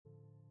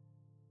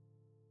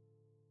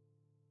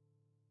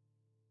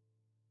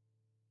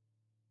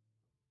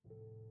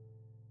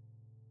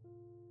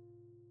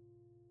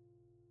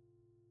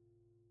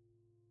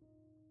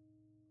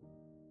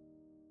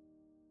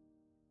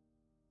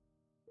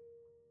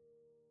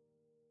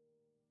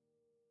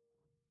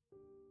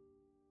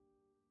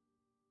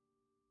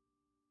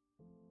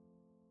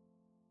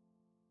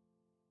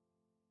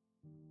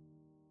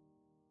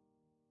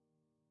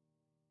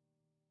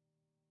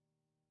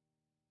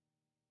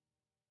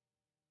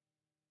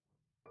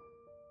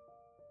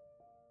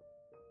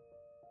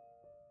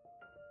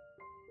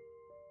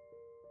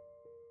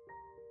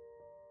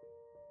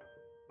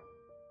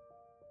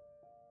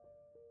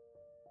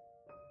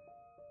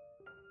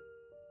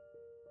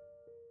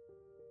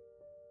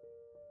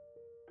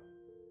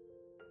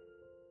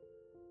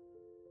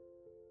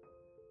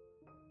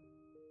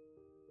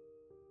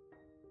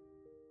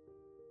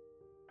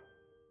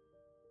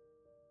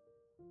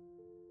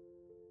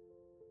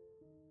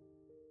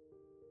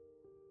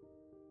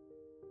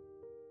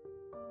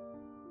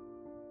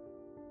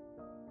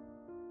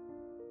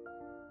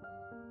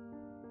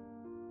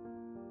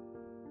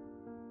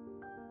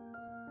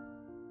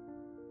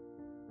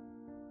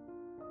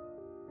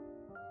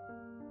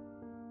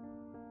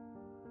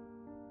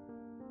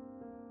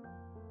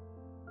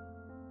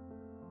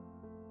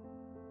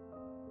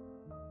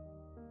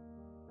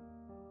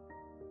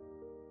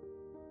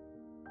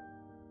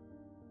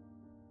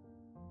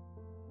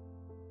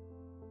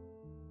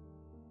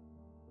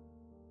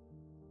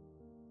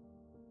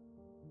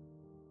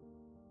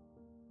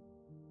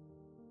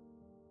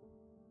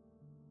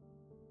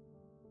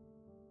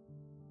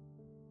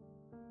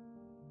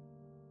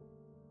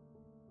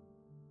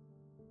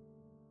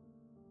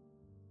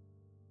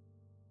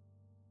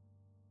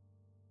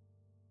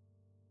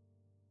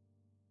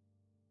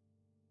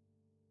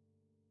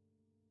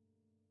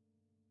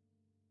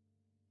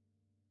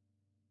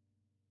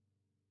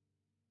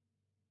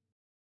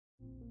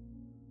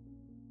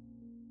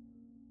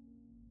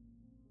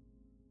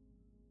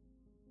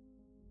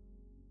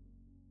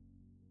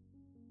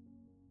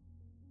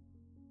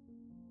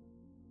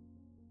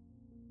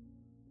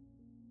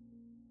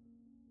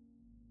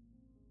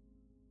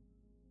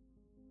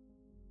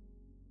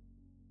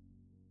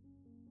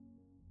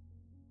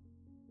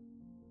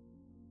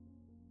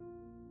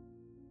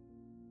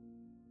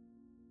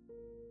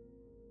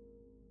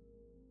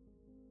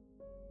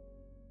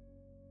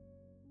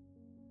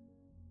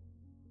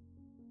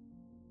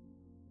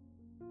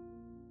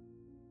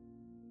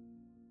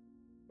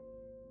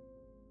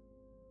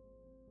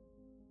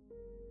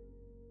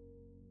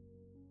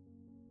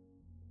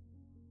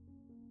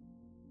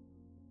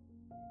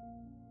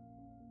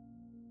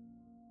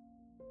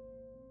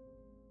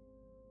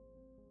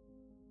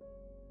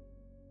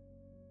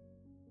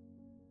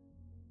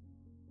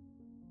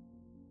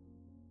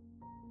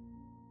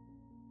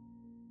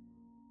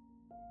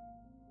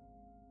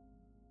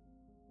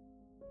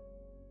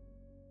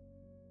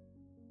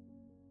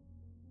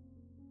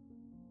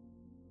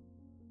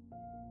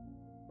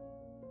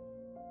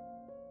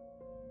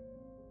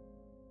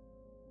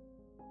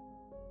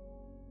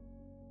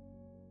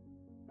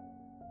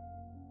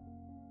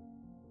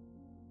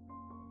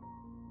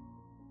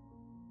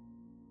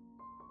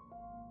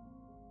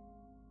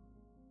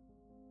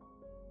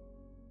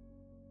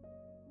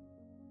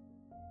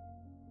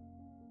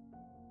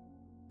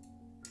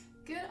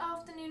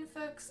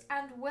folks,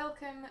 and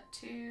welcome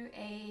to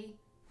a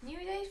new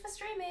day for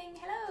streaming.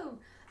 Hello!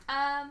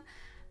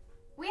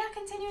 We are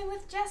continuing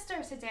with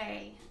Jester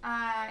today.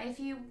 If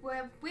you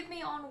were with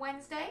me on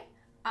Wednesday,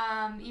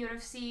 you would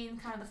have seen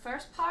kind of the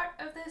first part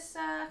of this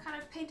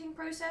kind of painting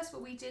process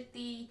where we did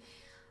the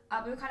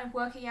we were kind of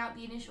working out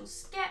the initial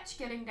sketch,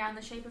 getting down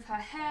the shape of her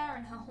hair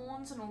and her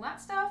horns and all that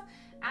stuff,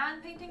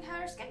 and painting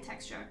her skin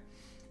texture.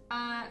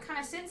 Kind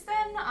of since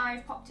then,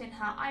 I've popped in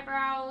her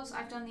eyebrows,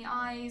 I've done the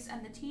eyes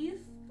and the teeth.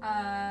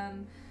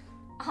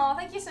 Oh,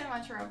 thank you so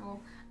much,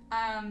 Rebel.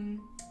 And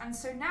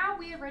so now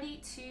we are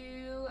ready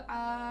to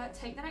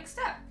take the next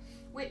step,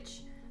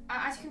 which,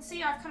 as you can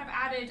see,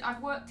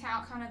 I've worked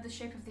out kind of the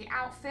shape of the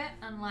outfit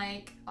and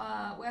like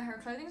where her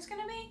clothing is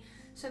going to be.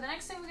 So the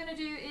next thing we're going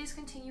to do is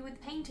continue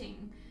with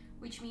painting,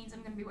 which means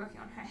I'm going to be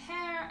working on her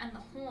hair and the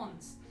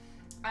horns.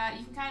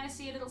 You can kind of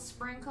see a little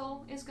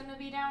sprinkle is going to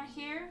be down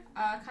here,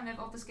 kind of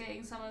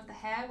obfuscating some of the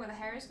hair, where the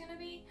hair is going to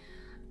be.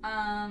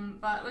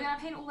 But we're going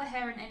to paint all the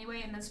hair in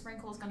anyway, and the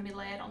sprinkle is going to be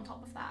layered on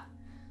top of that.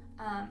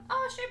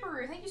 Oh,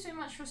 Shibaru, thank you so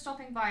much for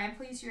stopping by. I'm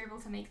pleased you're able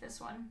to make this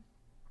one.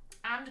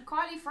 And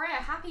quietly Freya,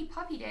 happy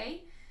puppy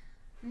day.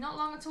 Not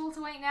long at all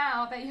to wait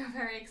now. I bet you're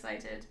very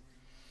excited.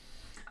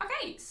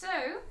 Okay, so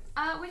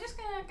we're just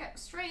going to get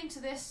straight into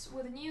this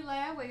with a new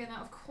layer. We're going to,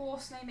 of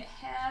course, name it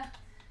hair.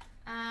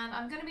 And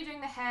I'm going to be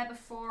doing the hair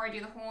before I do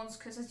the horns,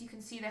 because as you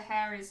can see, the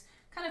hair is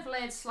kind of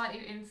layered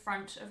slightly in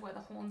front of where the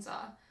horns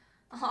are.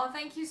 Oh,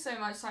 thank you so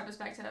much,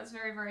 Cyberspectre. That's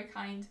very, very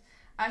kind.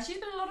 She's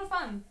been a lot of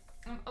fun.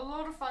 A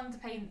lot of fun to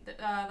paint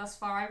thus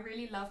far. I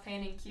really love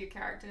painting cute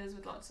characters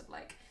with lots of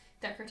like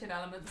decorative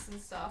elements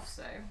and stuff,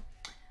 so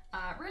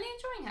really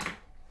enjoying her.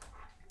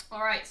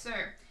 Alright, so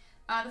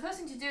the first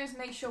thing to do is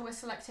make sure we're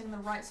selecting the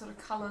right sort of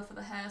colour for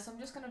the hair, so I'm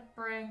just going to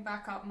bring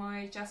back up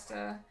my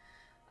Jester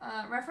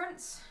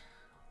reference.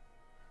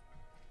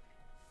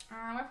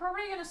 We're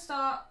probably going to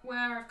start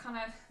where I've kind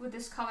of, with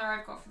this colour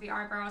I've got for the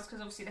eyebrows, because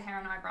obviously the hair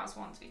and eyebrows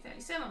want to be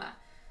fairly similar.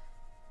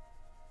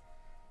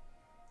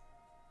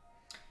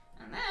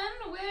 And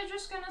then we're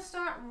just going to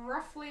start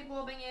roughly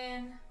blobbing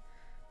in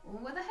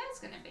where the hair's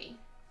going to be,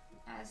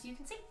 as you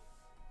can see.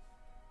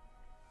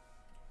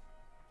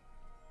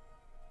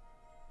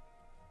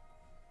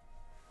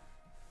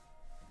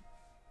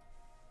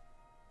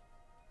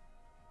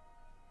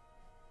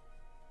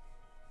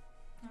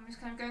 I'm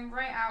just kind of going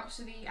right out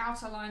to the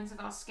outer lines of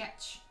our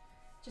sketch,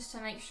 just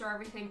to make sure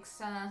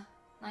everything's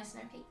nice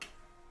and opaque.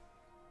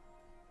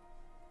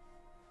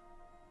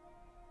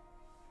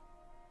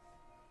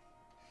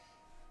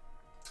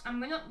 And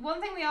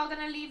one thing we are going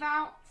to leave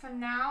out for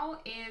now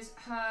is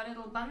her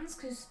little buns,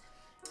 because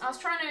I was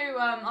trying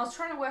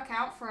to work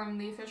out from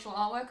the official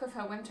artwork of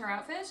her winter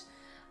outfit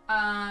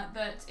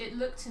that it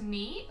looked to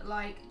me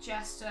like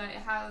Jester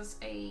has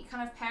a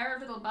kind of pair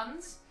of little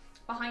buns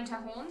behind her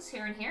horns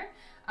here and here.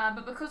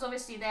 But because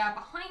obviously they are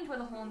behind where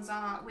the horns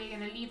are, we're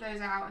going to leave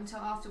those out until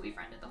after we've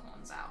rendered the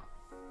horns out.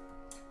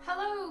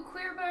 Hello,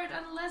 Queerbird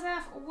and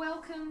Lezaf,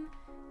 welcome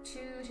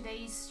to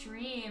today's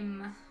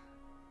stream.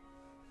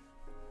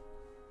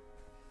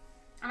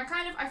 And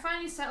I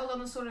finally settled on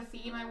the sort of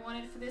theme I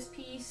wanted for this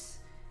piece.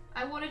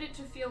 I wanted it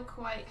to feel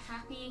quite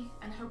happy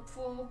and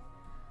hopeful,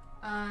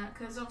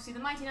 because obviously the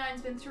Mighty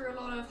Nine's been through a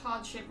lot of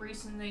hardship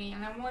recently,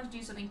 and I wanted to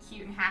do something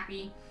cute and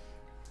happy.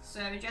 So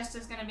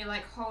Jester's going to be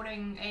like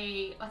holding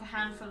a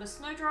handful of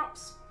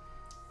snowdrops,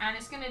 and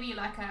it's going to be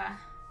like a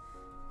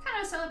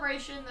kind of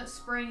celebration that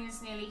spring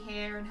is nearly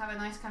here and have a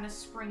nice kind of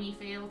springy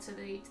feel to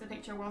the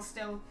picture, while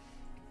still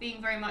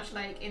being very much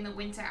like in the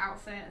winter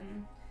outfit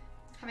and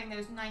having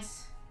those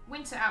nice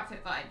winter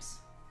outfit vibes.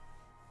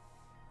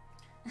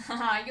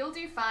 You'll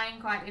do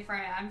fine, quietly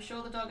Freya. I'm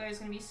sure the doggo is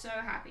going to be so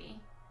happy.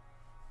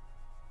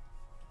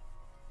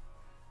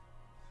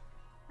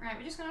 Right,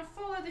 we're just going to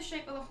follow the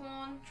shape of the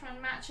horn, try and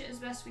match it as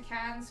best we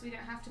can so we don't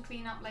have to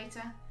clean up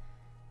later.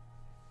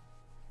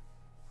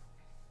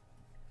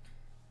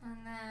 And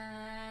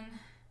then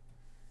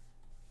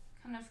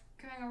kind of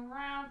going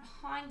around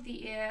behind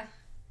the ear,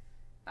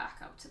 back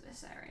up to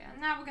this area. And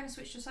now we're going to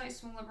switch to a slightly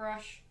smaller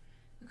brush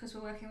because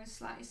we're working with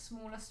slightly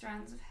smaller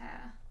strands of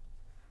hair.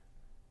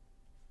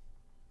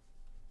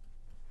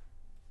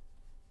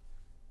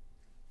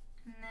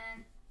 And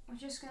then we're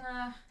just going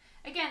to,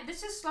 again,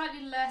 this is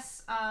slightly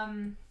less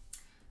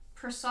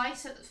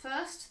precise at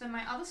first than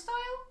my other style,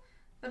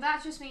 but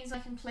that just means I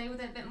can play with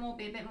it a bit more,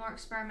 be a bit more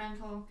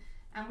experimental,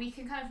 and we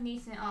can kind of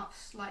neaten it up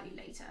slightly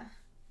later.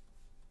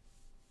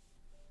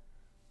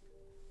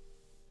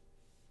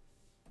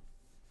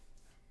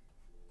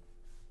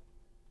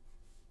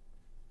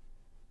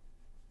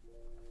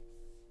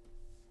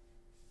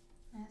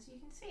 As you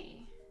can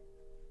see.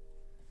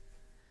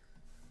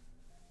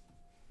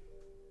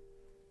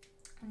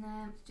 And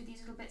then do these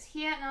little bits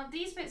here. Now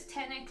these bits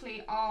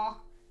technically are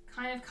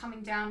kind of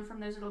coming down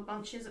from those little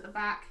bunches at the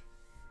back.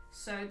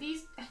 So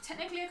these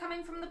technically are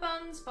coming from the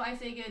buns, but I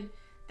figured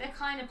they're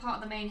kind of part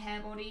of the main hair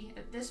body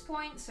at this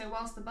point. So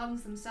whilst the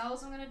buns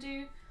themselves I'm going to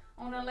do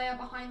on a layer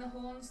behind the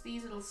horns,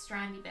 these little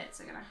strandy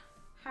bits are going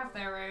to have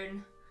their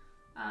own,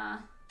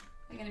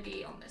 they're going to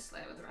be on this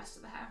layer with the rest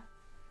of the hair.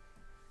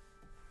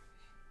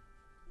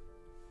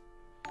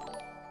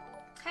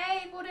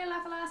 Hey, Border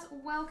Lavalas,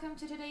 welcome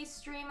to today's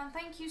stream, and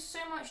thank you so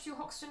much to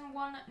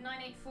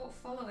Hoxton1984 for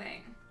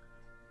following.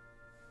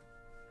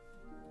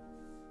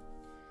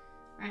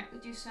 Right,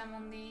 we'll do some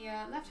on the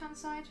left-hand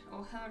side,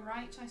 or her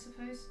right, I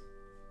suppose.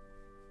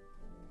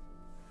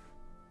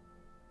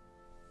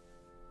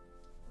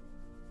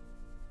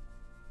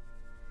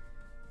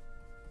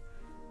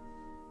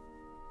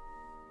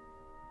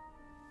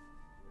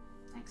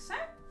 Like so.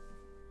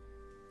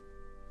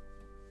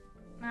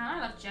 Man,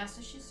 I love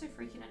Jester, she's so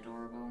freaking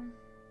adorable.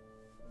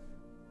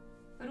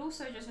 But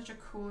also just such a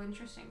cool,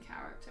 interesting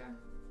character.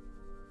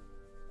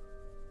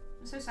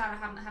 I'm so sad I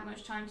haven't had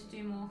much time to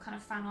do more kind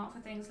of fan art for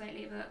things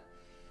lately, but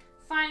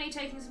finally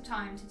taking some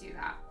time to do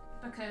that.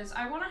 Because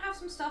I want to have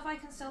some stuff I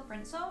can sell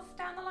prints of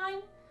down the line.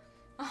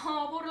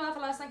 Oh, Border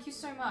Lavalas, thank you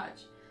so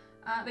much.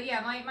 But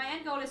yeah, my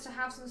end goal is to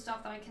have some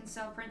stuff that I can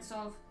sell prints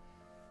of.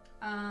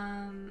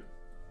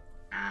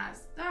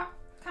 As that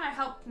kind of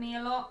helped me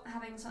a lot,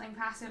 having something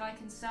passive I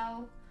can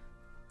sell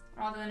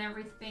rather than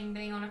everything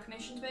being on a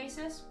commissioned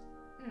basis.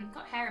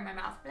 Got hair in my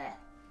mouth. Blech. I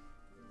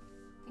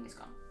think it's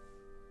gone.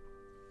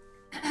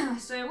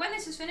 So when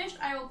this is finished,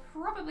 I will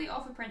probably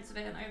offer prints of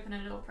it and open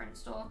a little print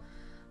store.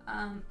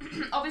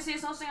 Obviously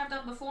it's not something I've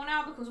done before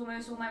now because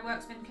almost all my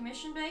work's been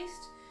commission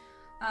based.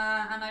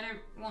 And I don't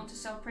want to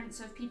sell prints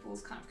of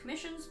people's kind of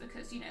commissions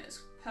because, you know,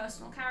 there's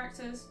personal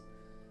characters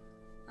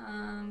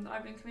that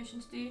I've been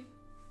commissioned to do.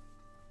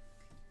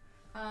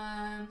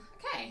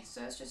 Okay,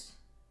 so let's just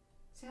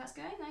see how it's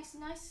going. Nice,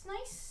 nice,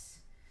 nice.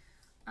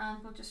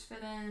 And we'll just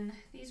fill in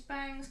these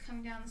bangs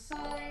coming down the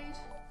side.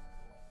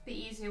 Bit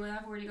easier when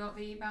I've already got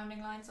the bounding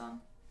lines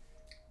on.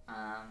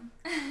 Well,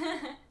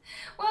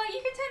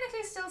 you can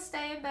technically still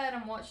stay in bed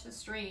and watch the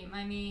stream.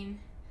 I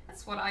mean,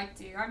 that's what I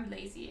do. I'm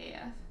lazy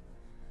AF.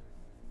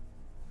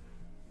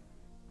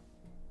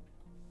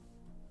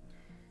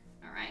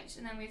 Alright,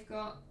 and then we've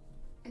got,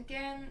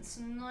 again,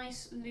 some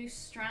nice loose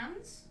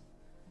strands.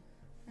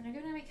 And they're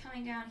going to be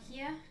coming down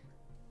here.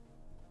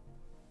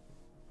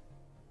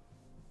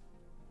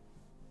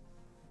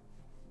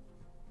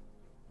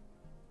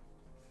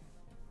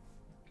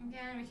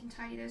 Again, we can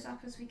tidy those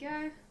up as we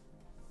go.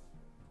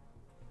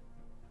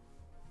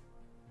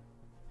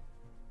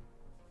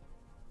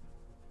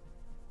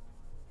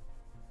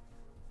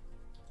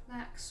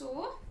 Like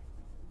so.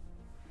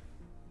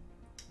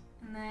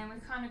 And then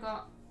we've kind of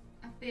got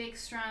a big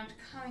strand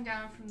coming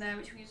down from there,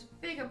 which we use a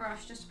bigger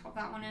brush just to pop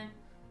that one in.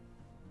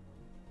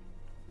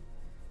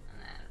 And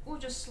then we'll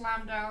just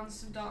slam down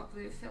some dark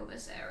blue, fill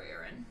this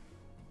area in.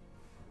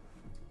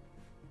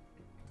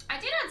 I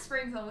did add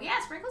Sprinkle.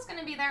 Yeah, Sprinkle's going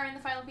to be there in the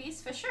final piece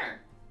for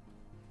sure.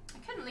 I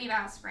couldn't leave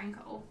out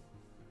Sprinkle.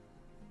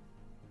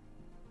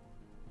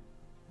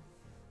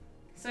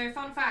 So,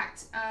 fun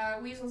fact,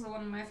 weasels are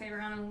one of my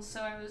favourite animals, so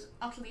I was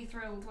utterly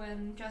thrilled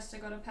when Jester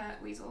got a pet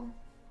weasel.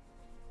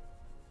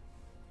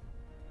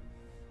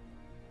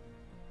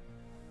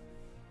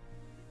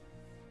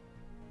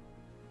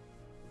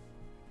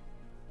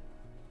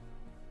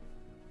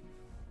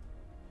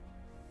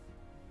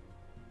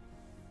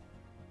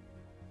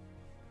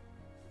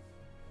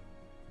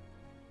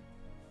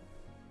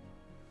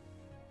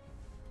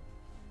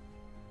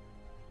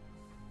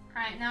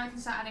 Right, now we can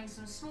start adding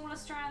some smaller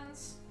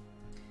strands.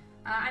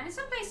 And in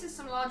some places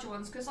some larger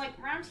ones, because like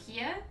around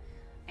here,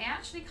 I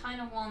actually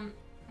kind of want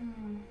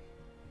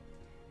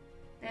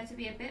there to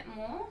be a bit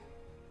more.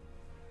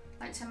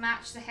 Like to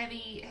match the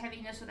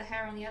heaviness of the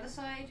hair on the other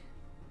side.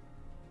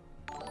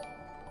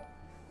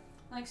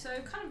 Like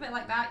so, kind of a bit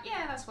like that.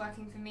 Yeah, that's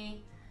working for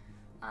me.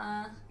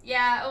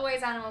 Yeah,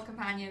 always animal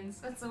companions.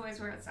 That's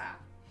always where it's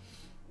at.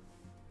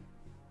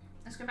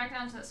 Let's go back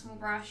down to that small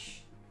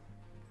brush.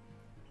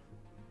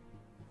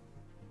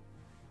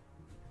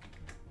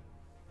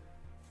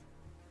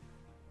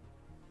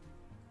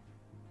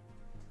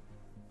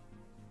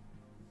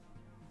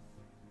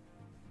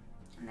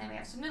 And then we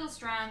have some little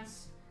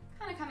strands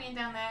kind of coming in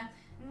down there.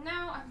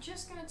 Now I'm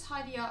just going to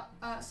tidy up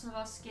some of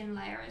our skin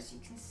layer, as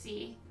you can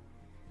see.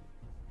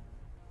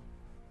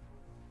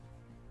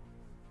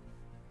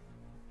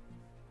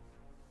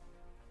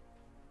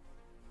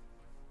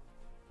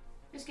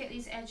 Just get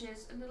these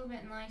edges a little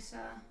bit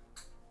nicer.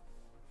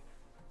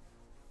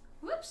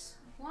 Whoops!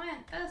 Why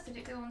on earth did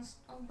it go on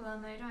blur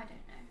mode? I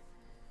don't know.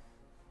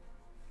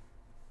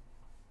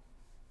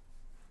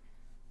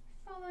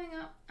 Following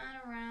up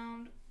and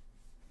around.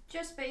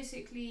 Just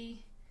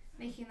basically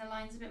making the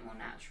lines a bit more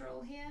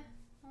natural here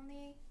on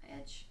the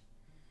edge.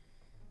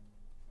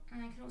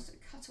 And I can also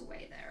cut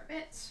away there a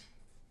bit.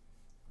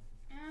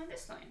 And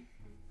this line.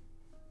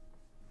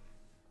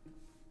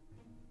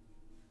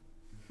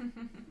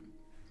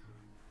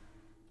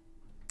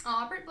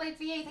 Aw, Brickblade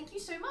VA, thank you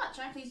so much.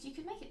 I'm pleased you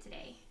could make it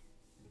today.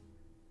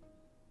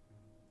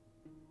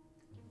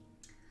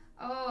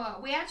 Oh,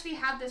 we actually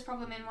had this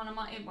problem in one of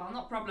my, well,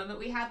 not problem, but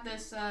we had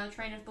this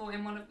train of thought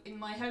in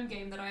my home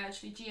game that I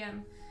actually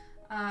GM.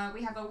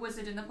 We have a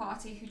wizard in the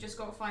party who just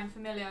got to find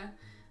familiar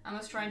and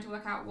was trying to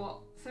work out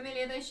what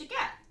familiar they should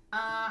get.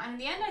 And in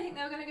the end, I think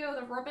they were going to go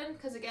with a robin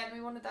because, again,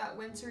 we wanted that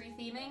wintry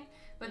theming,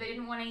 but they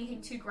didn't want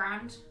anything too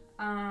grand.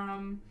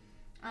 And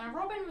a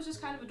robin was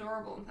just kind of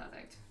adorable and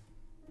perfect.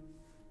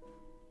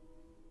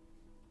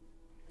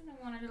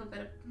 I want a little bit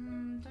of,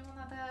 don't want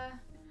that there.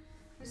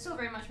 I'm still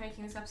very much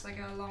making this up as I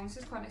go along, so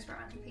it's quite an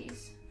experimental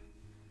piece.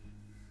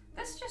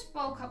 Let's just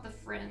bulk up the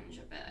fringe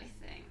a bit, I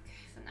think,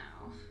 for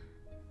now.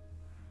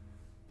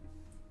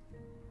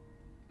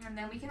 And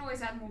then we can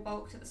always add more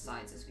bulk to the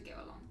sides as we go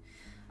along.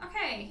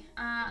 Okay,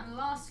 and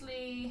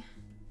lastly,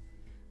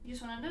 we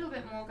just want a little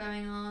bit more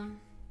going on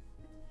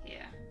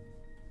here.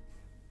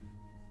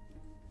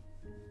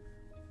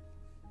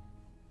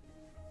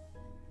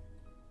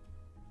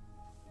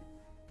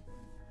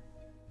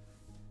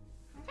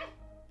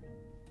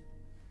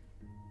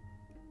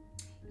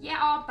 Yeah,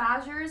 our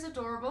badger is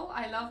adorable.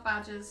 I love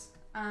badgers.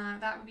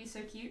 That would be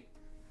so cute.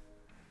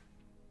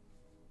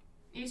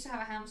 I used to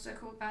have a hamster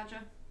called Badger.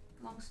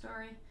 Long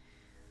story.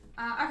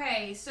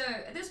 Okay, so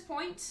at this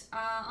point,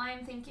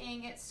 I'm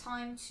thinking it's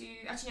time to...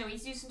 Actually, no, we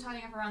need to do some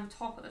tidying up around the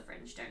top of the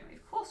fringe, don't we?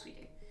 Of course we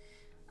do.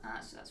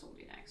 So that's what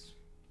we'll do next.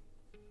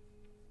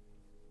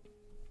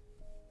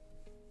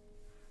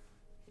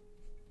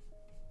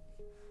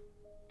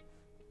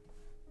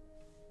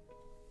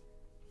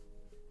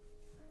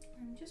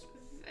 I'm just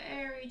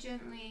very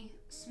gently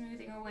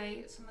smoothing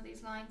away some of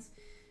these lines,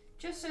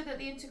 just so that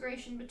the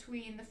integration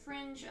between the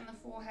fringe and the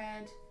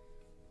forehead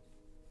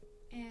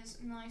is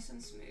nice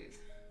and smooth,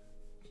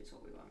 which is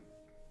what we want.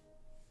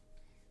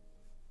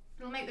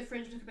 It'll make the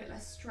fringe look a bit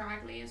less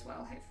straggly as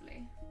well,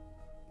 hopefully.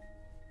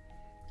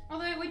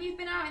 Although when you've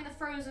been out in the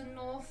frozen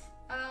north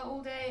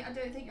all day, I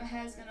don't think your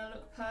hair's going to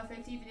look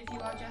perfect, even if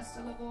you are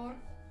Jester, Lavorre.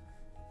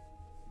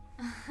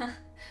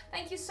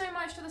 Thank you so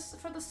much for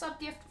the sub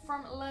gift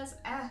from Les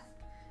F.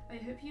 I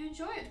hope you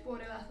enjoy it,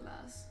 Bordeaux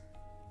Atlas.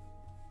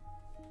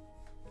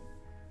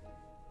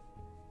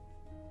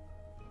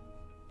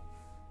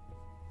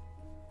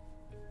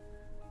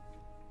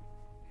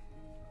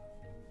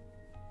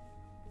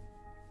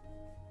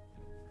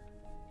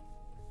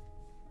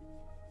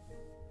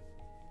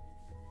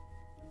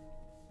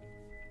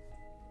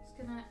 Just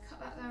gonna cut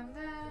that down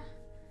there.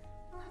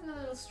 I'll have a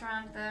little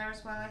strand there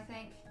as well, I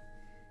think.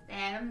 There,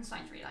 I'm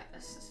starting to really like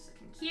this. This is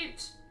looking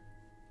cute.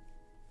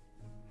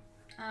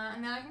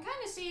 And then I can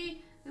kind of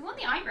see, we want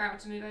the eyebrow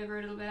to move over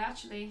a little bit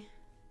actually.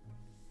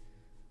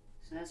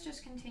 So let's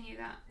just continue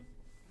that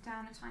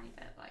down a tiny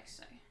bit like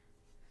so.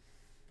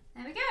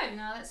 There we go,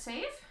 now let's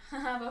save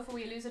before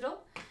we lose it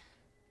all.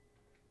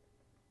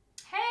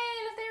 Hey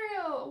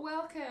Latherial,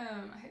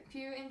 welcome. I hope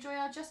you enjoy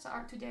our Jester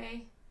art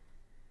today.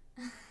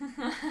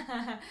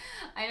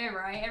 I know,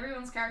 right?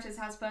 Everyone's characters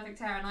has perfect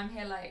hair and I'm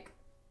here like,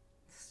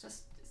 it's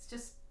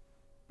just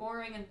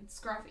boring and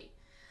scruffy.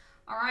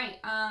 Alright,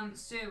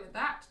 so with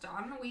that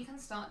done, we can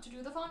start to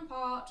do the fun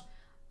part,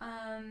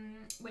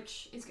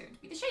 which is going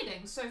to be the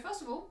shading. So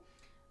first of all,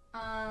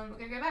 we're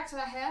going to go back to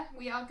that hair.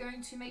 We are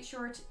going to make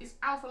sure it is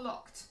alpha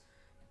locked.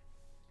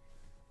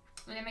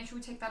 We're going to make sure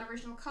we take that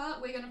original colour.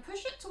 We're going to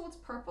push it towards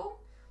purple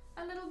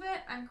a little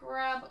bit and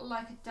grab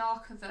like a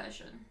darker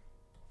version.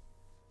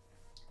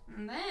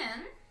 And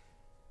then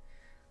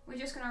we're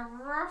just going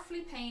to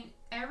roughly paint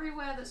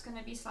everywhere that's going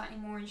to be slightly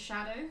more in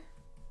shadow.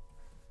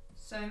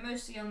 So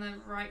mostly on the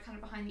right, kind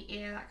of behind the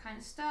ear, that kind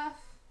of stuff.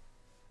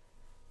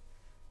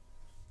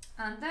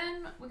 And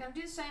then we're going to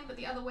do the same, but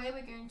the other way.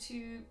 We're going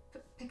to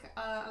pick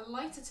a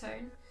lighter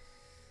tone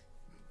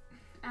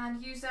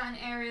and use that in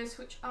areas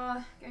which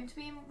are going to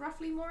be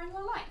roughly more in the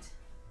light,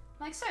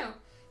 like so. And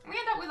we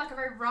end up with like a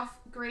very rough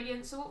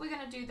gradient. So what we're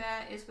going to do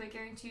there is we're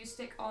going to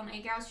stick on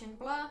a Gaussian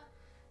blur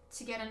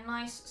to get a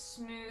nice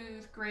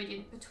smooth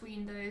gradient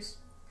between those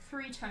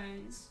three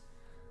tones.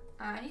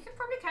 And you can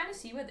probably kind of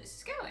see where this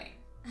is going.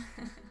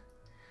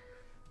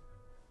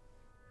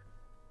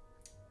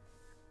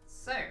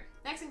 So,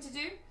 next thing to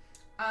do,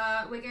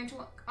 we're going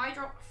to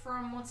eyedrop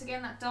from, once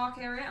again, that dark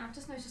area, and I've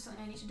just noticed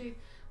something I need to do.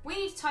 We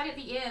need to tidy up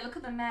the ear. Look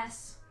at the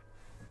mess.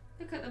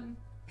 Look at the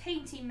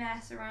painty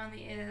mess around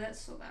the ear. Let's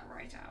sort that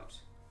right out.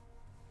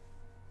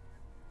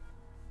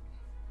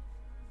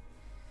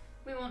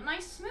 We want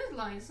nice smooth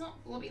lines,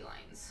 not blobby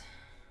lines.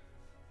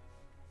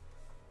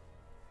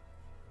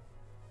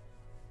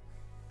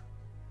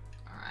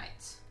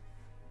 Alright.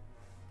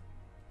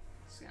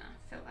 Just gonna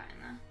fill that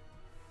in there.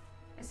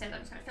 I said I'm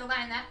just gonna fill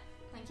that in there.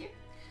 Thank you.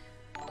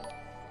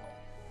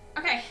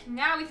 Okay,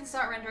 now we can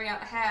start rendering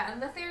out the hair.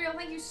 And Latherial,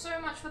 thank you so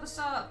much for the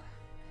sub.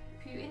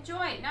 Hope you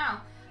enjoy.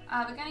 Now,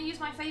 we're going to use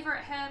my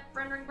favourite hair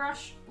rendering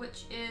brush,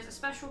 which is a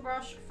special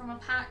brush from a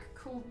pack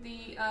called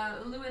the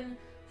Lewin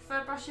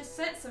Fur Brushes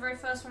set. It's the very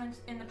first one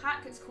in the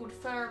pack. It's called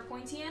Fur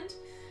Pointy End.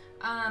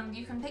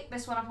 You can pick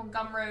this one up on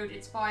Gumroad.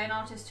 It's by an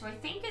artist who I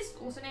think is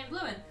also named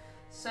Lewin.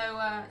 So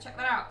check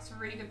that out. It's a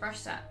really good brush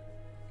set.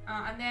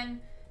 And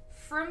then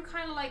from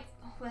kind of like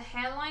the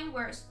hairline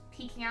where it's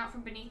peeking out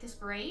from beneath this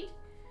braid,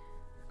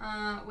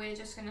 we're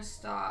just going to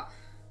start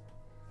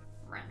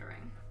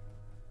rendering.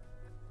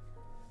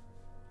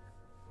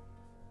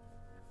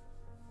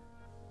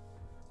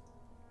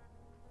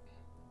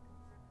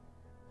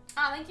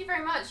 Thank you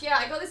very much. Yeah,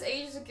 I got this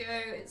ages ago.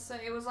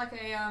 It was like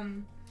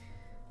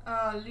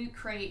a Loot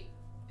Crate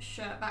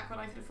shirt back when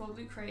I could afford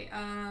Loot Crate.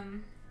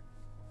 And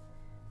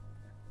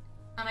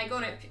I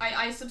got it.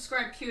 I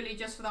subscribed purely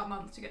just for that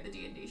month to get the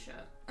D&D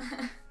shirt.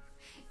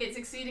 It's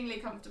exceedingly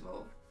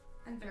comfortable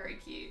and very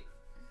cute.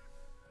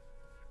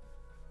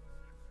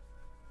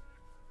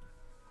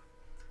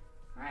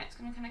 Alright, it's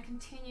going to kind of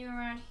continue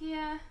around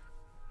here.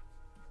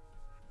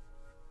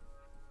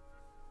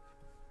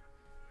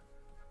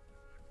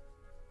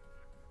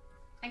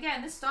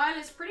 Again, this style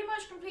is pretty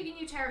much completely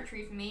new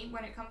territory for me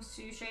when it comes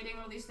to shading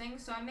all these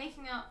things, so I'm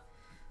making up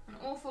an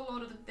awful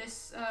lot of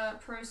this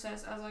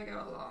process as I go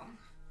along.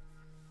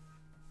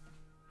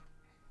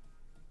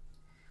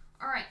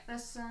 Alright,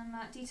 there's some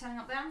detailing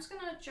up there. I'm just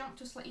going to jump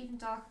to a slightly even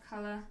darker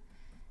colour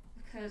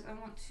because I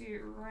want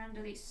to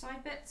render these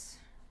side bits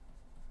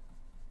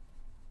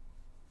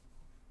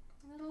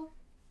a little.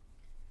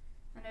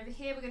 And over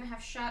here we're going to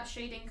have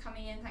shading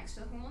coming in thanks to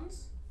the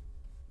horns.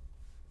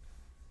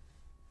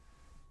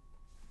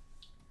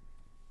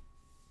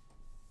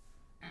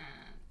 And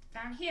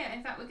down here,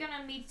 in fact, we're going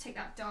to need to take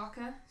that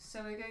darker,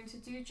 so we're going to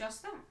do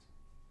just that.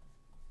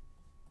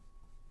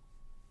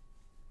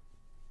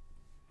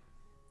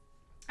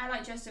 I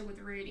like Jester with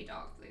really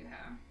dark blue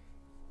hair.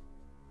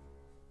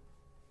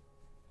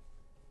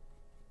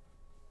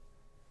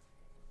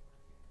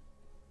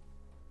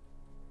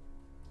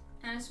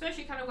 And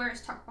especially kind of where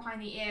it's tucked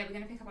behind the ear, we're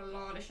going to pick up a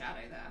lot of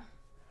shadow there.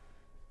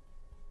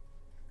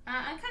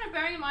 And kind of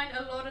bearing in mind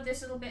a lot of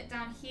this little bit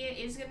down here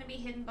is going to be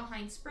hidden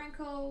behind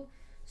Sprinkle,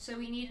 so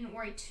we needn't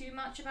worry too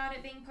much about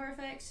it being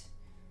perfect.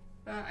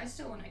 But I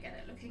still want to get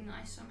it looking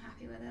nice, so I'm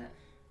happy with it.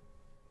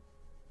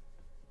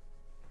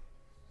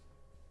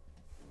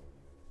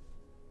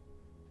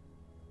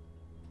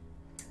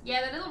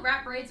 Yeah, the little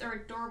rat braids are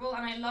adorable,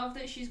 and I love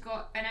that she's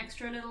got an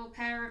extra little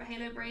pair of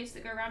halo braids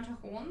that go around her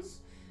horns.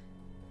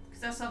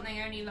 Because that's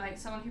something only like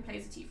someone who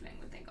plays a tiefling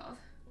would think of.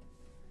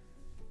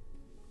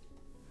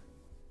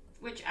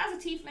 Which, as a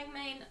tiefling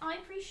main, I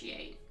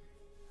appreciate.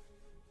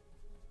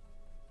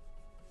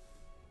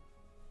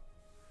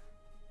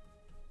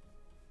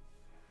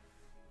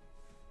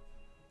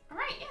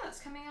 Alright, yeah,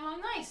 that's coming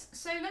along nice.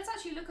 So let's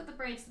actually look at the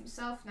braids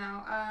themselves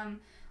now.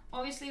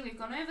 Obviously, we've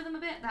gone over them a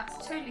bit,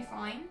 that's totally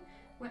fine.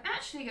 We're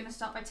actually going to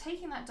start by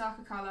taking that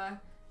darker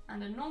colour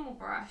and a normal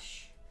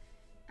brush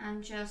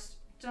and just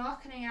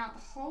darkening out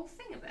the whole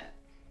thing a bit.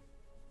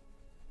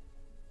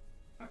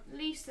 Or at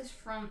least this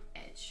front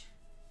edge.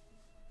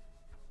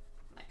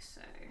 Like so.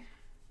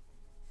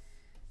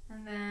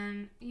 And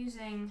then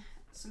using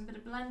some bit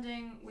of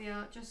blending, we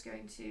are just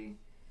going to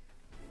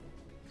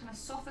kind of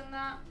soften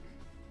that.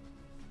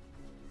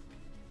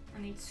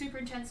 And the super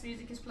intense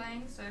music is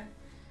playing, so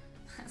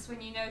that's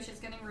when you know shit's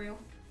getting real.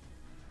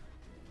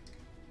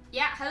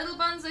 Yeah, her little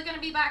buns are going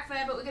to be back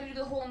there, but we're going to do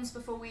the horns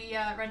before we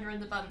render in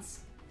the buns.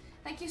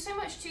 Thank you so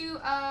much to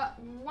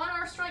 1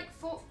 Hour Strike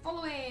for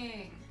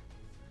following.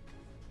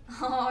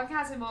 Oh,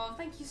 Kazimov,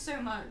 thank you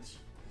so much.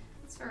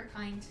 That's very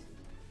kind.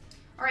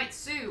 Alright,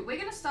 so we're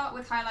going to start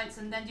with highlights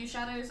and then do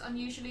shadows.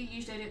 Usually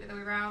I do it the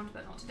other way around,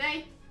 but not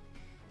today.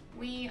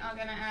 We are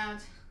going to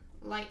add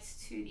light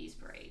to these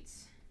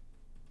braids.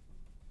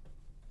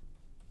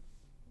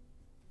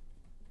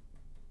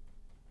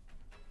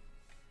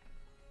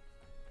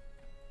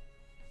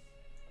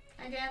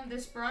 Again,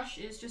 this brush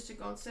is just a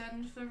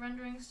godsend for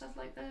rendering stuff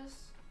like this.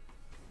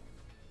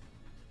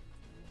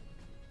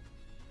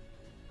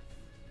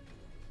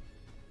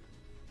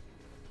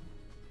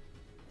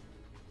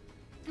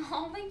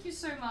 Oh, thank you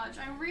so much.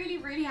 I'm really,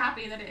 really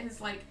happy that it has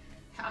like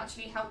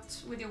actually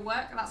helped with your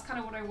work. That's kind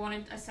of what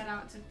I set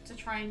out to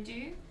try and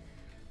do.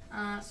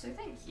 So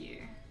thank you.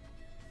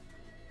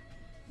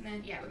 And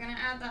then yeah, we're gonna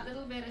add that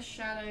little bit of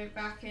shadow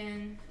back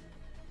in.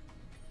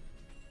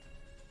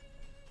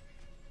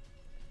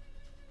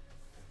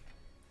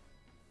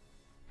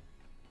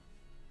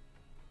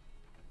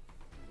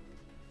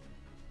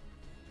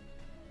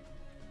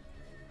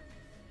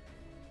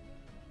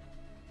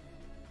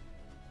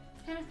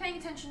 Kind of paying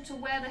attention to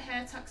where the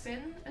hair tucks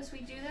in as we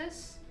do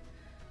this,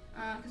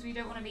 because we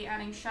don't want to be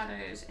adding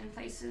shadows in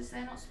places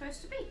they're not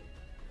supposed to be.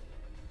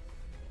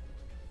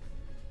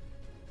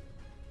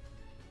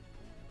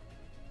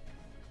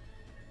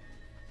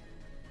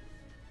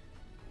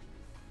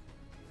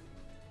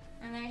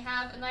 And then we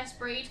have a nice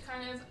braid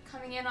kind of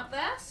coming in up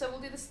there, so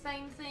we'll do the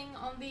same thing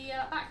on the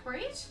back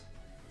braid.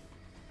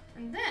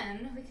 And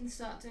then we can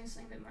start doing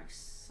something a bit more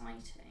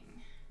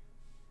exciting.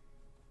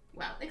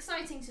 Well,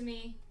 exciting to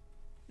me.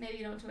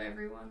 Maybe not to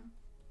everyone.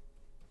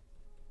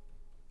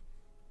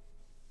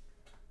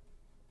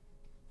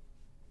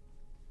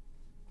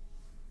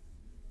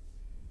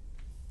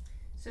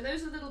 So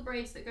those are the little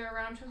braids that go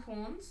around her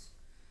horns.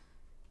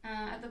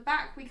 At the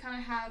back we kind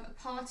of have a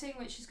parting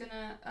which is going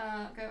to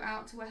go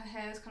out to where her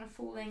hair is kind of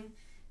falling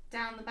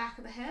down the back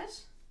of the head.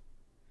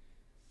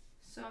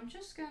 So I'm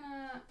just going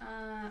to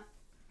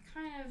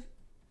kind of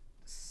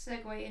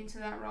segue into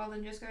that rather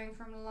than just going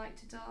from light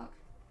to dark.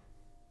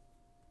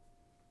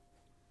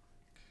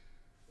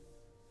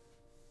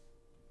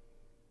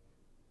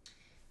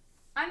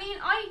 I mean,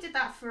 I did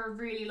that for a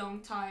really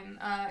long time,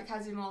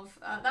 Kazimov.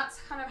 That's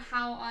kind of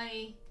how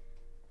I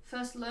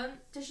first learned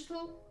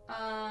digital,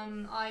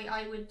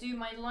 I would do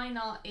my line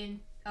art in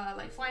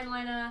like fine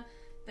liner,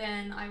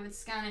 then I would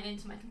scan it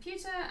into my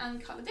computer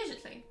and color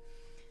digitally.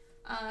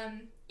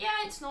 Yeah,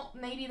 it's not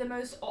maybe the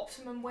most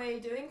optimum way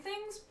of doing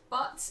things,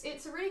 but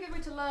it's a really good way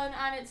to learn,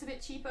 and it's a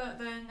bit cheaper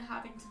than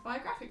having to buy a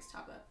graphics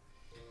tablet.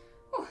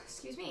 Oh,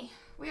 excuse me.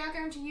 We are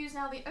going to use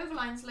now the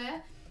overlines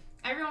layer.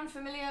 Everyone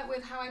familiar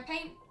with how I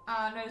paint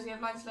knows the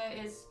overlines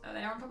layer is a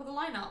layer on top of the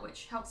line art,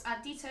 which helps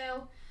add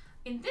detail.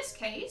 In this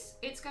case,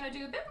 it's going to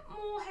do a bit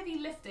more heavy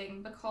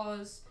lifting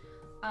because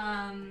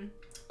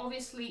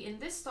obviously in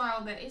this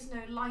style there is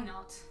no line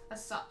art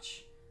as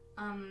such,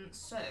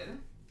 so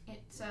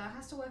it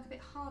has to work a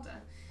bit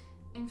harder.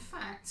 In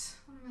fact,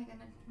 what am I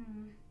gonna...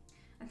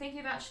 I'm thinking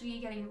of actually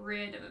getting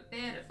rid of a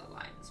bit of the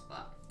lines,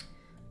 but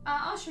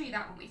I'll show you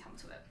that when we come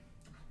to it.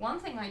 One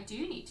thing I do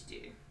need to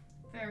do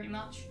very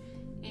much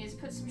is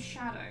put some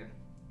shadow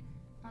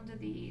under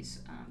these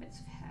bits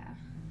of hair.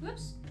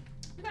 Whoops.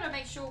 We've got to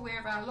make sure we've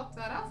locked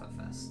that alpha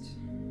first.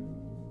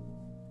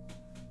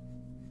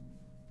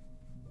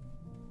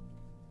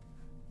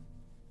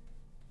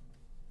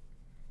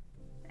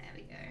 There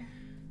we go.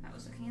 That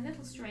was looking a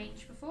little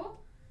strange before.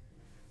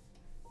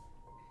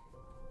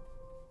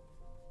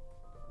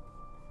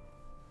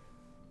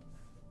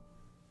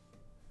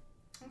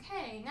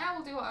 Okay, now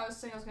we'll do what I was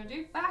saying I was going to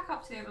do. Back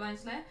up to the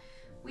overlines layer.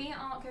 We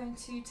are going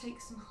to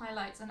take some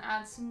highlights and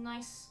add some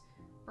nice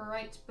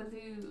bright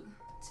blue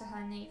to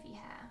her navy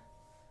hair.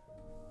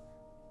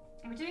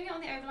 And we're doing it on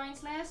the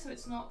overlines layer, so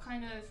it's not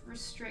kind of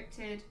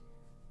restricted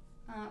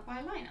by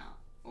line art,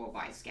 or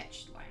by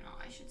sketch line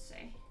art, I should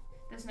say.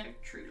 There's no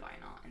true line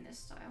art in this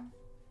style.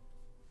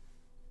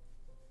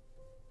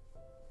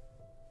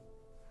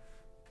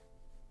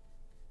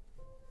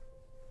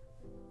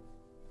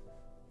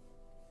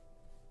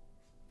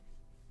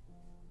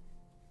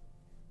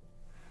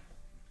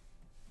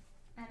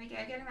 There we go,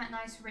 getting that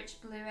nice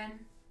rich blue in.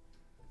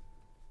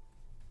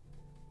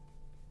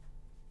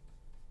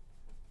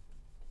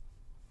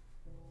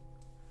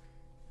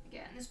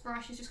 Again, this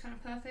brush is just kind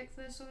of perfect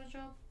for this sort of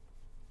job.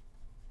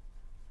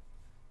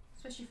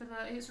 Especially for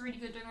the, it's really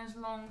good doing those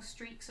long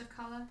streaks of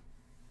colour.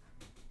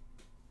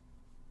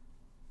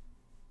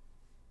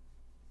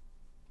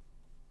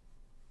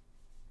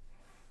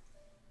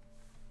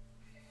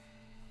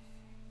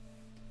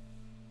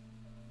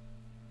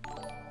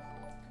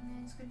 And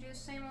then it's going to do the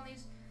same on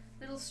these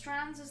little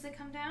strands as they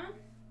come down.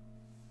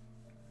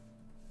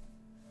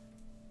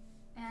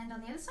 And on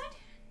the other side.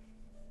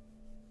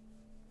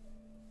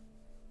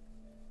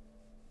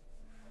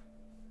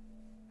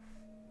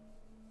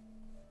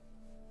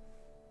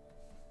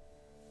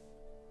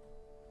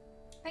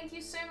 Thank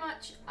you so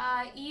much,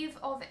 Eve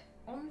of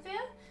Onville.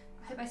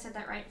 I hope I said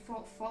that right,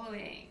 for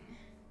following.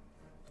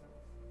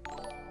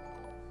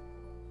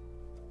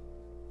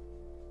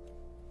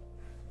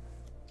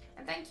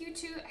 And thank you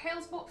to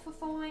Halesbot for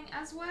following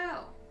as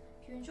well,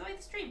 if you enjoyed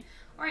the stream.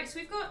 Alright, so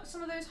we've got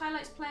some of those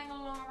highlights playing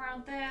along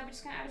around there. We're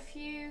just going to add a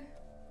few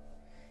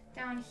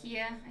down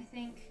here, I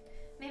think.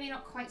 Maybe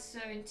not quite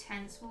so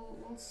intense.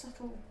 We'll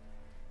subtle,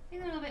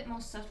 maybe a little bit more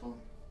subtle.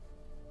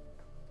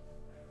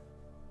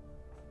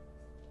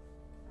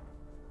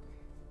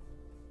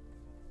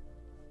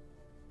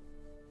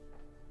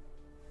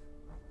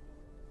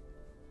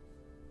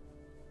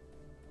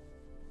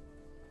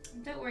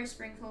 Don't worry,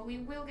 Sprinkle, we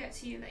will get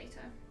to you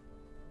later.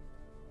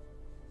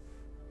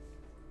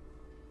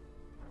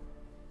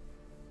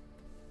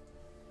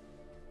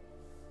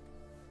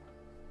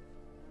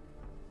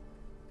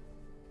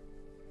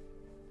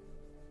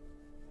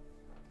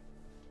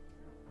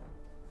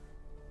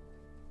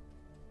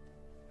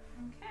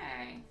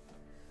 Okay.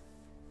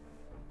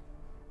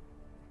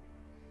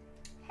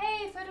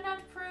 Hey,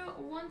 Ferdinand Pro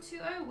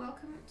 120,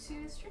 welcome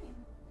to the stream.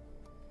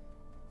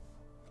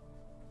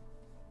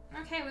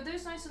 Okay, with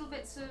those nice little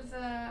bits of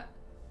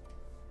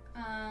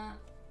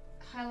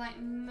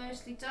highlight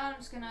mostly done, I'm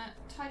just going to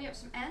tidy up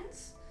some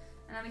ends,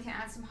 and then we can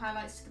add some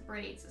highlights to the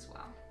braids as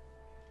well.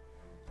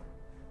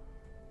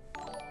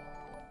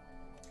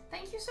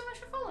 Thank you so much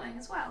for following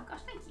as well.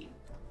 Gosh, thank you.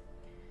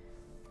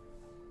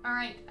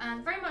 Alright,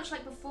 and very much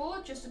like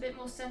before, just a bit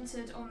more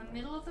centered on the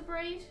middle of the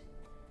braid,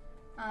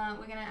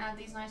 we're going to add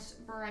these nice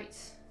bright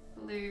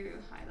blue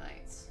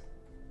highlights.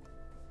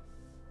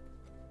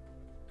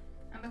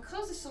 And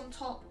because it's on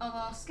top of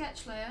our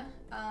sketch layer,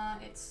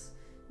 it's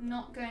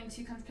not going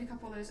to kind of pick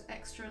up all those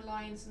extra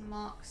lines and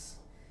marks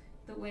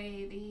the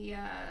way the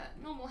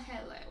normal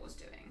hair layer was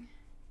doing.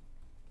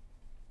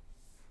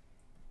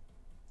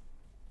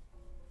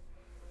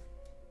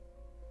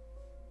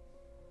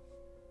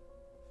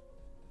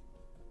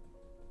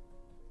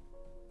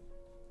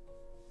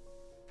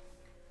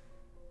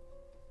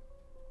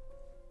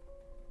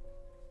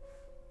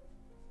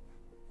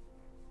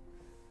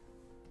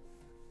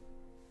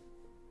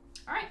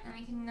 Alright, and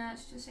we can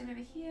just do the same over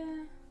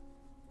here.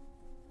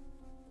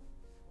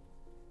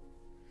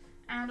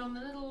 And on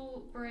the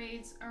little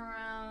braids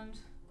around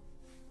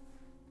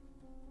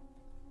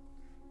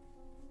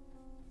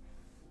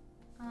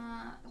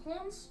the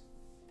horns,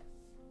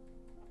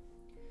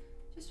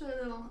 Just with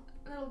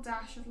a little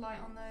dash of light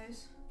on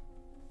those.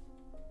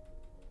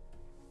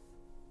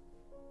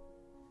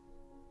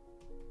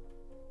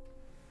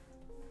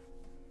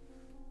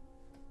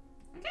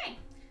 Okay.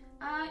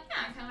 Yeah,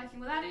 I'm kind of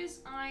liking what that is.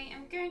 I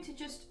am going to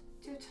just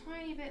do a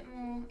tiny bit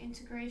more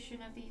integration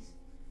of these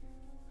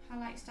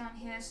highlights down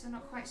here so they're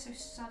not quite so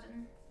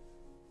sudden.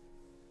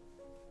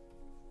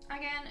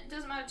 Again, it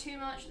doesn't matter too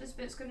much. This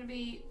bit's going to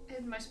be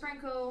hidden by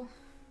sprinkle,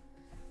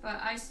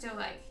 but I still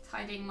like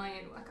tidying my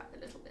own work up a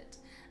little bit.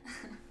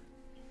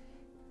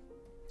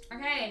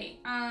 Okay,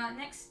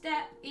 next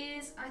step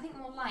is, I think,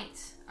 more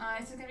light.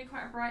 This is going to be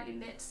quite a brightly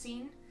lit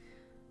scene.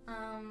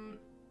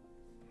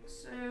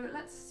 So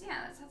let's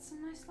add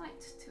some nice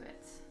light to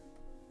it.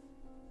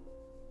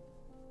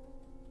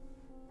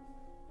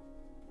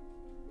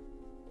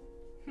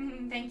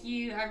 Thank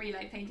you, I really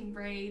like painting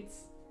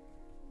braids.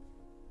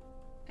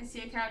 I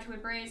see a character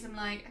with braids, I'm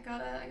like, I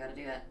gotta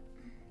do it.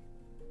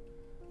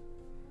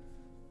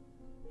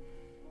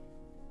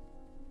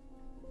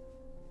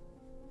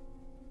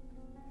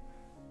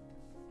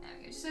 There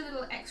we go, just a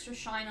little extra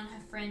shine on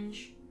her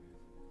fringe.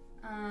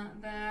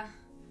 There.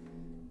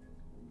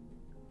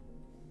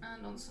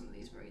 And on some of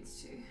these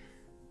braids too.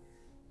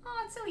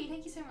 Oh, it's silly,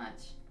 thank you so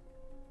much.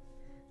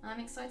 I'm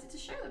excited to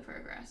show the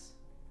progress.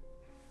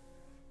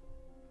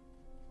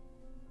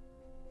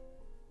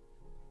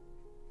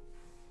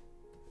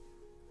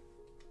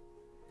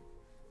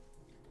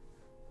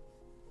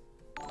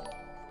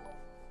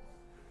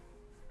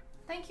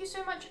 Thank you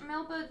so much,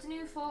 Melba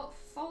Danu, for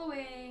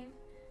following.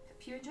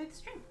 Hope you enjoyed the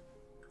stream.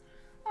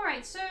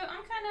 Alright, so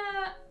I'm kind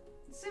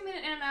of zooming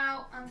in and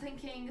out. I'm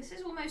thinking this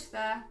is almost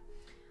there.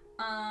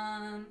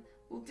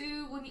 We'll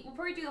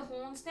probably do the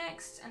horns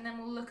next, and then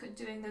we'll look at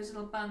doing those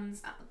little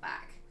buns at the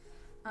back.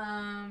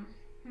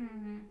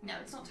 No,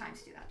 it's not time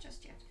to do that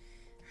just yet.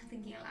 I'm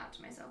thinking aloud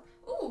to myself.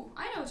 Ooh,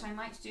 I know what I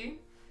might do.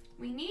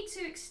 We need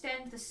to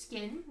extend the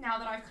skin now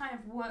that I've kind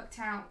of worked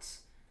out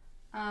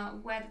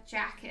where the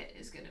jacket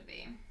is going to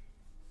be.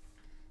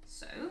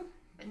 So,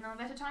 but no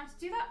better time to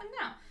do that than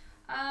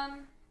now.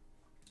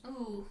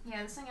 Ooh, yeah,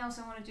 there's something else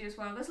I want to do as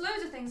well. There's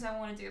loads of things I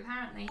want to do,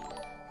 apparently.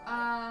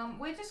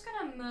 We're just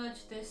going to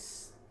merge the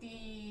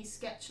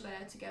sketch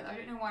layer together. I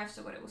don't know why I've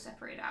still got it all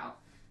separated out.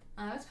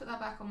 Let's put that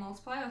back on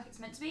multiply like it's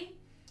meant to be.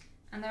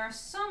 And there are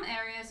some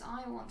areas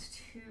I want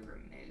to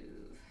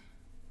remove.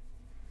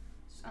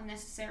 Just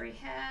unnecessary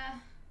hair,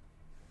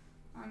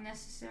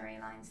 unnecessary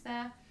lines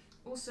there.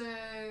 Also,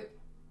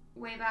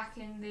 way back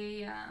in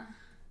the...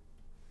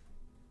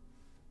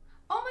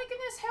 Oh my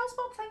goodness,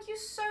 Hailspop, thank you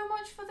so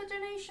much for the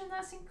donation.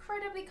 That's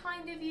incredibly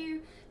kind of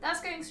you. That's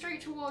going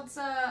straight towards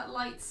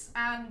lights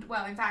and,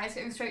 well, in fact, it's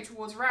going straight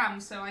towards RAM,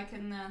 so I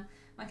can,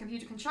 my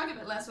computer can chug a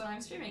bit less when I'm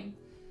streaming.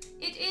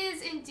 It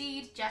is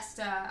indeed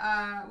Jester.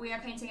 We are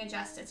painting a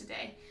Jester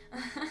today.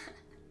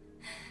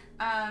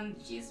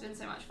 She's been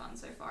so much fun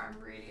so far.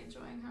 I'm really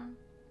enjoying her.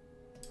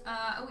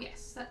 Oh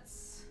yes,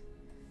 that's...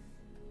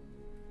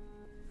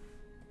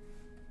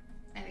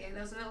 There we go.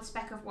 There was a little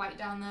speck of white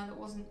down there that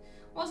wasn't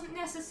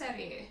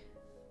necessary.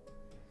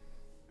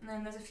 And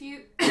then there's a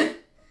few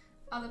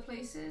other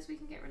places we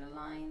can get rid of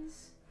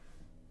lines.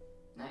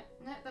 No,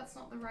 that's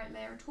not the right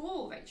layer at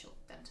all, Rachel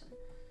Denton.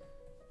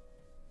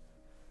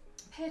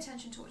 Pay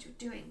attention to what you're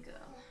doing,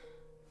 girl.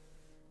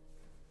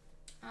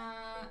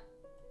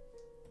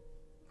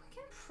 We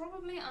can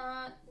probably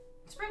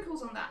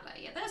sprinkles on that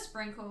layer. Yeah, there's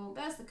sprinkle,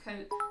 there's the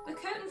coat. The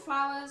coat and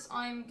flowers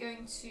I'm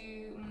going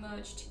to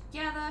merge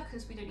together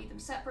because we don't need them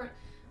separate.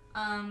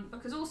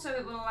 Because also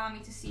it will allow me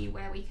to see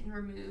where we can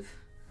remove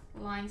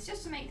lines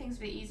just to make things a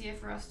bit easier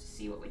for us to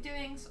see what we're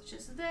doing, such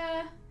as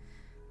there.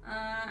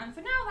 And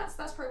for now, that's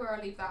probably where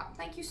I'll leave that.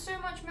 Thank you so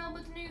much,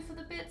 Melba Danu, for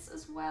the bits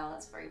as well.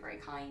 That's very, very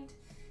kind.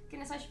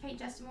 Goodness, I should paint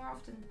Jester more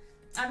often.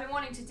 I've been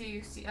wanting to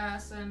do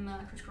some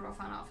Critical Role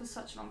fan art for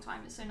such a long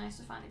time. It's so nice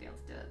to finally be able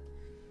to do it.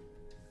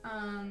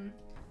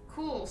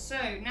 Cool, so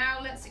now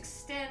let's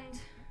extend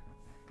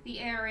the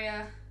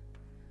area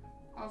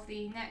of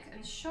the neck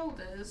and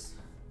shoulders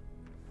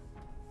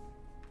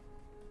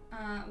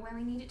where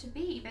we need it to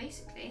be,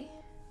 basically.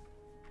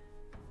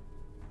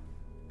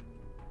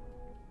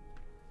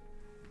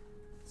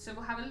 So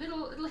we'll have a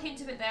little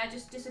hint of it there,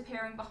 just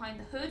disappearing behind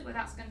the hood where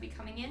that's going to be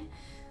coming in.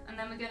 And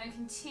then we're going to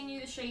continue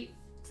the shape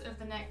of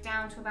the neck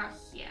down to about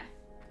here.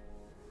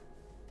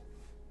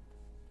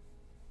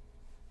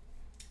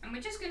 And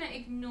we're just going to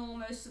ignore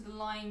most of the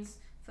lines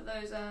for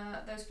those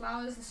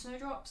flowers, the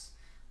snowdrops.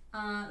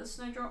 The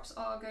snowdrops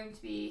are going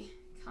to be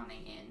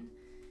coming in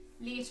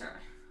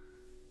later.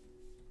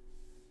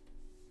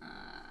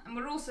 And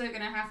we're also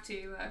going to have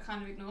to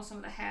kind of ignore some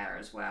of the hair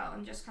as well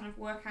and just kind of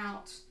work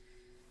out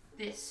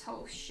this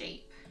whole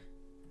shape.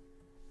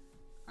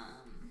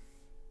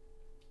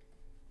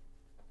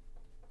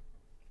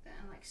 Then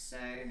like so.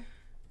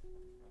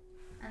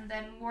 And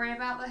then worry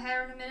about the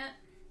hair in a minute.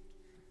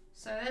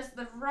 So there's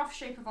the rough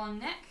shape of our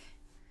neck.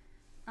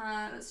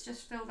 Let's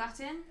just fill that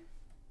in.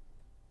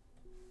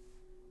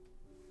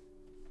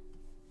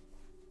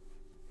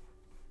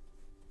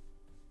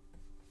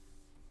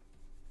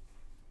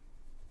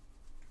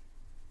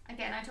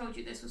 again, I told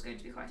you this was going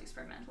to be quite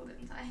experimental,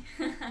 didn't I?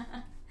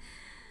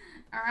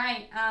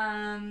 Alright,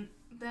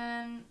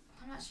 then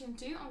what I'm actually going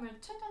to do, I'm going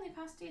to turn down the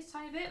opacity a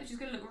tiny bit, which is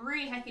going to look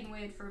really heckin'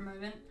 weird for a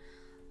moment.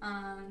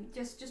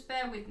 Just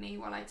bear with me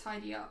while I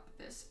tidy up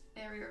this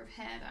area of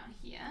hair down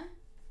here.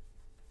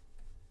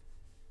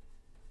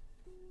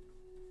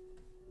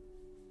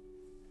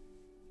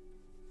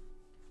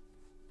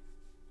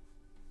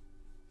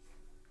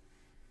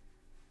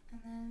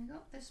 And then we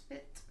got this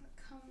bit that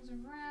comes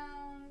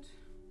around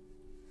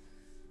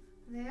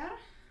there.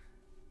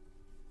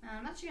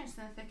 I'm actually going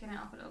to thicken it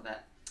up a little bit.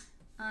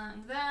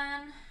 And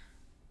then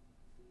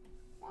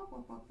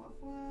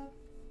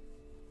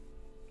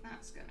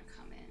that's going to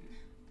come in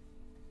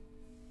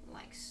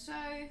like so.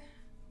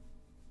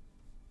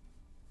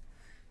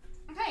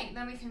 Okay,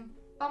 then we can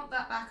bump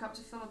that back up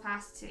to full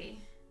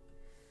opacity.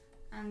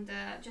 And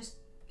just,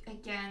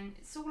 again,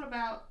 it's all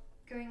about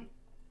going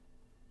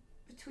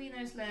between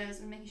those layers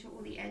and making sure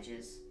all the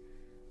edges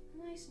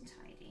are nice and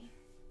tidy.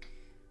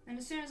 And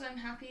as soon as I'm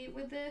happy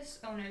with this,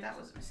 oh no, that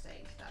was a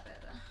mistake, that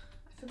bit there.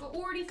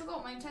 Already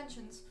forgot my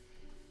intentions.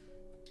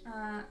 We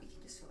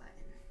can just fill that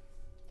in.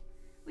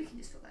 We can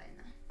just fill that in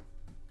there.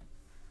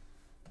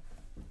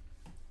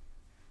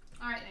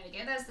 Alright, there we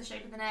go, there's the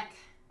shape of the neck.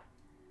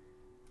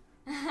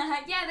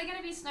 Yeah, they're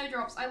gonna be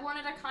snowdrops. I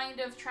wanted a kind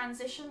of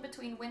transition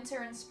between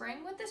winter and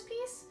spring with this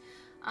piece.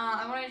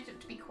 I wanted it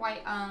to be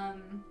quite,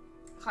 kind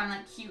of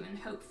like cute and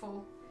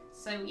hopeful.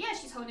 So yeah,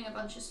 she's holding a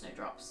bunch of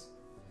snowdrops.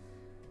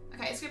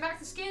 Okay, let's go back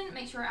to skin,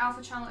 make sure our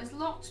alpha channel is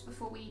locked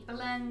before we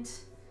blend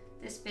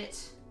this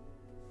bit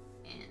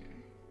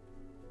in.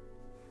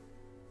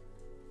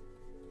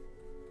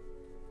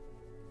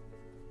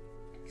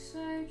 Like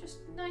so, just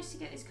nice to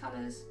get these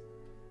colours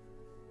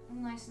all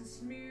nice and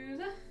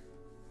smooth.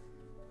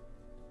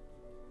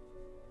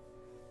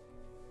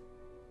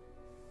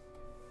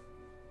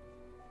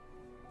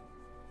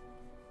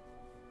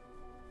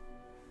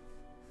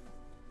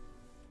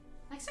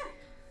 Like so.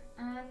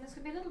 And there's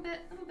going to be a little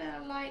bit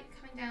of light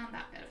coming down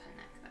that bit of her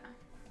neck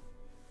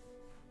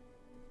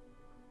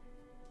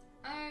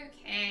there.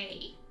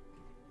 Okay.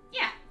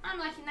 Yeah, I'm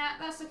liking that.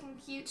 That's looking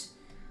cute.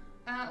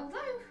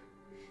 Although,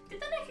 did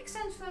the neck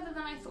extend further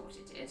than I thought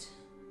it did?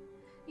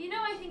 You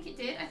know, I think it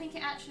did. I think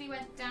it actually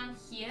went down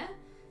here,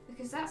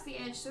 because that's the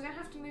edge, so we're going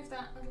to have to move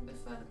that a little bit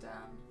further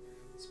down.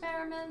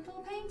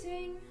 Experimental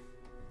painting.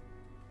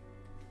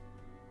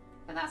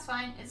 But that's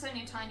fine. It's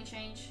only a tiny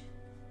change.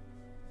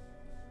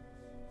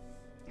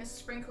 There's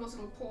Sprinkle's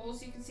little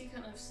paws you can see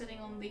kind of sitting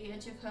on the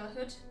edge of her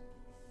hood.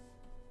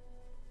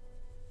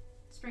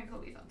 Sprinkle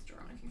will be fun to draw,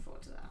 I'm looking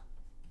forward to that.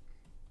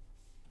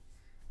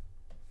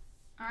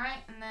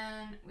 Alright, and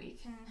then we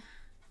can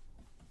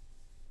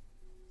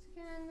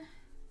again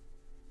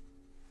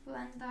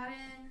blend that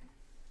in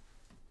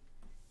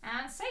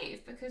and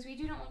save, because we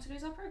do not want to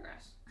lose our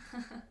progress.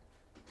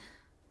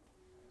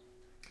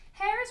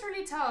 Hair is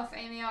really tough,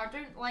 Amy R.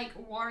 Don't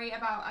worry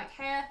about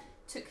hair.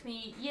 Took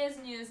me years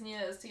and years and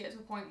years to get to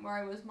a point where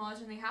I was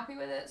marginally happy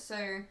with it,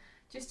 so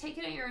just take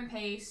it at your own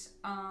pace.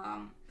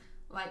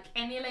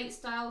 Emulate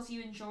styles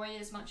you enjoy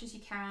as much as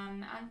you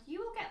can, and you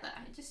will get there.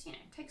 It just,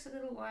 takes a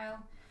little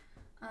while.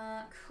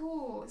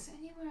 Cool. Is there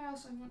anywhere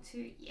else I want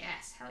to?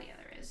 Yes, hell yeah,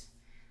 there is.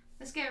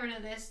 Let's get rid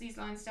of these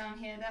lines down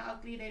here. They're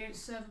ugly, they don't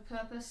serve a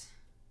purpose.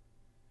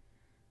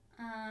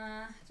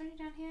 Is there any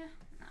down here?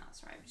 No,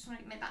 that's right. I just want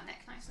to make that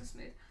neck nice and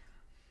smooth.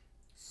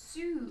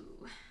 So,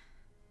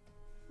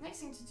 next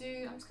thing to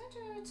do, I'm just going to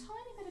do a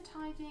tiny bit of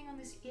tidying on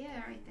this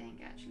ear, I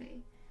think,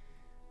 actually.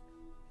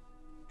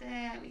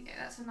 There we go,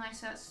 that's a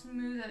nicer,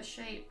 smoother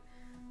shape.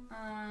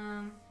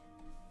 Back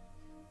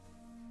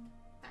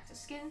to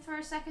skin for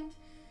a second.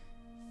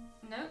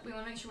 Nope, we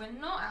want to make sure we're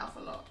not alpha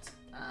locked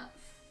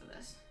for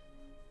this.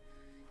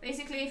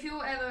 Basically, if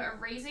you're ever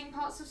erasing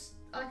parts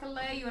of a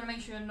layer, you want to make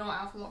sure you're not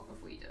alpha locked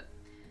before you do it.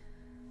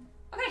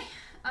 Okay,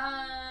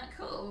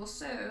 cool,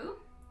 so,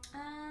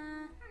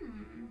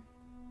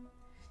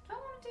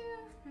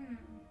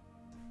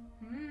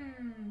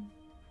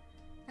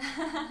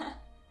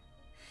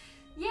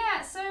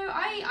 Yeah, so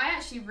I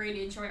actually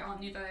really enjoy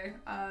Art Nouveau.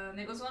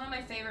 It was one of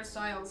my favourite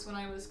styles when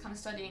I was kind of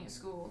studying at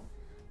school.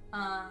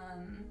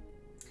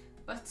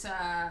 But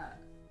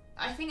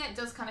I think it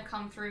does kind of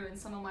come through in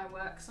some of my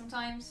work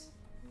sometimes.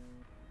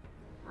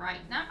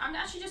 Right, now I'm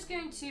actually just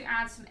going to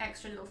add some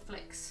extra little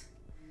flicks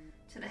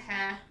to the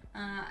hair.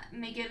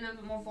 Make it a little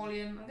bit more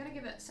volume. I'm going to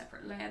give it a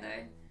separate layer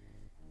though.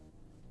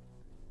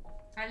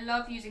 I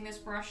love using this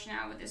brush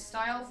now with this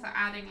style for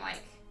adding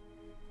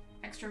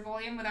extra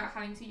volume without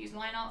having to use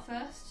line art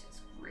first.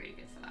 It's really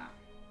good for that.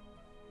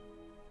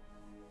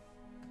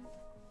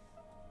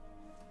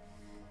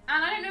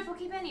 And I don't know if I'll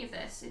keep any of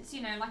this. It's,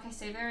 like I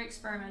say, very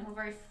experimental,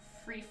 very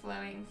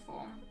free-flowing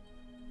form.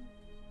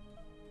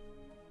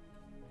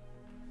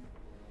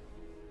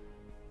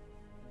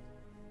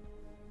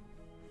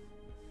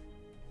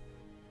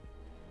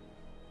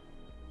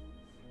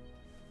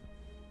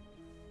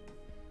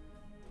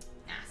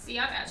 See,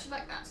 I actually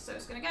like that, so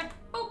it's gonna go.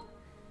 Oh!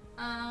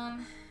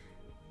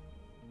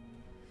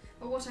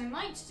 But what I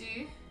might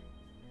do,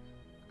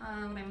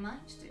 what I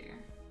might do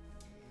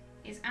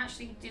is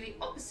actually do the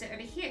opposite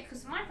over here,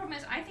 because my problem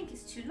is I think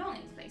it's too long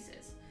in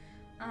places.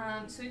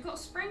 So we've got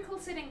Sprinkle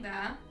sitting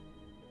there.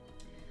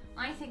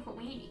 I think what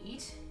we need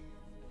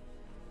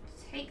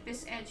to take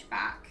this edge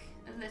back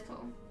a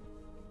little,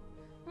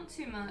 not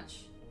too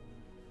much,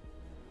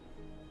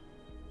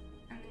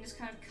 and then just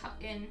kind of cut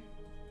in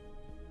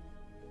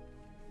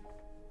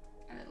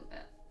a little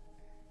bit.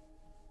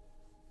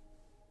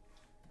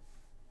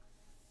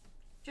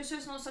 Just so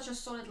it's not such a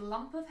solid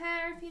lump of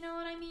hair, if you know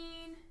what I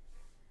mean.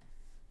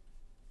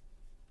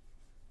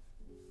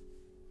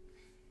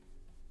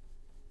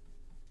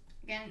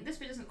 Again, this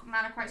bit doesn't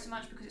matter quite so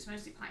much because it's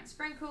mostly pine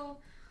sprinkle.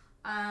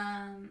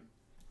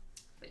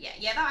 But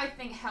yeah, that I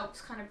think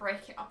helps kind of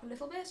break it up a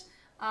little bit.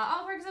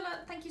 Oh,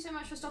 Regzilla, thank you so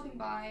much for stopping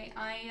by.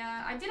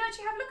 I did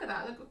actually have a look at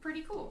that. It looked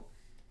pretty cool.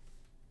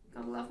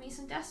 Gotta love me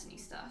some Destiny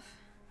stuff.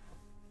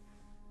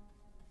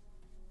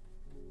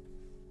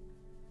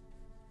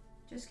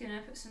 Just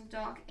gonna put some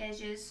dark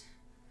edges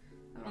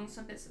along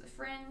some bits of the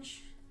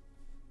fringe.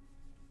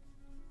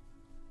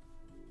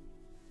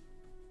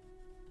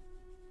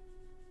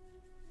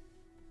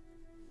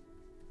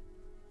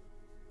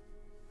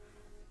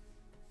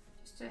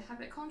 Just to have a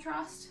bit of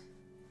contrast.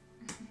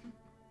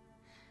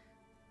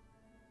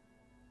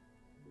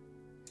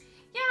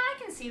 Yeah, I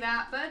can see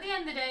that, but at the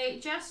end of the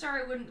day, Jester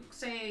I wouldn't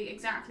say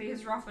exactly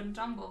is rough and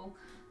tumble,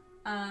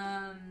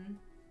 per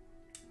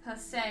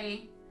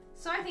se.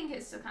 So I think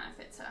it still kind of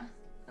fits her.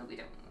 Oh, we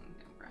don't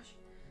brush.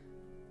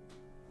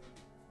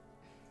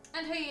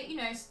 And hey, you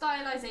know,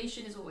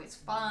 stylization is always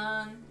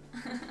fun.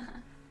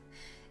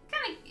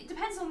 It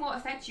depends on what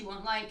effect you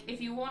want. Like,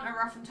 if you want a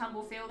rough and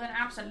tumble feel, then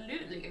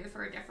absolutely go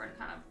for a different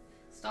kind of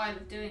style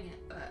of doing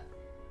it. But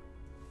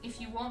if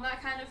you want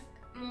that kind of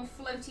more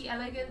floaty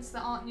elegance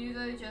that Art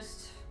Nouveau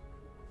just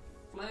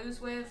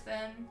flows with,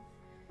 then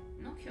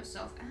knock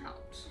yourself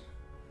out.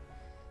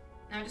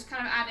 Now just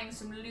kind of adding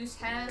some loose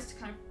hairs to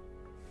kind of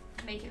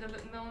make it a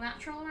little bit more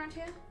natural around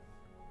here.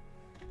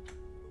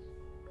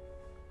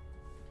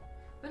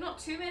 But not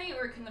too many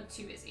or it can look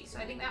too busy. So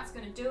I think that's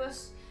going to do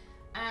us.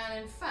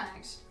 And in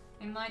fact,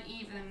 I might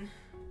even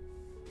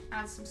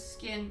add some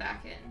skin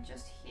back in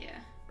just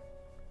here.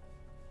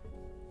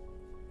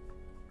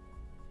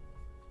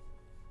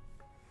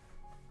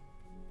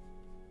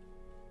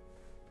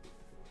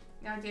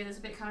 The idea is a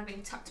bit kind of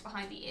being tucked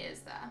behind the ears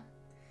there.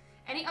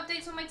 Any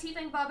updates on my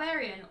Tiefling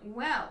Barbarian?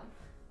 Well,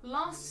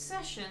 last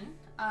session,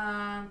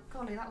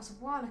 golly, that was a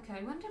while ago.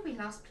 When did we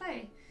last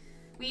play?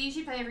 We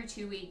usually play every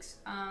 2 weeks.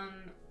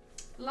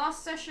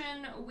 Last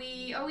session,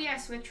 oh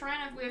yes, we were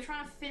trying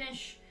to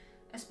finish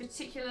a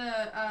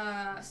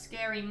particular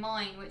scary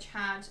mine which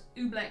had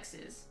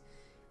ooblexes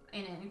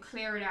in it and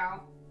clear it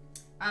out.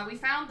 We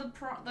found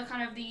the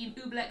kind of the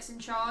ooblex in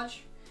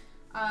charge.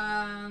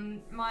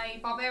 My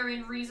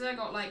Barbarian Reza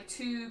got like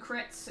 2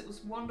 crits. It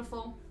was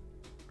wonderful.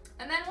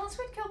 And then once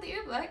we'd killed the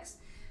ooblex,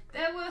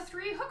 there were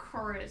 3 hook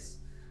horrors,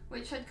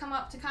 which had come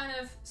up to kind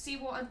of see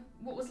what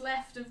was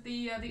left of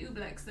the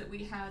ooblex that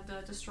we had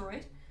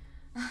destroyed.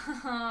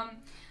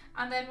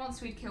 And then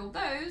once we'd killed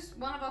those,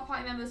 one of our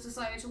party members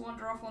decided to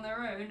wander off on their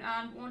own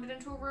and wandered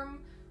into a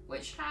room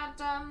which had,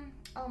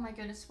 oh my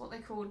goodness, what they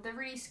called, the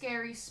really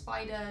scary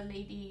spider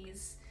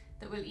ladies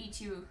that will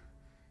eat you.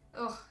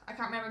 Ugh, I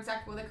can't remember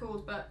exactly what they're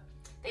called, but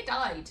they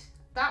died.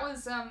 That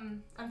was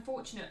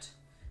unfortunate,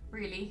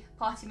 really.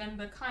 Party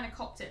member kind of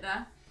copped it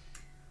there.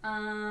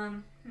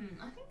 I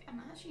think I'm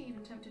actually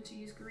even tempted to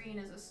use green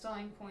as a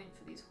starting point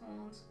for these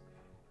horns.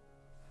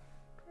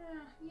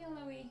 Yeah,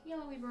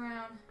 yellowy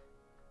brown.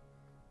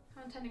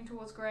 Kind of tending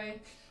towards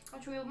grey.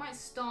 Actually, we might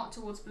start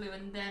towards blue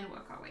and then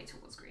work our way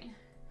towards green.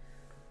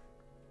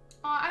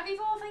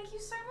 Avivol, thank you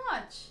so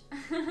much.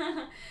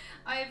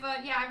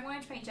 I've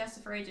wanted to paint Jester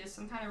for ages,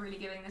 so I'm kind of really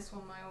giving this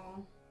one my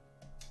all.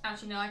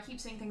 Actually, no, I keep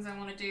seeing things I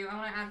want to do. I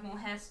want to add more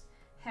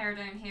hair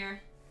down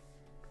here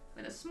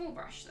with a small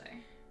brush, though.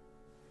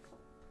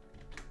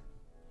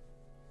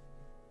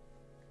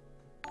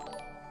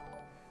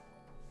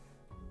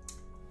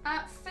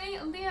 Faye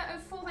Leah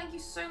 04, thank you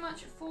so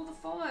much for the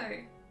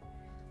follow.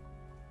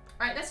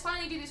 Right, let's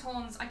finally do these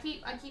horns. I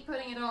keep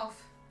putting it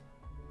off.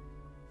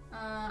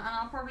 And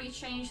I'll probably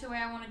change the way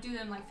I want to do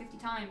them like 50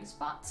 times,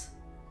 but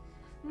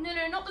no,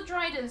 not the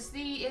Driders.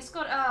 It's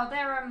got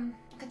they're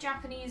like a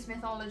Japanese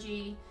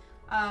mythology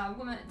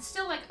woman. It's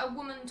still like a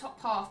woman top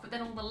half, but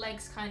then all the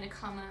legs kind of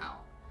come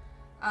out.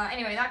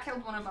 Anyway, that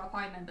killed one of our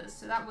party members,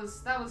 so that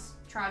was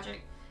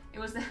tragic. It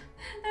was their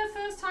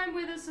first time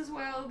with us as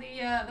well.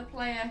 The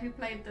player who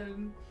played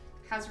them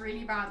has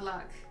really bad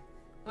luck,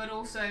 but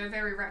also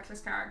very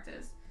reckless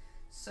characters.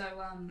 So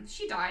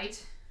she died,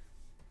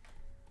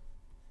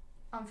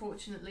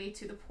 unfortunately,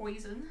 to the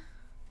poison.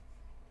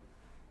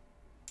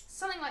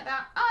 Something like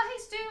that. Hey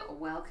Stu,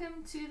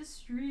 welcome to the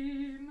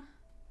stream.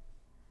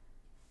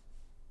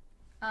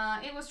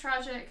 It was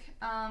tragic.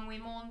 We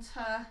mourned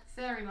her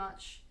very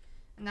much,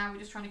 and now we're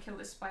just trying to kill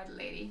this spider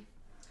lady.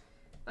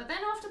 But then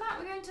after that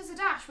we're going to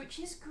Zadash, which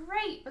is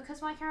great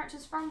because my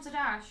character's from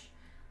Zadash,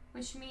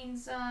 which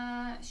means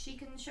she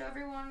can show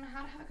everyone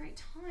how to have a great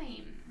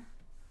time.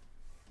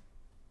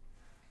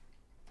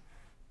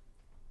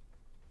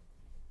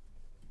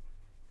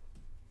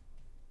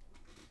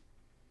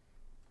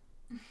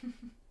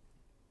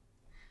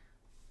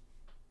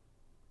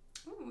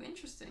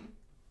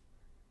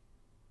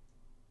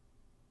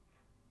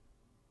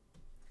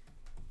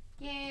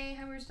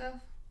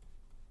 stuff.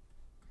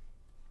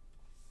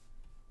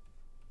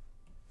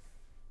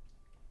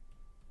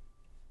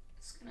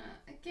 Just gonna,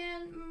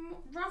 again,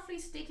 roughly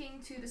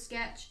sticking to the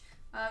sketch.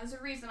 There's a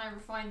reason I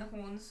refined the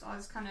horns. I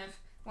was kind of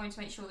wanting to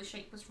make sure the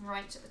shape was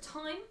right at the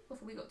time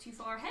before we got too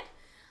far ahead.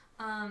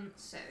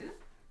 So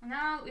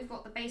now we've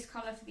got the base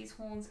colour for these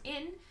horns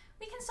in,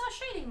 we can start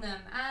shading them.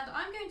 And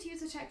I'm going to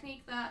use a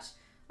technique that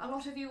a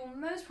lot of you will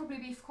most probably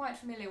be quite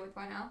familiar with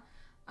by now.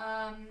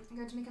 I'm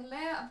going to make a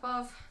layer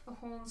above the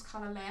horns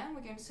colour layer.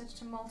 We're going to set it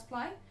to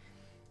multiply.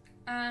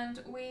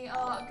 And we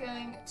are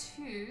going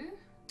to...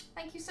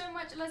 Thank you so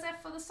much,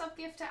 Lazef, for the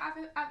sub-gift to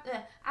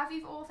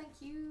Aviv Or,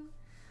 thank you.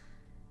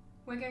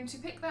 We're going to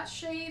pick that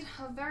shade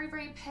of very,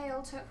 very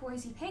pale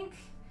turquoisey pink,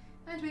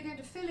 and we're going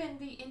to fill in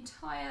the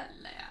entire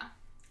layer,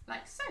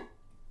 like so.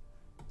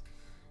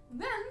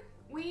 Then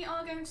we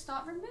are going to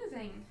start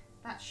removing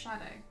that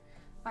shadow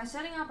by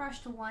setting our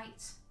brush to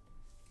white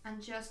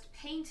and just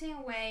painting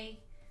away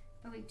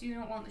where we do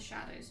not want the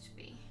shadows to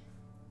be.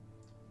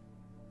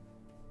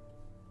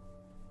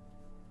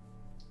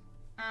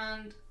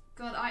 And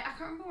God, I can't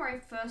remember where I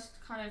first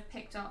kind of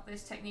picked up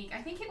this technique.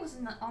 I think it was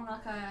on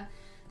like a,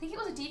 I think it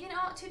was a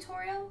DeviantArt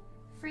tutorial,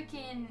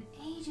 freaking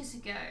ages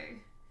ago.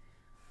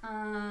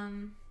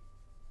 When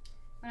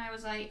I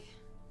was like,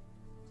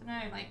 I don't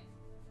know, like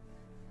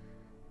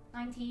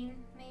 19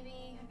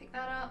 maybe. I picked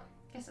that up.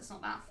 Guess it's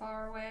not that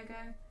far away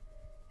ago.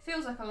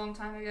 Feels like a long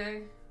time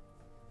ago.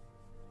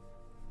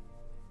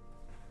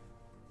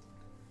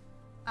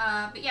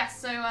 But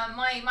yes, so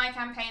my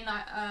campaign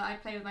that I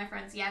play with my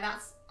friends, yeah,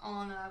 that's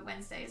on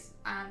Wednesdays,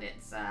 and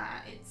it's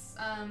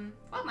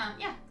well, man,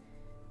 yeah.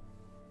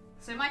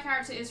 So my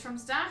character is from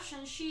Stash,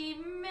 and she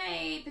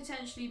may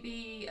potentially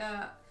be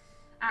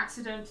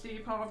accidentally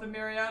part of the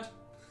Myriad,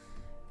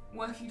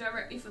 working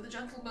directly for the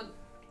Gentleman,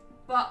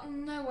 but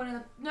no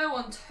one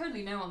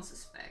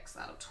suspects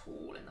that at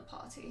all in the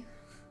party.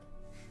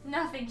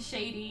 Nothing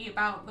shady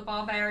about the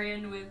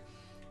Barbarian with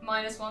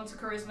 -1 to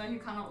Charisma who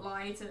cannot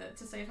lie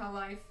to save her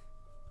life.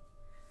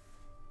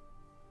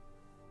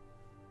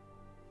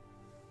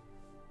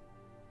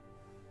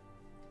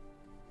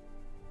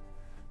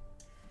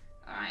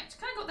 Alright,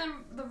 kind of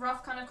got the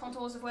rough kind of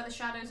contours of where the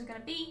shadows are going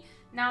to be.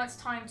 Now it's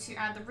time to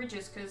add the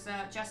ridges, because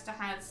Jester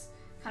has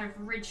kind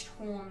of ridged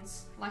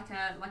horns like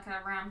a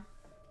ram.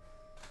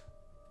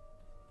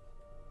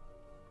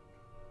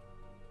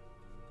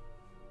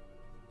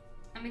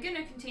 And we're going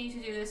to continue to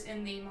do this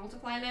in the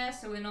multiply layer,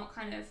 so we're not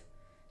kind of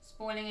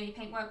spoiling any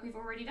paintwork we've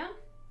already done.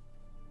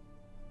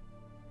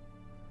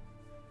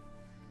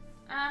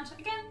 And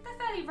again, they're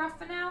fairly rough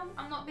for now.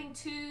 I'm not being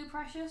too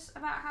precious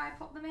about how I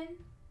pop them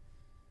in.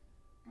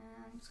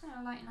 I'm just going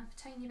to lighten up a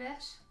tiny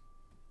bit.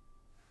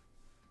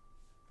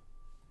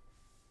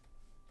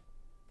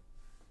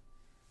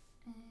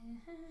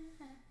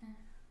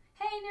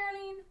 Hey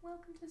Nerline,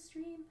 welcome to the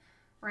stream.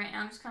 Right,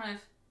 now I'm just kind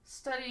of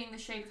studying the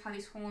shape of how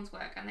these horns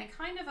work, and they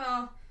kind of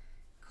are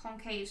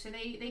concave, so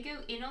they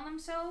go in on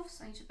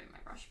themselves. I need to make my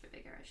brush a bit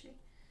bigger actually.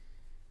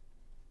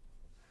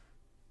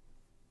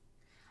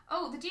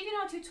 Oh, the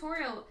DeviantArt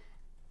tutorial,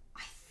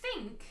 I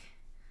think,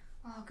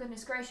 oh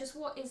goodness gracious,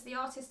 what is the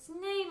artist's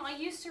name? I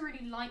used to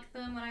really like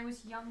them when I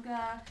was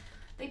younger.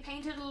 They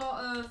painted a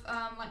lot of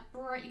like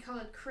brightly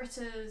coloured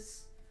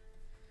critters.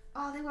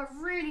 Oh, they were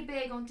really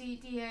big on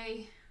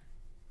DDA.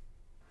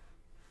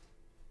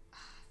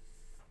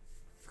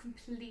 I've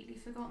completely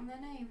forgotten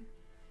their name.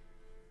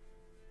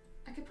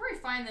 I could probably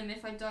find them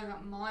if I dug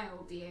up my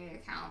old DA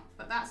account,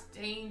 but that's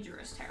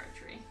dangerous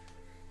territory.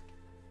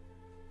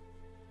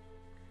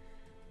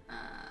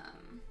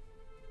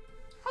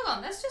 Hold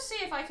on, let's just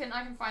see if I can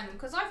find them,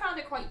 because I found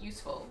it quite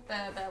useful,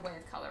 their way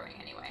of colouring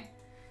anyway.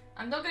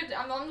 I'm not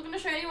gonna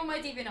show anyone my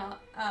DeviantArt.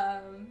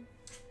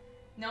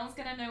 No one's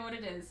gonna know what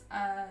it is.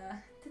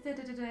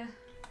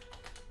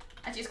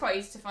 Actually, it's quite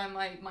easy to find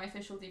my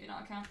official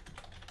DeviantArt account.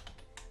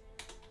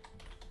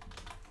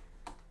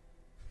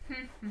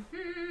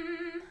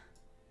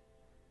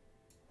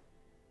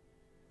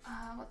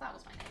 What, that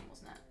was my name,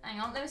 wasn't it? Hang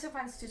on, let me see if I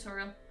find this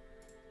tutorial.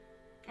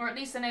 Or at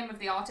least the name of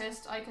the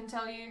artist, I can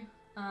tell you.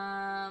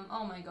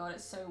 Oh my god,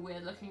 it's so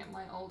weird looking at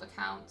my old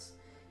accounts.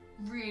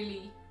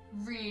 Really,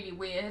 really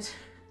weird.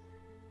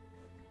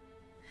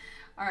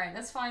 Alright,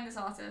 let's find this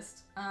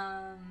artist.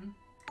 Gosh,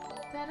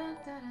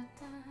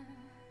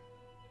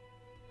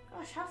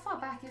 how far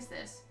back is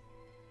this?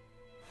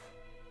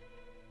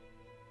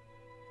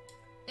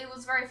 It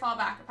was very far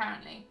back,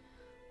 apparently.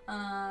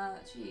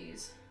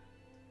 Jeez.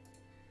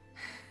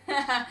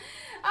 Oh,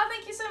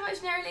 thank you so much,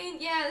 Nerline.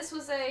 Yeah, this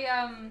was a,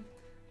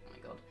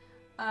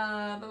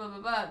 oh my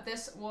god.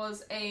 This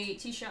was a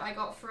t-shirt I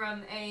got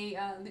from a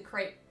Loot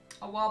Crate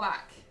a while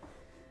back.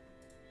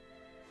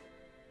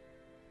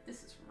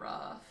 This is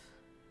rough.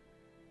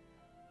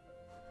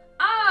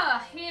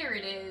 Ah, here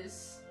it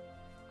is.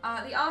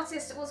 The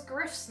artist was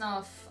Griff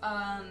Snuff.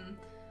 A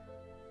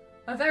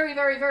very,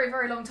 very, very,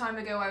 very long time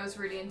ago I was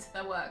really into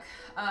their work.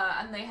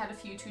 And they had a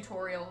few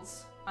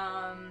tutorials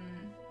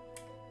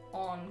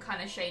on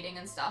kind of shading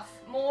and stuff.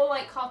 More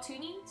like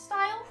cartoony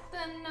style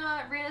than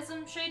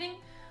realism shading.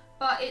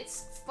 but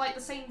it's like the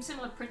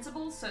similar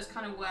principles, so it's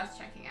kind of worth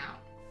checking out.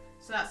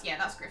 So that's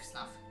Griff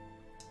Snuff.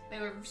 They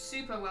were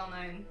super well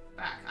known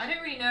back. I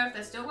don't really know if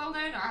they're still well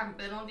known. I haven't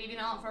been on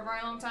DeviantArt for a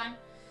very long time,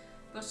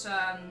 but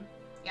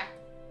yeah.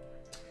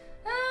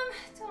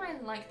 Do I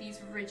like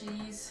these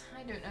ridges?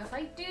 I don't know if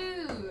I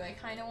do. I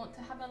kind of want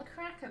to have another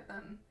crack at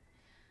them.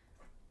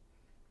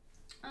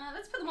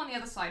 Let's put them on the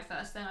other side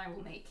first, then I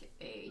will make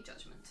a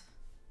judgment.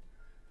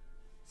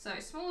 So,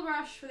 smaller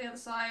brush for the other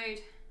side.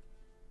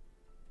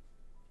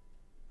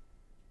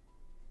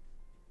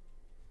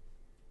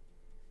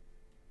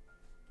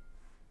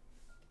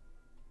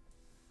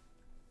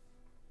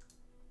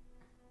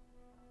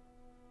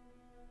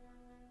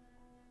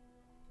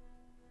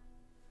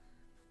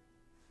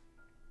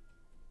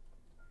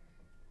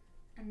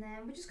 And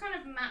then we're just kind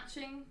of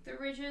matching the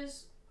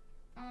ridges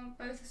on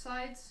both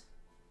sides.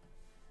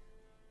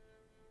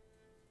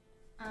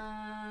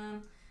 I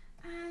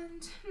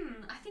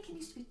think it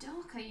needs to be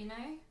darker, you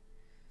know,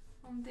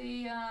 on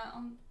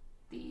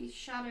the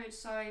shadowed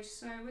side.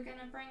 So we're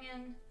gonna bring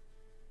in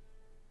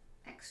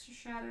extra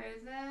shadow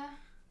there,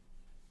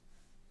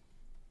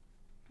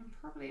 and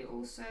probably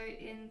also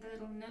in the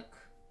little nook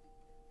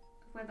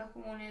where the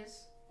horn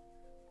is,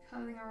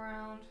 curling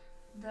around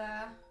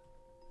there.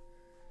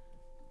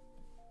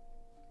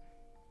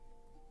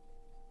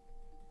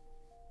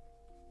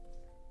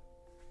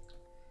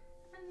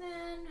 And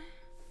then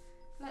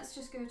let's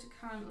just go to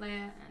current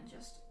layer and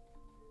just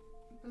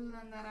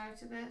blend that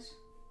out a bit.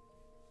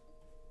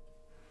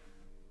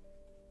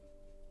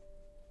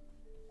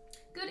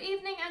 Good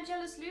evening,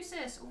 Angelus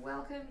Lucis.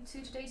 Welcome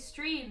to today's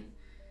stream.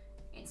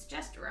 It's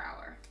Jester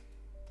hour.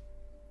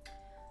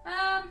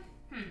 I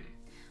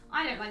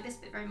don't like this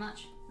bit very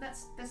much.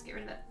 Let's get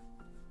rid of it.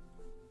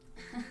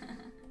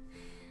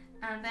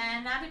 And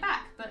then add it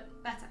back, but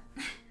better.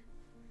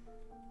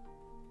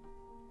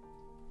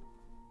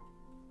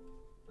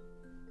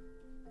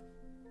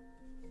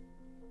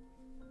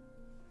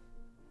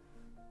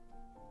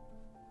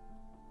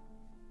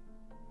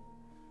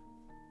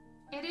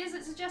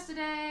 It's a Jester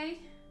day.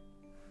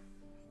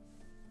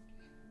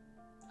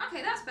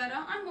 Okay, that's better.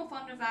 I'm more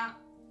fond of that.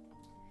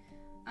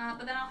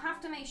 But then I'll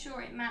have to make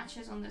sure it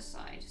matches on this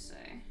side, so.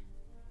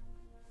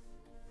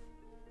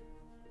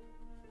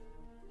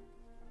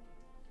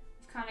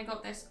 We've kind of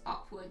got this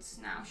upwards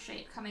now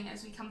shape coming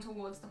as we come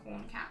towards the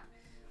horn cap.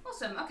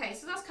 Awesome. Okay,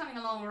 so that's coming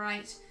along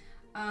right.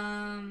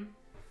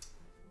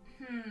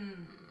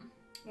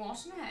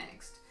 What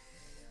next?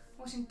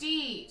 What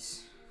indeed?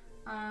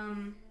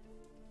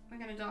 We're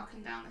going to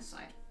darken down this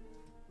side.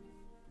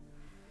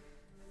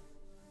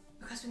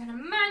 Because we're going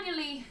to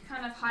manually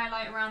kind of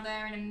highlight around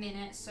there in a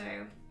minute. So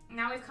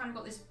now we've kind of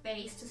got this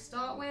base to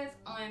start with.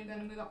 I'm going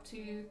to move up to...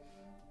 Do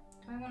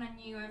I want a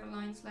new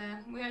overlines layer?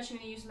 We're actually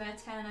going to use layer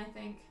 10, I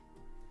think.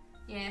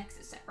 Yeah, because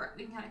it's separate.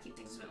 We can kind of keep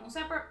things a bit more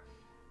separate.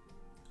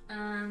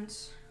 And...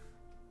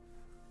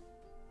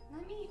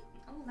 let me...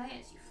 oh,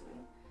 layers, you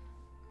fool.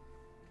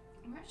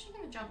 We're actually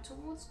going to jump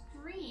towards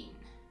green.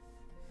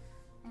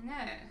 I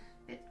know.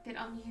 Bit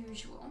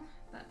unusual,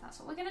 but that's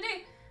what we're gonna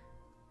do.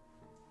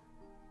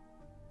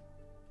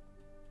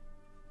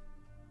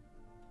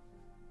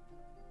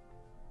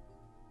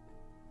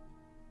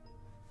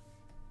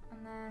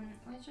 And then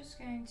we're just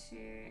going to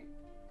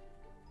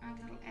add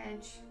a little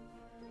edge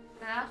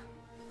there.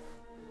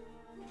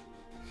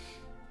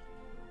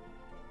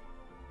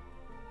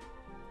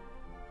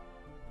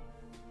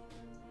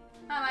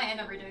 I might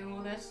end up redoing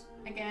all this.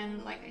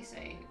 Again, like I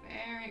say,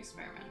 very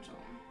experimental.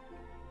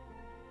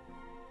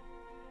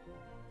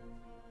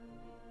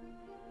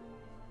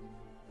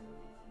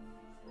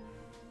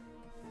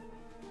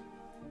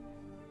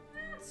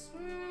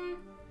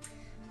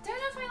 I don't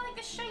know if I like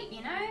the shape,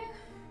 you know?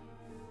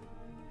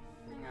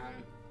 Hang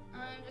on,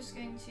 I'm just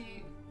going to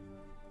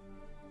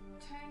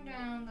tone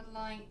down the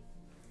light.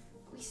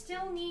 But we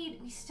still need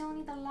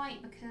the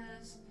light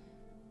because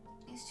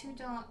it's too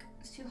dark,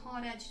 it's too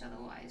hard edged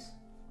otherwise.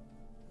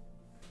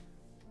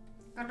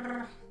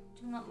 Grrr,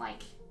 do not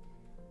like.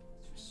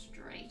 It's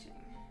frustrating.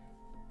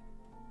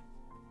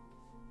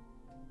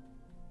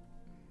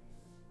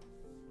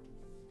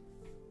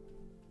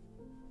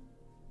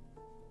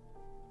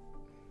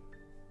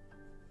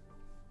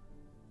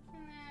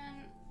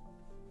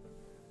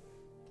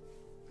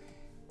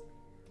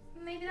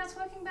 Maybe that's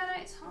working better.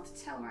 It's hard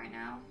to tell right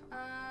now.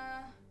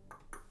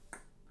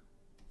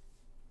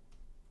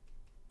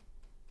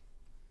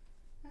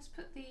 Let's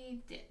put the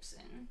dips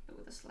in, but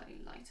with a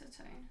slightly lighter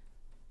tone.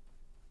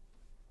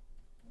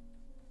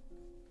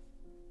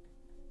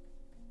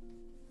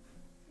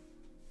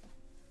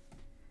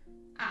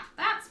 Ah,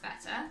 that's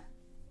better.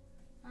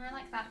 I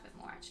like that a bit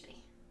more,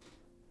 actually.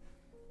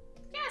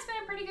 Yeah, it's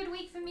been a pretty good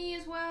week for me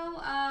as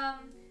well.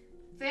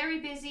 Very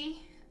busy.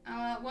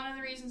 One of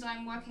the reasons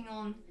I'm working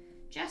on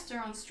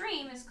Jester on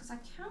stream is because I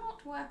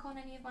cannot work on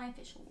any of my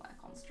official work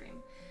on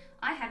stream.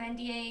 I have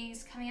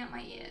NDAs coming out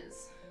my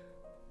ears.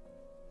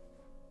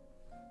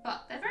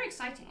 But they're very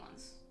exciting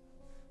ones.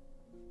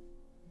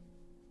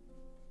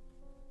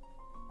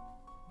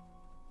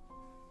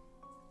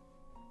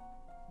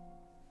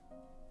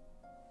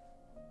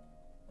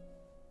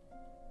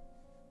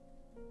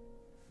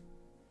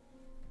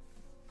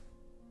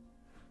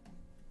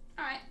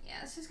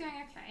 this is going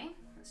okay.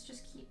 Let's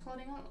just keep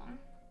plodding along.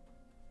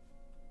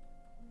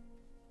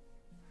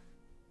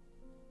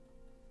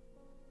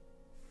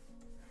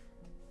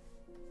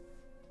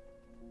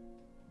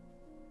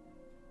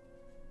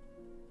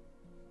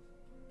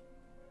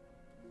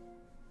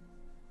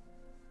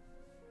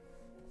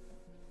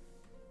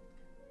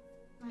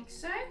 Like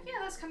so. Yeah,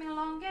 that's coming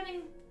along.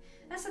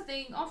 That's the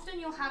thing. Often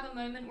you'll have a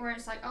moment where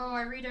it's like, oh,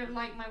 I really don't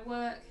like my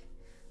work.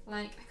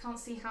 Like, I can't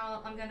see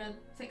how I'm gonna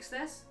fix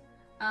this.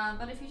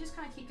 But if you just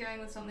kind of keep going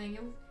with something,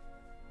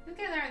 you'll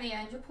get there in the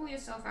end. You'll pull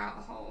yourself out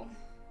of the hole.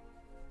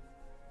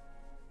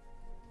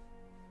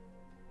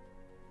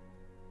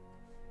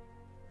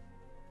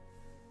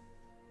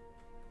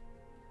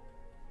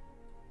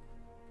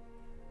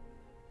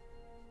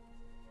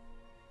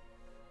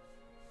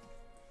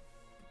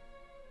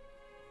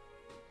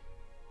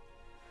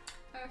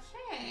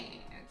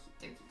 Okay, okie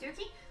dokie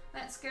dokie.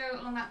 Let's go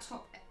along that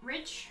top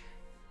ridge.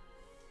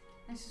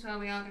 This is where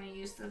we are going to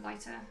use the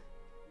lighter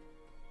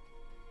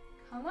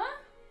colour.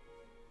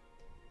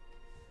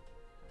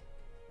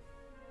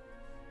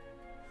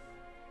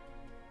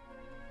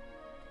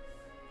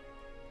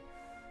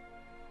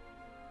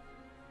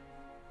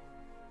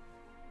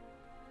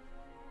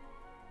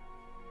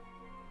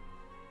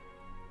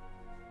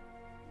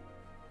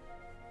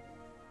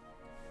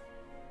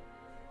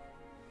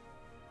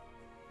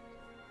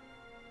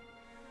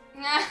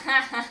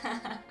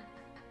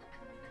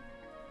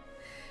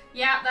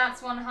 Yeah,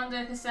 that's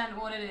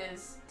 100% what it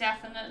is.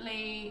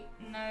 Definitely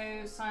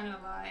no sign of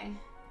a lie.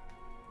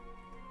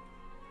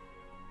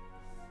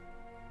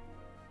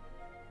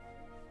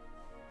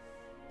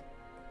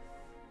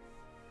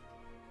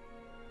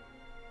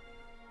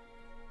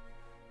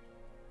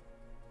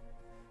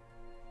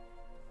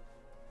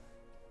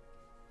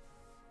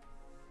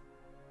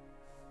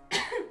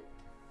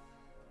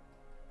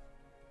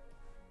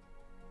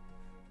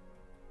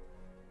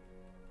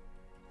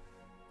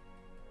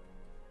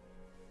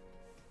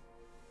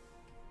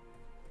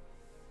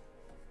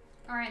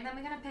 Alright, then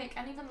we're going to pick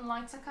an even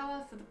lighter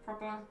colour for the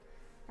proper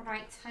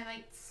bright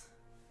highlights.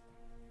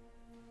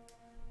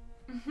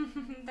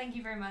 Thank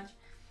you very much.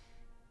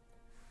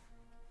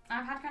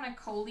 I've had kind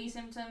of coldy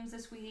symptoms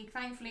this week.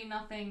 Thankfully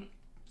nothing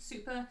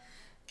super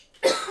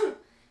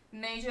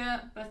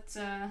major, but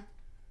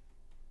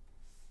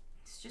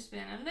it's just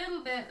been a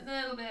little bit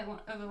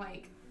of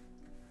like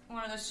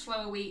one of those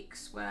slower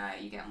weeks where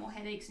you get more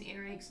headaches and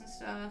earaches and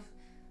stuff.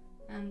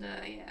 And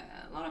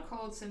yeah, a lot of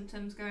cold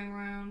symptoms going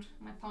around.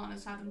 My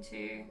partner's had them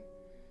too.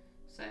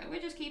 So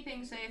we're just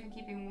keeping safe and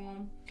keeping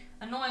warm.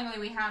 Annoyingly,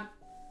 we had,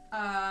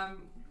 part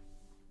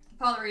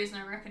of the reason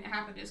I reckon it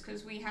happened is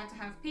because we had to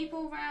have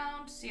people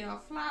around to see our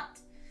flat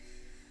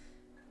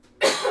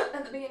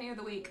at the beginning of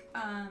the week.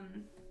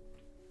 And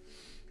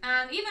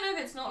even if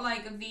it's not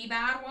like the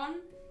bad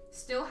one,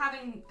 still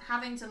having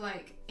to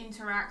like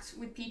interact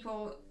with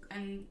people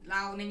and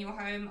allow them in your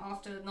home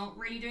after not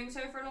really doing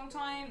so for a long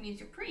time means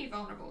you're pretty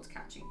vulnerable to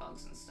catching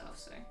bugs and stuff,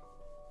 so.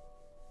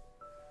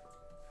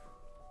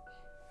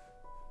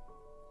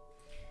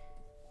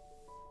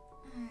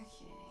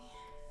 Okay.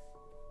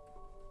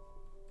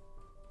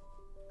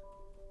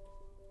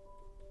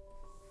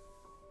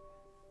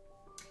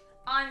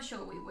 I'm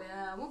sure we will.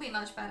 We'll be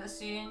much better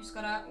soon. Just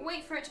gotta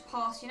wait for it to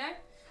pass, you know?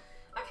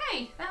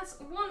 Okay, that's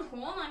one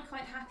horn I'm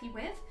quite happy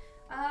with.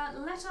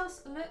 Let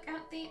us look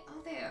at the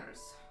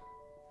others.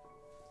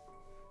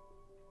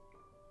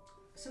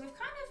 So we've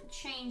kind of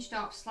changed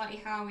up slightly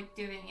how we're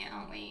doing it,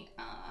 aren't we?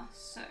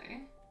 So,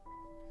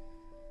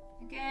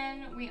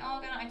 again, we are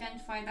going to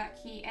identify that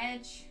key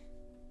edge,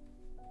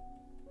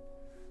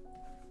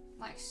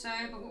 like so,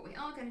 but what we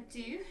are going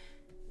to do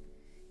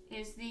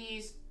is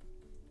these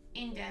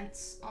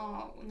indents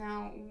are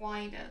now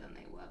wider than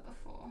they were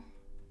before,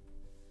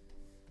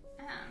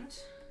 and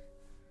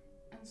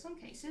in some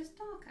cases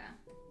darker.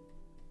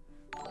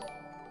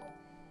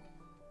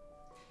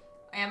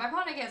 Yeah, my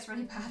partner gets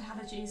really bad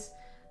allergies.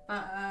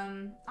 But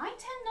I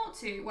tend not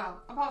to.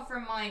 Well, apart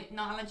from my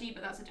nut allergy,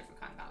 but that's a different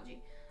kind of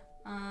allergy.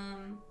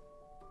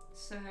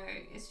 So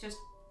it's just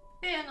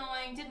a bit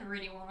annoying. Didn't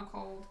really want a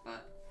cold,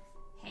 but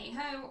hey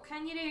ho, what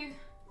can you do?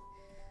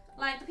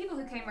 Like, the people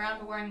who came around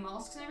were wearing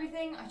masks and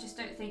everything. I just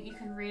don't think you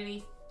can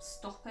really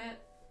stop it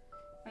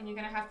when you're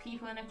gonna have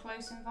people in a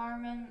close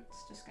environment.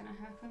 It's just gonna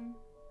happen.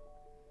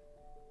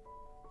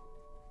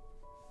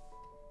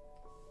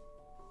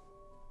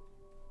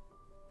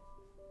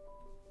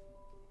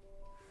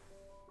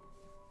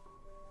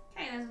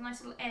 Okay, there's a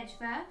nice little edge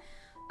there.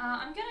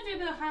 I'm going to do a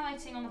bit of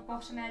highlighting on the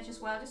bottom edge as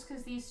well, just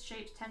because these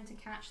shapes tend to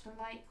catch the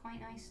light quite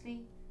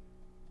nicely.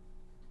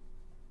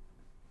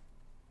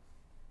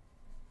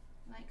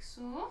 Like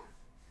so.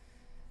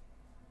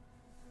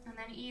 And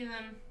then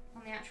even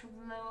on the actual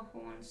lower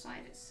horn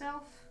side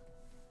itself.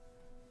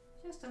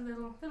 Just a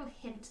little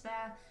hint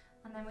there,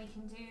 and then we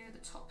can do the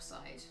top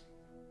side.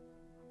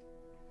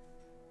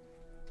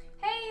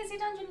 Hey, Izzy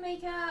Dungeon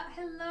Maker!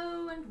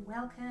 Hello and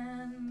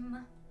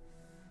welcome!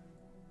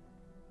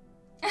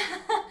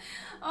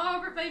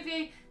 Oh,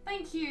 baby,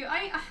 thank you.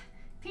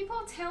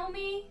 People tell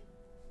me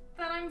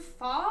that I'm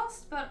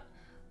fast, but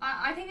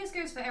I think this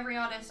goes for every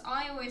artist.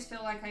 I always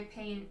feel like I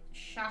paint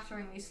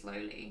shatteringly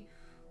slowly.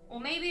 Or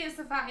maybe it's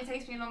the fact it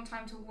takes me a long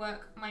time to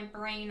work my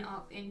brain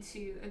up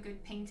into a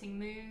good painting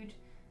mood.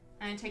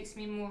 And it takes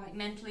me more like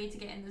mentally to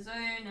get in the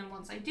zone. And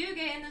once I do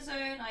get in the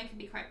zone, I can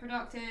be quite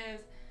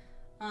productive.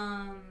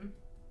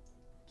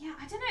 Yeah,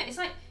 I don't know. It's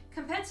like,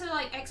 compared to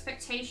like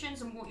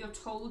expectations and what you're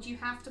told you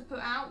have to put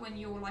out when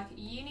you're like at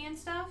uni and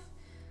stuff,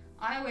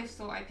 I always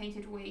thought I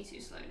painted way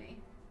too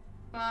slowly.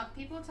 But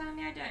people are telling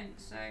me I don't,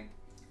 so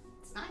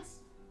it's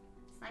nice.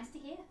 It's nice to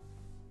hear.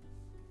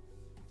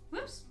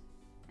 Whoops.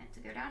 Meant to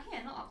go down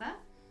here, not up there.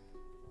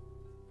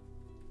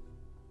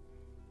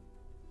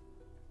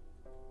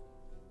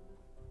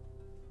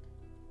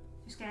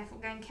 Just careful,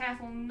 going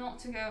careful not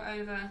to go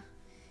over.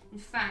 In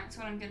fact,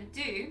 what I'm going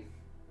to do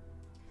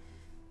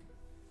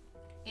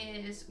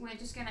is we're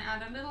just going to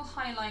add a little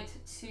highlight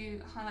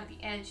to highlight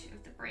the edge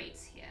of the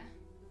braids here.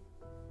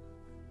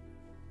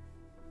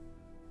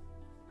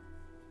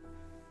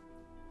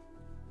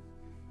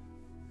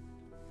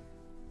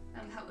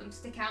 That'll help them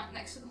stick out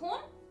next to the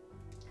horn.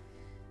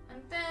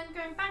 And then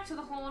going back to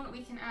the horn,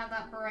 we can add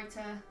that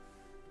brighter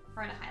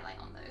highlight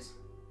on those.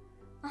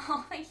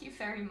 Oh, thank you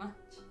very much.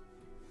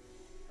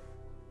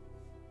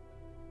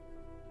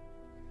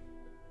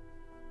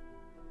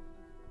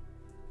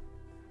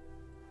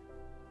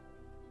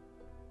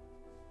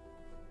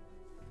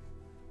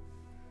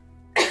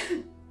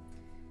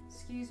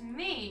 Excuse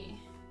me.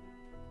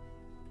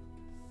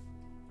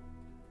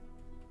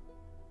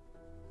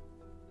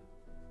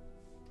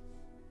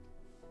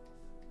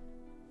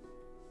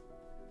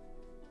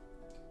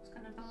 Just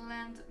gonna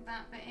blend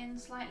that bit in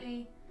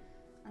slightly,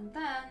 and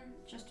then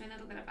just do a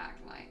little bit of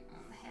backlight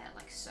on the hair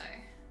like so.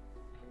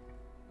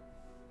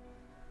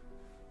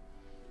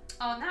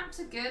 Oh, naps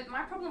are good.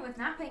 My problem with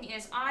napping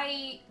is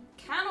I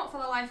cannot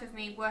for the life of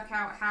me work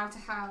out how to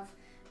have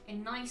a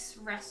nice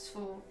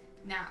restful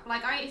nap.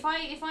 Like if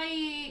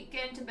I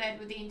get into bed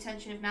with the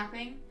intention of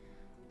napping,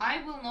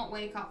 I will not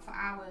wake up for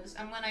hours,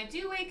 and when I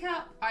do wake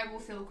up, I will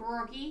feel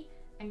groggy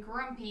and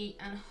grumpy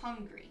and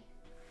hungry.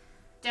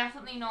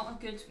 Definitely not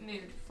a good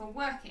mood for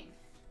working.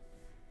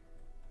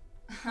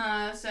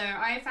 So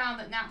I found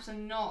that naps are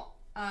not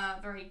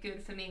very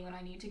good for me when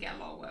I need to get a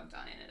lot of work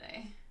done in a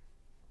day.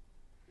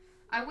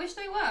 I wish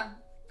they were.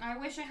 I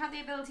wish I had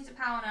the ability to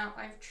power nap.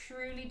 I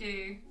truly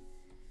do.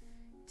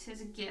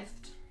 'Tis a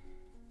gift.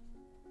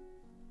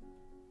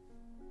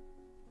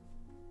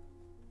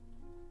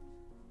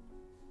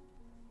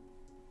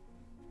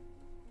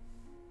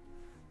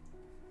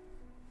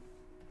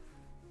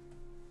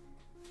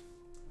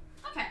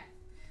 Okay,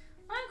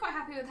 I'm quite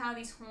happy with how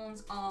these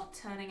horns are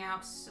turning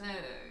out, so...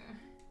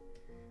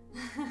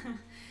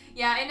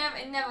 yeah,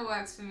 it never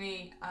works for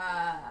me,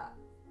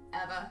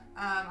 ever.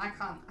 I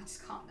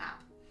just can't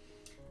nap.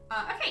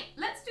 Okay,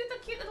 let's do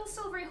the cute little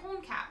silvery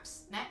horn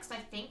caps next. I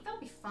think they'll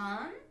be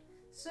fun.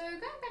 So going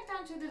back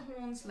down to the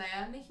horns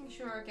layer, making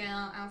sure again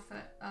our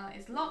outfit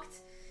is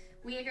locked,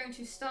 we are going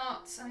to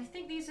start, I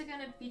think these are going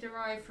to be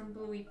derived from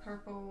bluey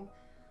purple,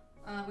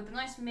 with a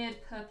nice mid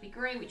purpley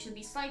grey, which will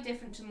be slightly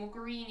different to the more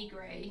greeny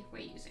grey we're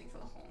using for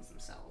the horns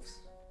themselves.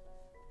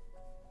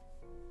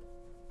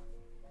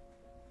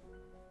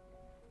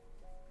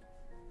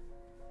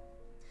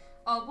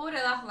 Oh, Border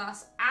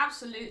Laplace,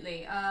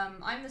 absolutely.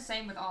 I'm the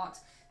same with art.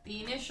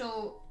 The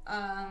initial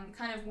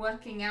kind of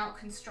working out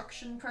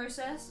construction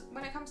process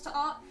when it comes to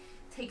art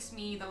takes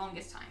me the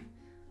longest time.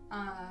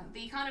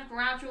 The kind of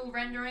gradual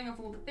rendering of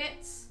all the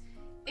bits,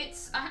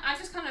 I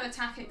just kind of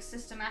attack it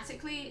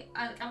systematically.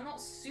 I'm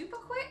not super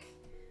quick,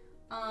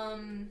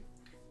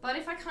 but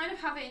if I kind of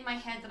have it in my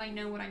head that I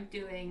know what I'm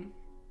doing,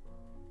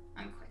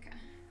 I'm quicker.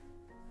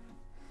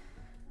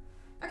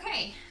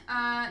 Okay,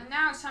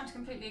 now it's time to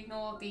completely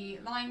ignore the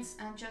lines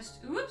and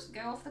just, oops,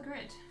 go off the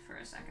grid for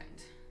a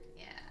second.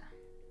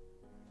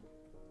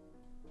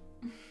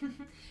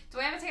 Do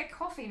I ever take a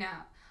coffee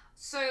nap?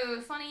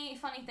 So, funny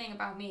thing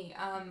about me,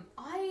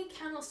 I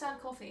cannot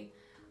stand coffee.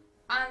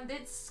 And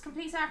it's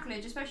complete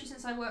sacrilege, especially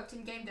since I worked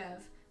in game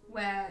dev,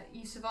 where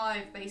you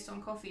survive based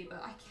on coffee,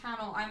 but I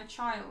cannot, I'm a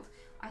child.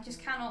 I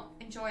just cannot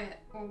enjoy it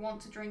or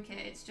want to drink it.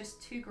 It's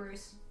just too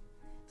gross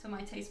to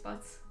my taste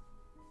buds.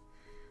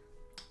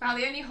 Wow,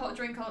 the only hot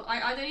drink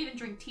I don't even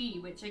drink tea,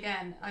 which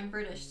again, I'm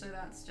British, so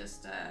that's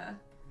just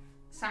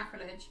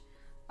sacrilege.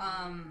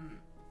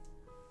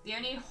 The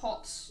only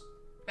hot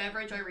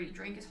beverage I really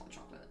drink is hot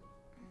chocolate.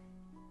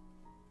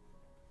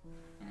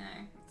 You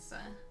know, it's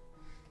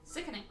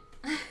sickening.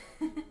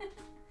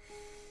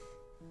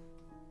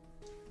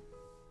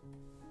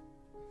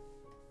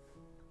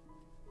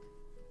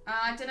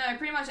 I don't know,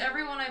 pretty much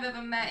everyone I've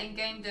ever met in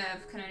game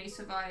dev can only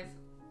survive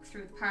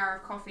through the power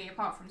of coffee,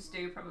 apart from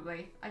Stu,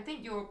 probably. I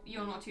think you're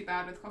not too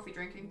bad with coffee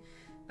drinking,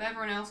 but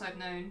everyone else I've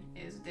known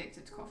is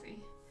addicted to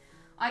coffee.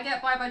 I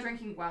get by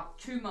drinking, well,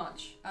 too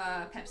much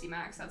Pepsi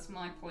Max. That's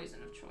my poison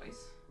of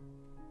choice.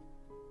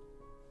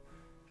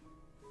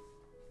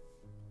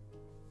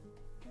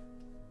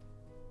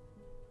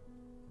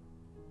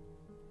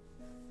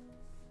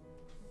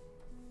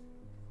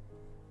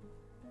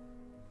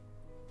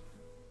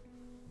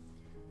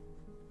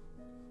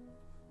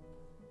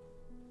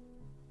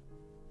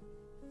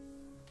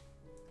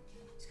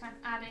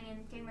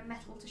 getting the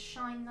metal to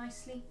shine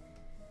nicely.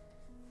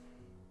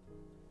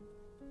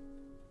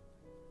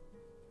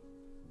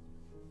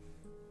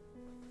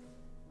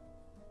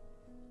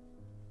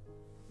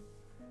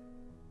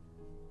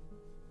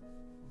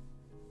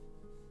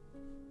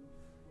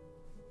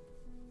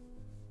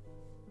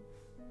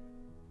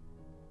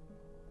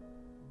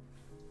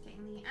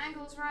 Getting the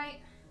angles right.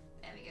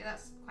 There we go,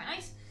 that's quite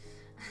nice.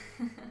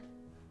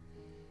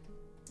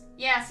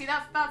 Yeah, see,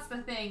 that's the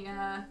thing.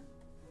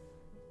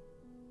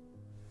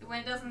 When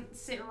it doesn't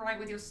sit right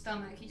with your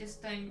stomach, you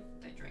just don't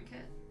drink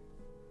it.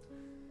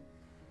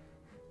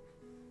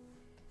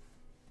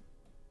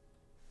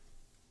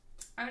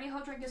 Only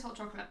hot drink is hot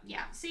chocolate.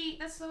 Yeah, see,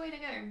 that's the way to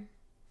go.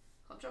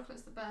 Hot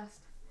chocolate's the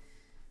best.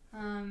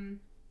 But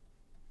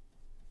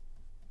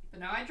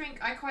no, I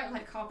quite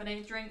like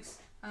carbonated drinks.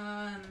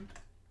 I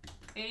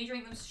only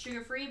drink them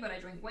sugar-free, but I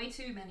drink way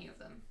too many of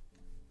them.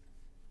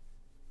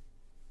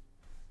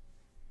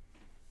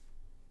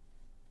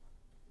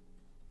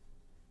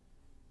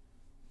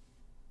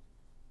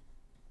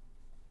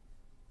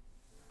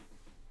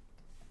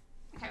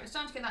 Okay, we're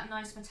starting to get that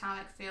nice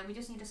metallic feel. We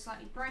just need a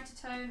slightly brighter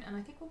tone, and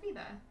I think we'll be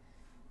there.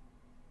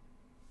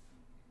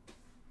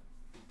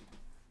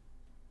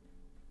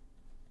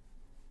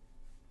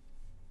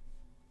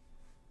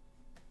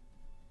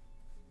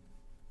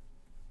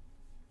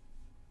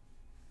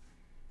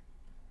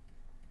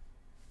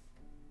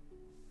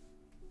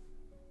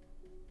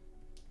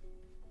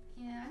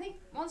 Yeah, I think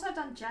once I've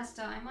done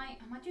Jester, I might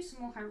do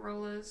some more high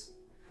rollers.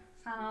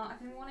 Fan art. I've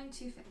been wanting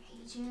to for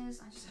ages.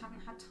 I just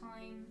haven't had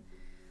time.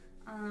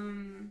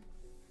 High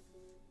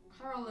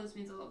rollers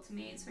means a lot to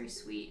me. It's very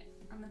sweet,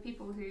 and the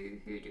people who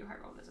do high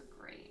rollers are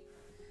great.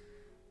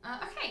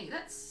 Okay,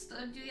 let's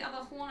do the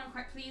other horn. I'm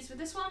quite pleased with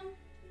this one.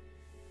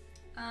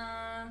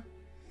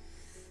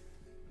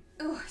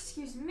 Oh,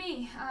 excuse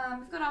me.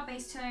 We've got our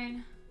bass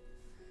tone.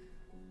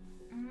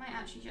 I might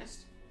actually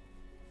just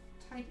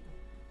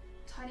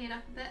tidy it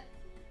up a bit.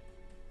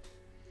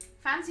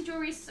 Fancy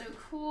jewelry is so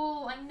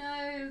cool. I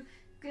know.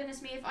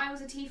 Goodness me, if I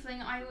was a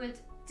tiefling, I would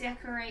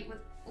decorate with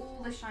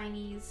all the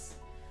shinies.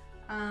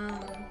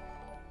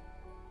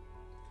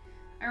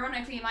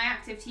 Ironically, my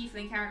active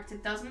tiefling character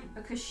doesn't,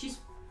 because she's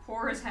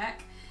poor as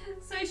heck.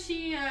 So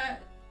she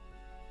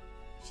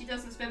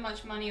doesn't spend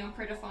much money on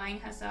prettifying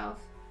herself.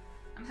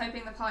 I'm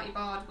hoping the party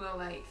bard will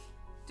like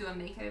do a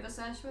makeover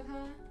sesh with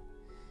her.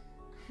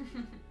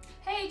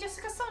 Hey,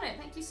 Jessica Sonnet,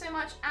 thank you so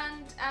much,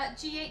 and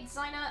G8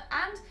 Designer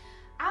and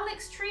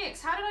Alex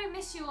Trix. How did I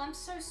miss you all? I'm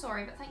so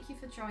sorry, but thank you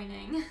for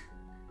joining.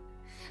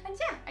 And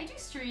yeah, I do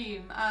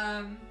stream.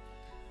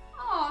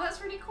 Oh,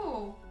 that's really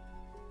cool.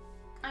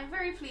 I'm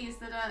very pleased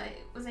that I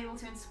was able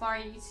to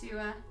inspire you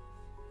to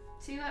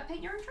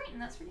paint your own Triton.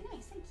 That's really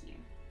nice. Thank you.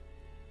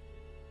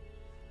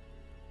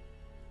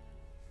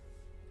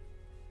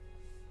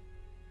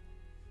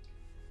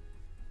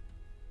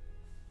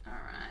 All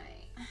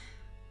right.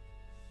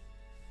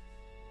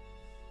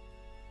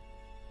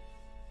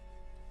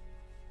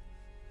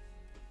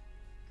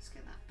 Let's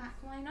get that back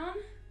line on.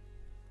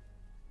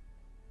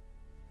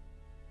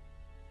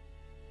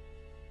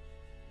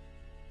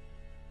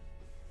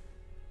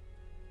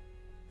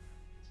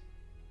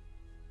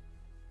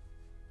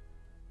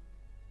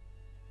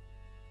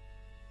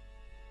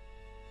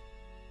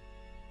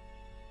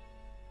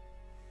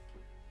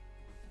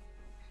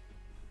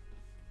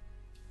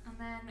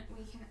 Then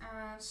we can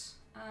add,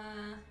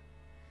 I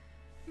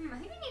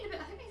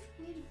think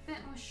we need a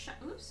bit, more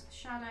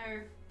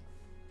shadow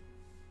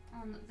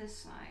on this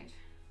side.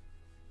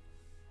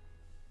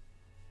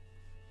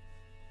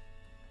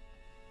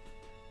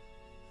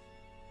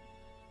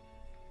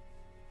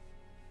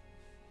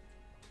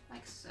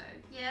 Like so.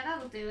 Yeah,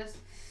 that'll do it.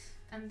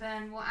 And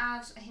then we'll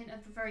add a hint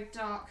of the very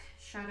dark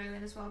shadow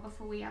in as well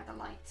before we add the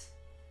light.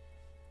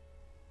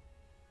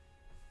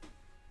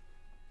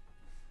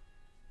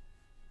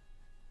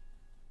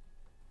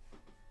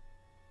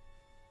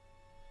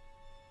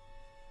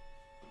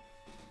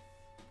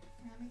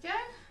 There we go.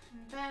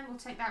 And then we'll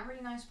take that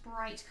really nice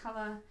bright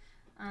colour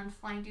and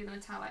fine do the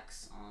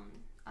metallics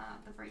on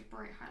the very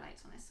bright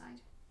highlights on this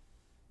side.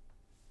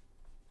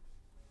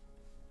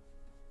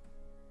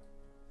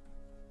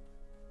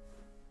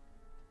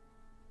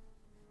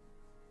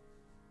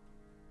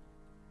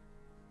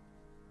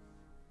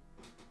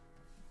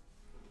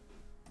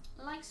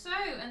 Like so,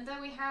 and then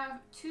we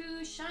have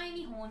two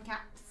shiny horn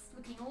caps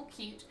looking all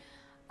cute.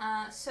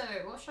 So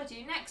what should I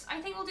do next? I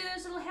think we'll do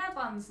those little hair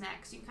buns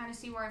next. You can kind of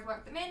see where I've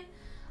worked them in.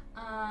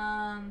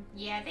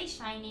 Yeah, they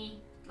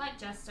shiny, like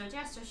Jester.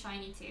 Jester's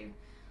shiny too.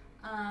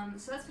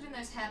 So let's put in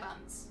those hair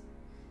buns.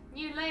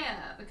 New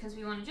layer, because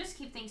we want to just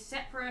keep things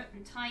separate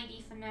and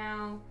tidy for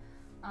now.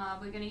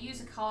 We're going to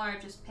use a color I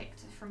just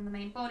picked from the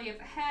main body of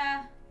the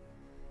hair.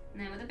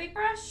 And then with a big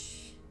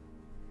brush,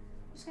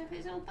 I'm just going to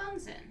put these little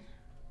buns in.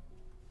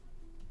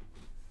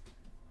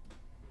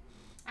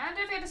 And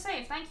don't forget to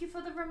save. Thank you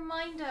for the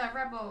reminder,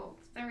 Rebel.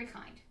 It's very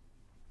kind.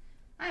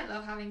 I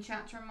love having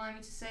chat to remind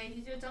me to save.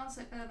 You do a dance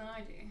like better than I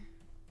do.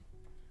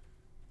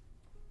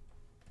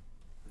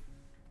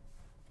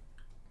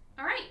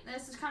 Alright,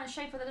 there's this kind of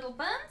shape of the little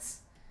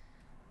burns.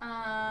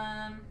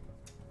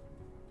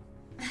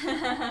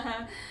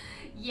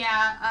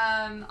 Yeah,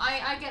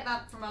 I get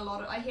that from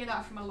I hear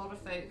that from a lot of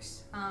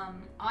folks.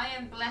 I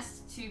am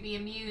blessed to be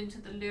immune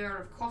to the lure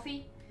of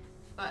coffee,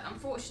 but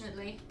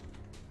unfortunately,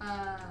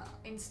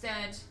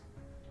 instead,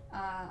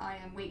 I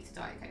am weak to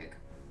Diet Coke.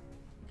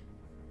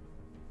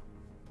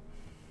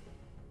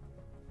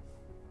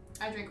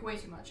 I drink way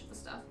too much of the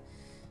stuff.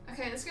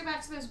 Okay, let's go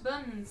back to those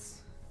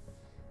buns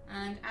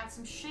and add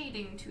some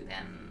shading to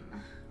them.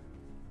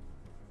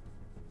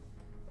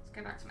 Let's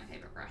go back to my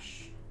favorite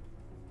brush.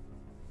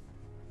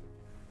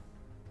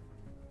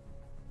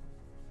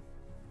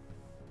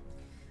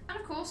 And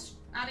of course,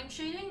 adding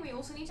shading, we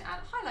also need to add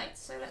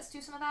highlights, so let's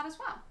do some of that as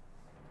well.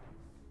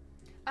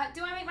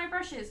 Do I make my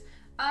brushes?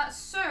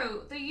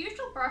 So, the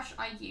usual brush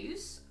I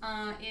use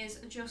is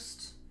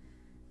just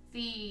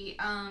the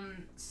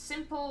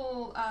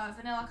simple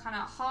vanilla kind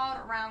of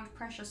hard round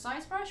pressure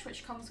size brush,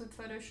 which comes with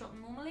Photoshop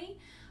normally.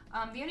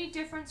 The only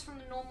difference from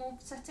the normal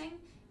setting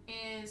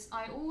is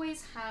I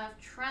always have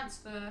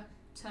transfer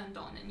turned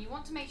on, and you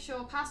want to make sure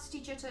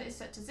opacity jitter is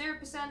set to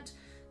 0%,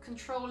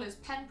 control is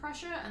pen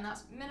pressure, and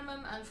that's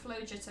minimum, and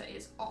flow jitter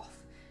is off.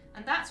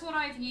 And that's what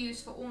I've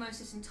used for almost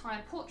this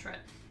entire portrait,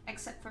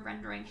 except for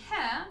rendering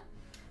hair.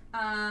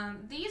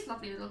 These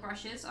lovely little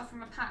brushes are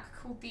from a pack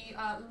called the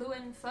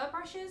Lewin Fur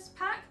Brushes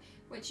pack,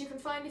 which you can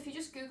find if you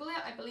just Google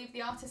it. I believe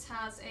the artist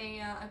has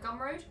a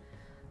Gumroad,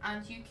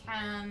 and you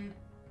can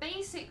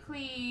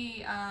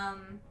basically,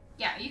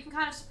 yeah, you can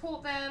kind of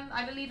support them.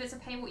 I believe it's a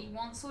pay what you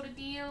want sort of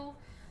deal.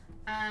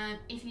 And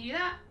if you do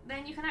that,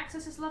 then you can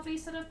access this lovely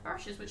set of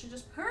brushes, which are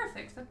just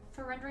perfect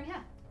for rendering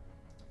hair,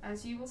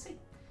 as you will see.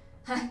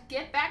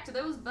 Get back to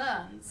those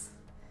buns.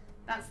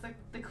 That's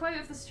the quote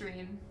of the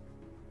stream.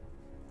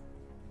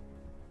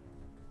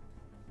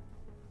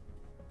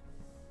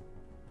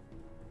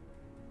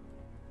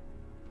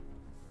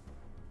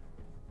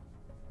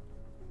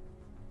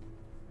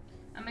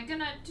 And we're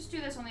gonna just do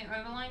this on the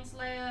overlines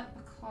layer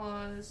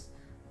because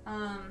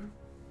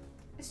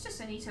it's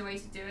just a neater way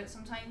to do it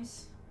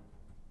sometimes.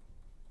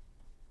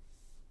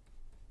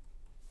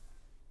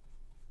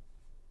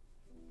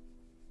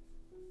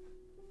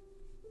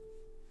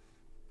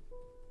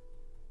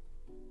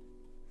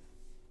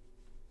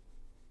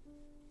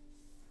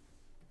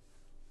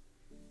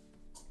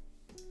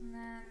 And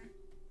then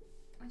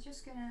we're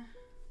just gonna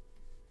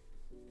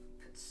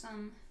put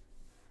some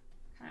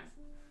kind of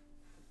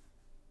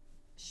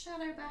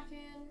shadow back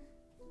in.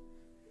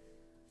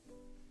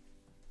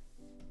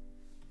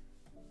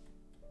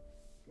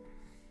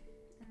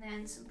 And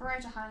then some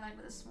brighter highlight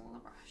with a smaller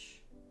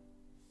brush.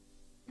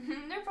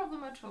 No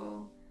problem at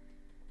all.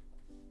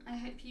 I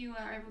hope you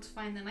are able to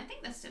find them. I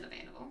think they're still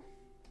available.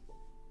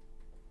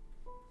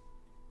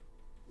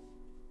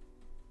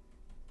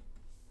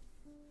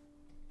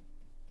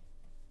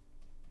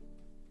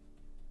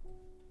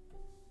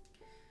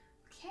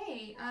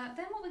 Okay,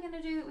 then what we're going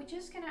to do, we're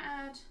just going to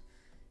add,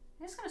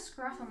 I'm just going to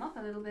scruff them up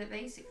a little bit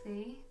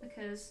basically,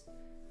 because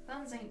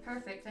buns ain't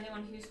perfect.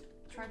 Anyone who's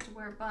tried to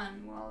wear a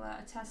bun will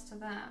attest to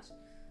that.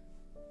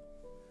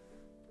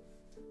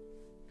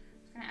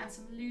 Just going to add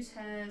some loose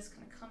hairs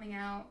kind of coming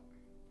out.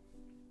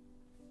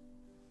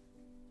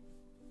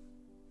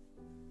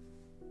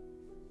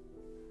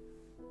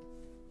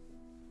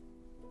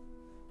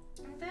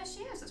 And there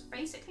she is. That's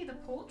basically the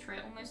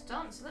portrait almost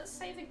done. So let's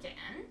save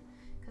again,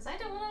 because I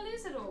don't want to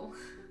lose it all.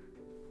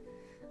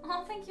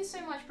 Oh, thank you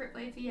so much,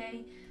 Brickblade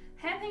VA.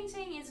 Hair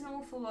painting is an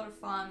awful lot of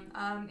fun.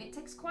 It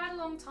takes quite a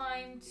long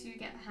time to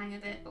get the hang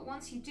of it, but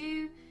once you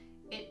do,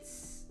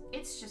 it's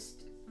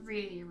just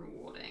really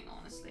rewarding,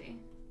 honestly.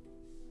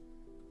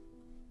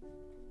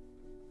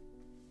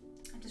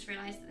 I just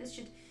realised that this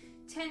should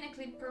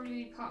technically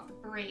probably be part of the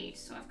braid,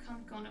 so I've kind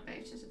of gone about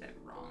it a bit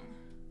wrong.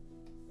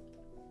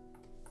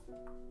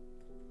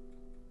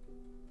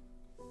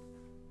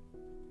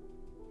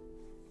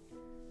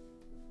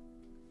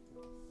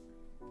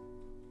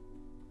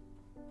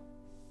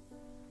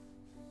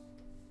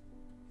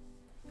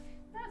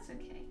 That's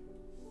okay.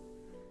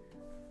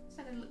 Just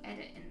add a little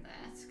edit in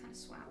there to kind of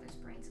swap those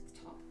braids at the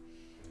top.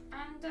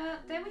 And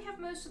there we have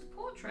most of the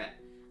portrait.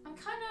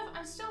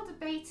 I'm still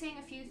debating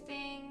a few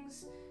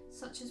things,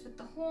 such as with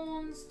the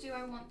horns. Do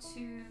I want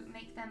to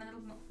make them a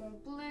little bit more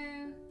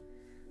blue?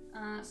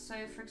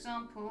 So for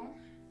example,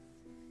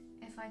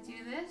 if I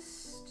do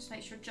this, just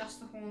make sure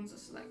just the horns are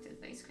selected,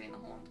 basically in the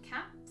horned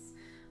caps.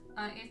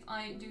 If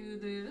I do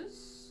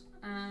this,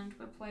 and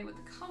we'll play with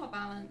the color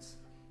balance,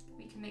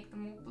 we can make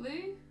them more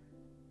blue.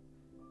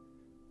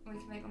 We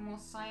can make them more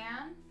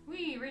cyan.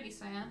 Really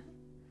cyan.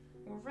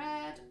 Or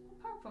red, or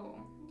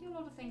purple. Do a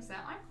lot of things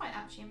there. I quite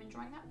actually am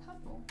enjoying that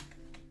purple.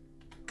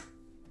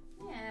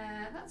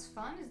 Yeah, that's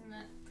fun, isn't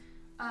it?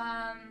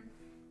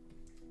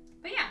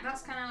 But yeah,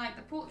 that's kind of like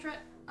the portrait.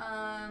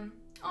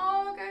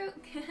 Oh, go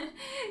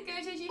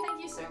Gigi,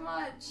 thank you so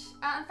much.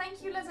 And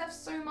thank you, Lezef,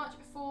 so much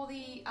for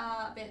the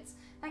bits.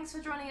 Thanks for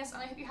joining us,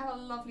 and I hope you have a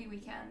lovely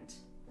weekend.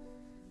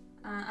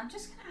 I'm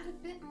just going to add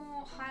a bit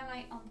more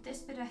highlight on this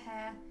bit of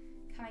hair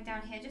coming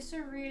down here, just to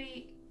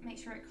really make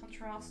sure it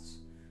contrasts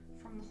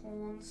from the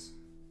horns.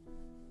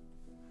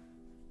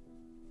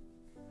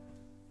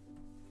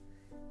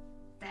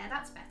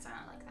 that's better.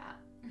 I like that.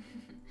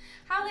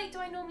 How late do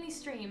I normally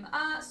stream?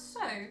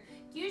 So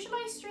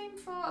usually I stream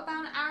for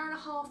about an hour and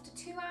a half to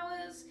 2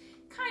 hours.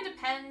 Kind of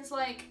depends.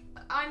 Like,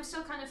 I'm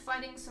still kind of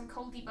fighting some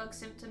cold debug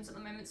symptoms at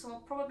the moment, so I'll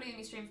probably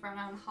only stream for about an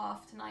hour and a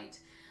half tonight.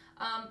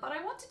 But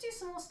I want to do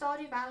some more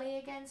Stardew Valley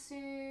again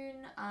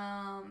soon.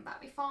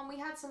 That'd be fun. We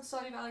had some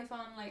Stardew Valley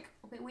fun like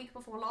a week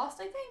before last,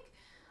 I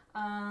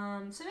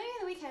think. So maybe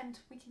the weekend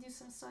we can do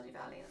some Stardew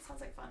Valley. That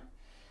sounds like fun.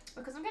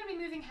 Because I'm going to be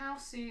moving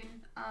house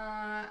soon,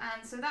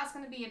 and so that's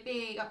going to be a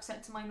big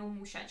upset to my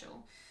normal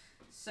schedule.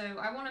 So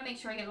I want to make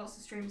sure I get lots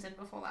of streams in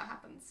before that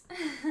happens.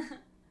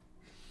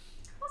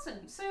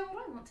 Awesome, so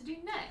what I want to do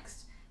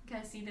next, you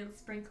can see little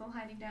Sprinkle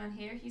hiding down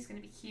here. He's going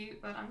to be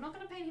cute, but I'm not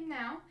going to paint him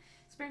now.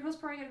 Sprinkle's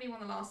probably going to be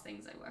one of the last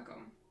things I work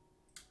on.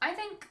 I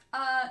think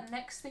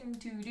next thing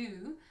to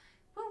do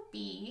will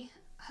be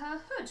her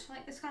hood,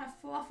 like this kind of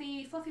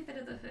fluffy bit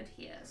of the hood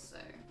here. So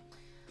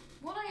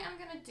what I am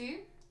going to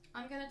do,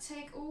 I'm going to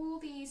take all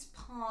these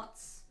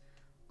parts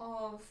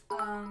of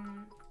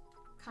kind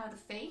of the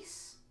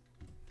face.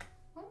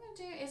 What I'm going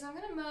to do is I'm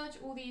going to merge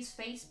all these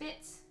face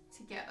bits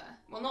together.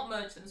 Well, not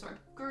merge them, sorry,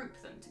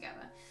 group them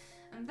together.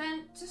 And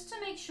then just to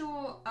make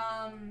sure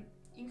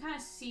you can kind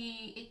of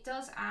see it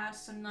does add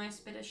some nice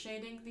bit of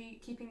shading,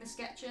 keeping the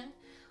sketch in.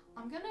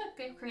 I'm going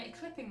to create a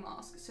clipping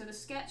mask so the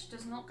sketch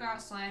does not go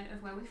outside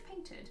of where we've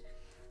painted.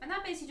 And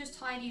that basically just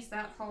tidies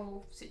that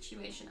whole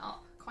situation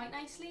up quite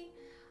nicely.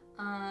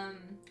 Oh,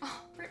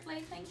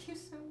 Britley, thank you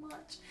so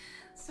much.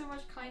 So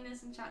much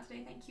kindness in chat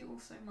today, thank you all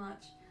so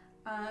much.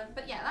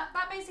 But yeah,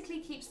 that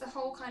basically keeps the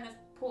whole kind of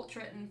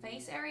portrait and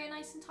face area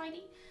nice and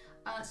tidy,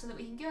 so that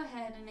we can go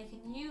ahead and make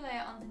a new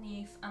layer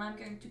underneath, and I'm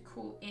going to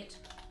call it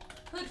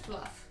Hood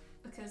Fluff,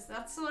 because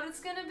that's what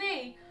it's going to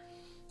be.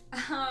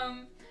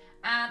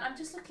 And I'm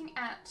just looking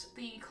at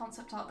the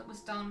concept art that was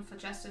done for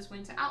Jester's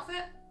winter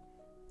outfit.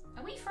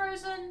 Are we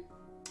frozen?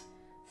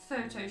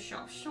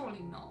 Photoshop,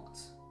 surely not.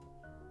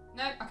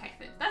 No, okay,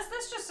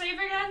 let's just save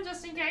again,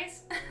 just in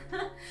case.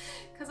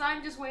 Because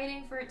I'm just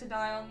waiting for it to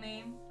die on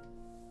me.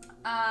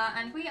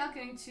 And we are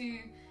going to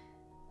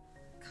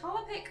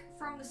color pick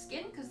from the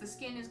skin, because the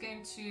skin is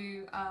going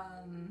to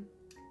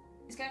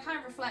kind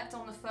of reflect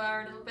on the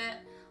fur a little bit.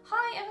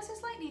 Hi, ever so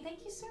slightly,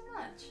 thank you so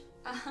much.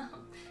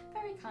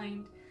 Very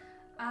kind.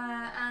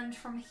 And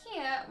from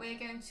here, we're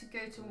going to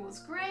go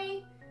towards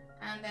grey,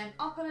 and then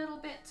up a little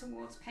bit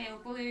towards pale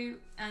blue,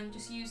 and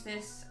just use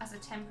this as a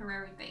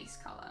temporary base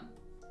colour.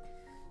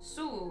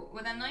 So,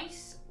 with a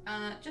nice,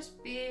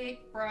 just big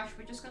brush,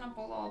 we're just going to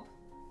blob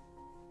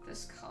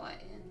this colour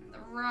in the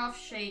rough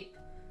shape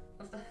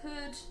of the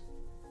hood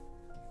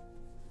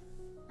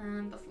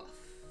and the fluff.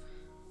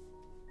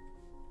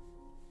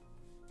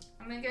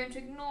 And we're going to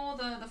ignore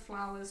the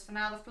flowers for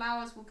now. The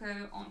flowers will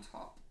go on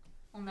top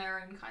on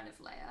their own kind of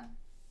layer.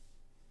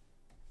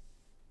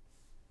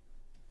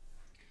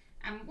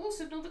 And we'll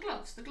also ignore the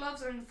gloves. The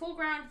gloves are in the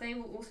foreground, they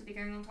will also be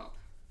going on top.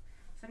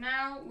 For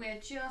now, we're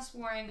just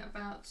worrying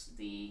about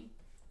the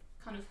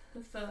kind of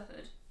fur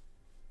hood.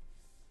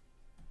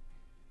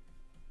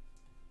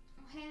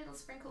 Oh, hey, little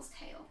Sprinkle's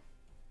tail.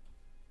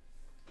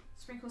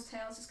 Sprinkle's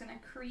tail is just going to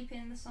creep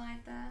in the side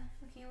there,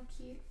 looking all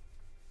cute.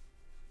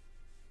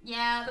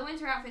 Yeah, the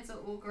winter outfits are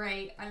all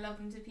great. I love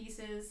them to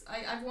pieces.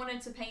 I've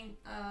wanted to paint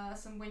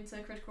some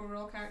winter Critical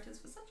Role characters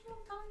for such a long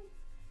time.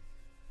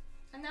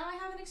 And now I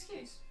have an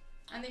excuse.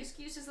 And the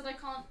excuse is that I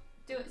can't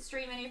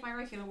stream any of my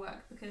regular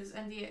work because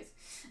NDAs.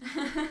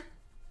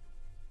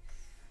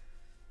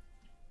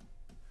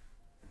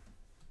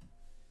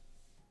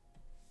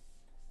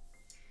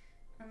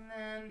 And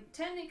then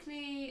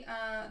technically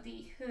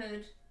the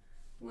hood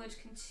would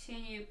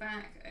continue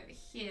back over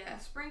here.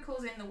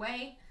 Sprinkle's in the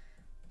way,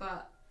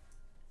 but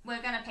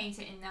we're gonna paint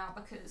it in now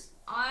because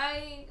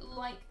I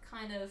like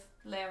kind of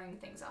layering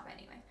things up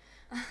anyway.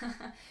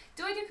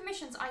 Do I do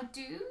commissions? I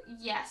do,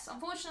 yes.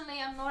 Unfortunately,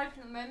 I'm not open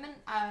at the moment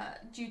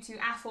due to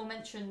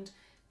aforementioned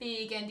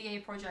big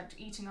NDA project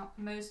eating up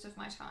most of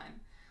my time.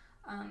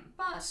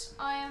 But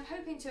I am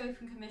hoping to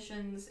open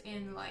commissions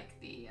in like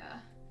the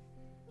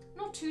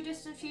not too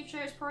distant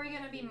future. It's probably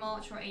going to be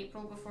March or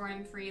April before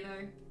I'm free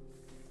though.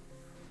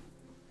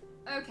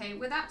 Okay,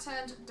 with that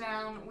turned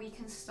down, we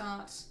can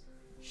start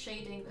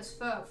shading this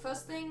fur.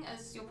 First thing,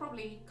 as you're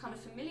probably kind of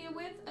familiar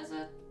with as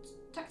a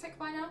tactic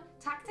by now.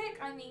 Tactic?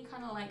 I mean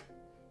kind of like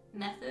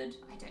method?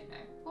 I don't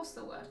know. What's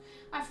the word?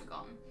 I've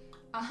forgotten.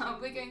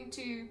 We're going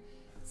to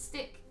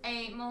stick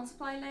a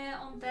multiply layer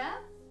on there.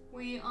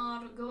 We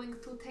are going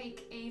to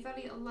take a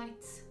very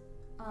light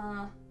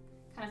kind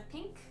of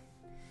pink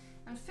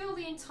and fill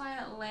the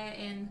entire layer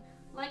in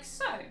like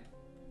so.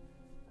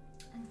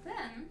 And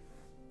then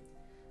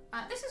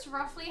this is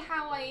roughly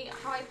how I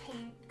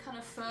paint kind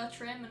of fur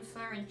trim and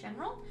fur in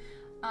general.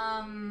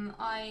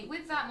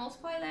 With that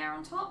multiply layer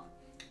on top,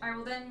 I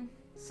will then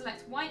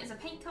select white as a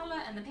paint color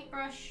and the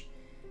paintbrush,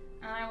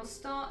 and I will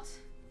start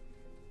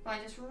by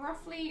just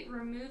roughly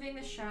removing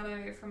the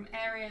shadow from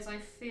areas I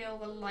feel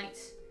the light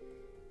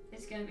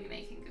is going to be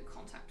making good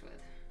contact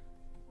with.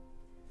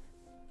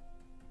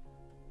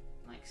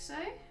 Like so.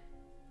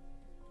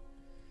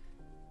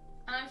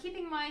 And I'm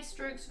keeping my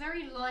strokes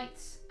very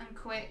light and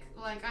quick.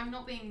 Like, I'm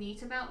not being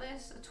neat about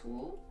this at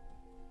all.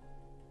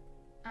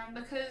 And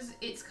because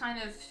it's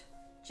kind of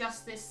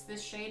just this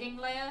shading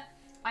layer,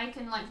 I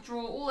can like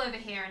draw all over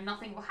here and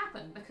nothing will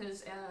happen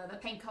because the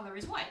paint color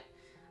is white.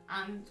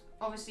 And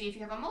obviously if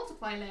you have a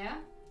multiply layer,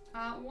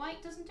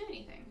 white doesn't do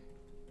anything.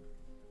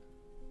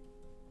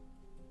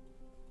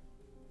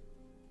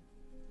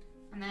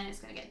 And then it's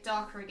going to get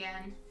darker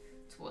again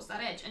towards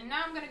that edge. And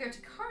now I'm going to go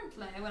to current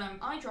layer when I'm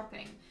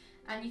eyedropping.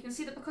 And you can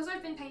see that because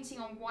I've been painting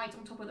on white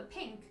on top of the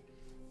pink,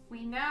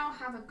 we now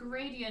have a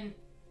gradient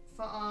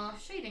for our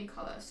shading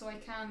color. So I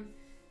can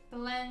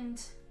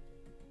blend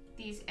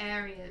these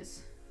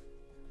areas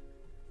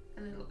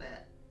a little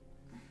bit.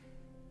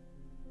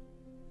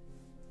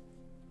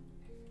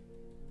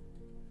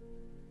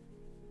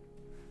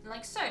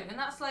 Like so. And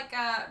that's like,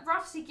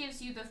 roughly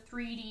gives you the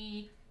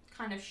 3D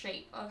kind of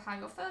shape of how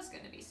your fur's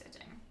going to be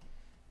sitting.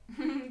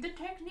 The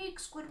technique,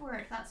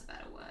 Squidward. That's a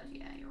better word.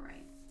 Yeah, you're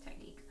right.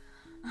 Technique.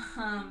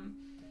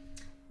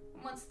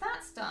 Once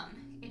that's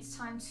done, it's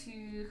time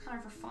to kind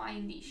of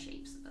refine these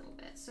shapes a little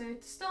bit. So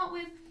to start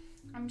with,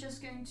 I'm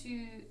just going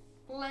to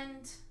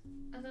blend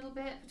a little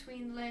bit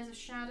between the layers of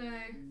shadow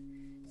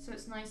so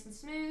it's nice and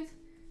smooth.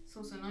 It's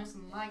also nice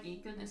and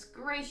laggy. Goodness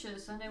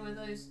gracious, I know where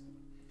those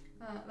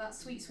that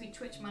sweet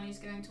Twitch money's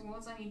going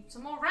towards. I need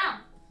some more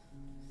RAM.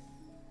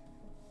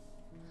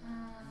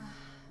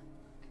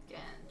 Again,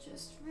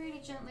 just really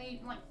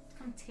gently, like,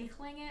 kind of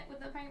tickling it with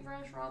the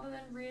paintbrush rather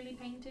than really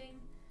painting,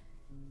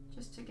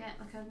 just to get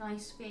like a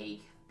nice big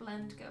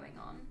blend going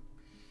on.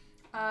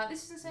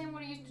 This is the same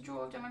what I used to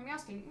draw, don't mind me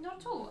asking.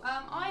 Not at all.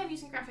 I am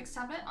using a graphics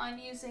tablet. I'm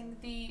using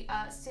the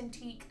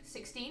Cintiq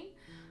 16,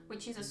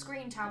 which is a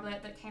screen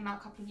tablet that came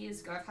out a couple of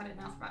years ago. I've had it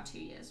now for about 2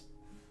 years.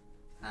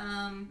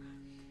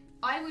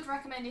 I would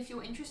recommend, if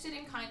you're interested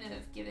in kind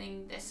of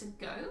giving this a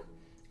go,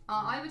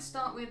 I would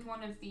start with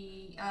one of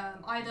the,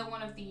 either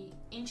one of the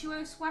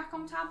Intuos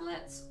Wacom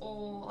tablets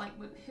or like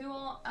with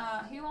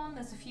Huon.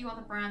 There's a few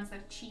other brands that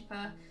are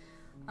cheaper.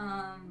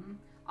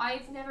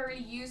 I've never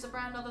really used a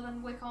brand other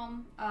than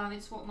Wacom.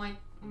 It's what my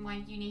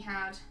uni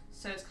had,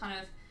 so it's kind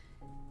of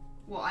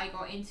what I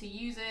got into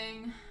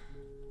using.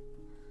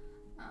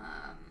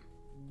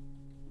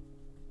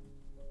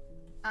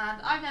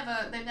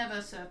 And they've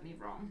never served me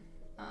wrong.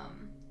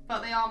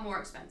 But they are more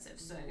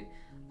expensive, so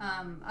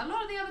a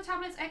lot of the other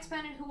tablets,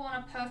 X-Pen and Huon,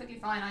 are perfectly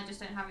fine. I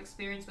just don't have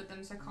experience with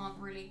them, so I can't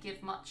really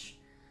give much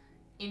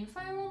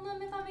info on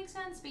them, if that makes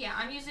sense. But yeah,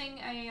 I'm using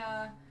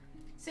a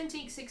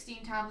Cintiq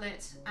 16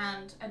 tablet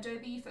and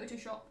Adobe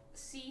Photoshop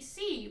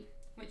CC,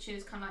 which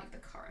is kind of like the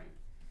current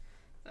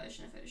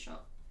version of Photoshop.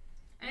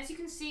 And as you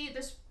can see,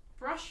 this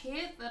brush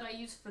here that I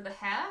use for the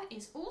hair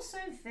is also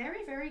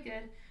very, very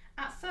good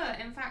at fur.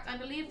 In fact, I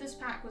believe this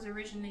pack was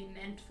originally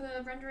meant for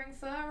rendering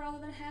fur rather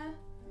than hair.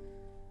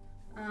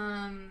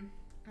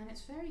 And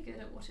it's very good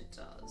at what it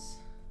does.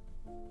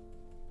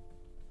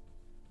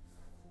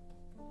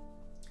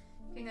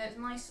 Getting those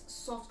nice,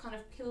 soft, kind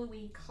of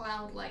pillowy,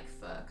 cloud-like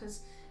fur,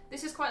 because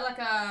this is quite like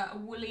a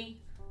woolly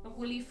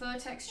fur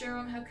texture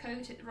on her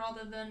coat,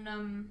 rather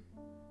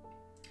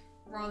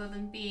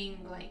than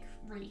being like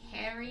really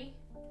hairy.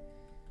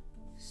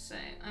 So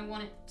I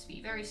want it to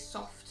be very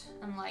soft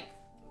and like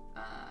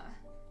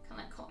kind of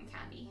like cotton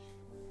candy.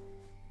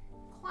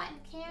 Cotton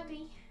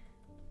candy.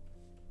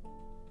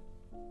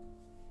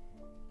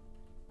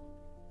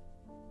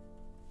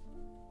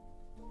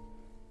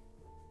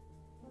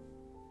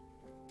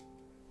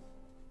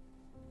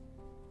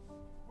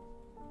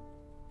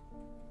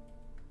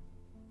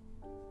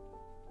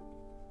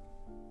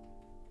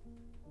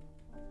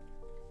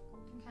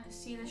 You can kind of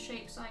see the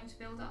shape starting to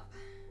build up.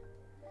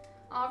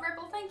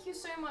 Rebel, thank you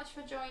so much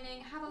for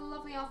joining. Have a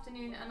lovely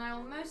afternoon, and I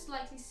will most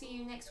likely see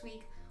you next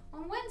week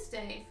on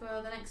Wednesday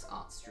for the next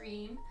art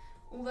stream.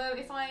 Although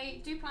if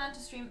I do plan to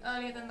stream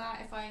earlier than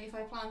that, if I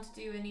plan to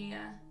do any,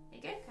 there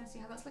you go, can I see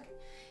how that's looking?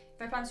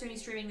 If I plan to do any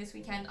streaming this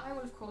weekend, I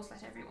will of course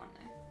let everyone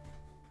know.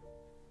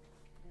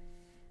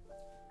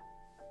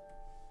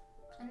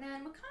 And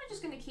then we're kind of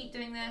just going to keep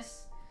doing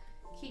this,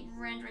 keep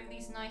rendering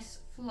these nice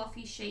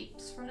fluffy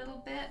shapes for a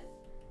little bit.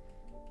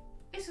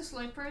 It's a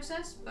slow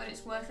process, but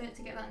it's worth it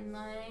to get that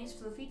nice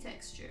fluffy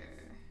texture.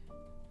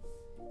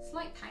 It's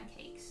like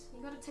pancakes.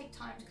 You gotta take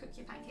time to cook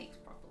your pancakes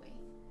properly.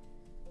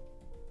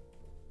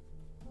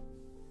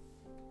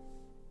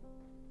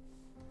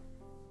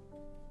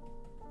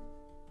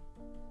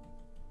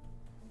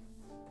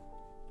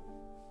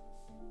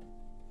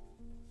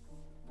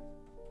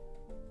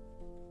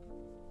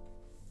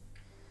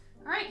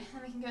 Alright,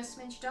 then we can go a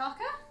smidge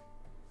darker.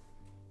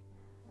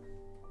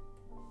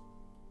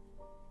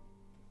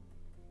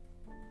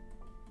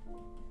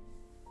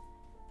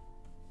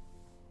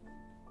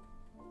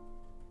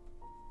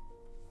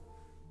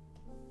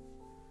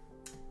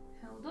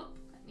 Hold up,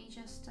 let me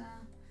just,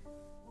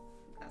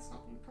 that's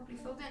not been properly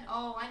filled in.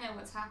 Oh, I know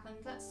what's happened.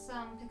 Let's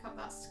pick up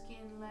that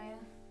skin layer.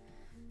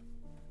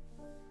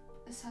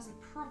 This hasn't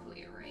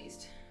properly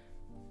erased.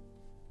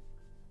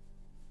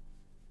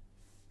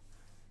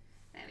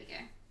 There we go.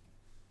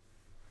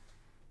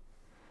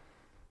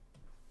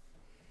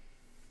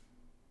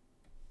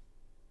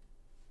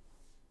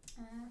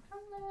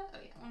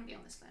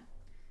 on this layer.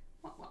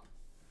 What?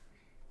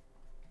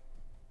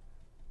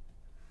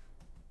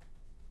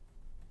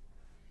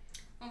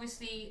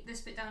 Obviously,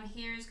 this bit down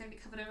here is going to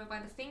be covered over by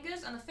the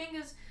fingers, and the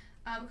fingers,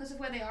 because of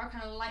where they are,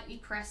 kind of lightly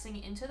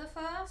pressing into the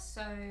fur,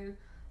 so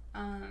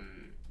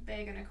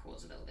they're going to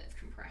cause a little bit of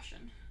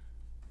compression.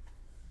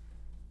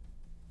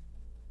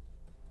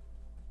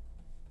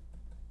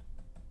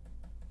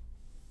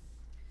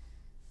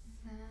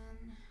 And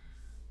then,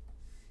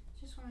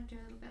 just want to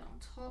do a little bit on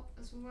top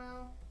as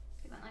well,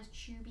 get that nice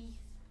chewy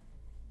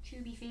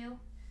feel.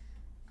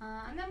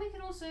 And then we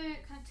can also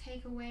kind of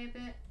take away a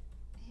bit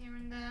here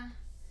and there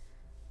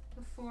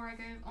before I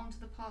go onto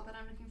the part that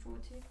I'm looking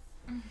forward to.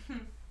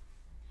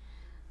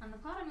 And the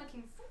part I'm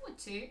looking forward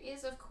to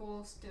is, of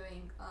course,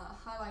 doing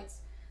highlights.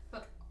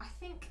 But I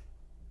think,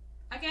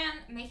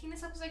 again, making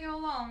this up as I go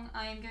along,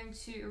 I am going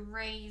to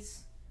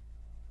erase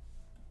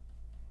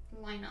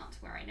line art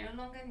where I no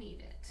longer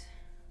need it.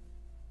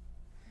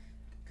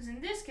 Because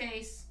in this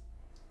case,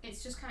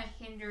 it's just kind of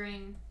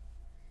hindering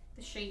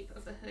the shape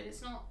of the hood.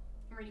 It's not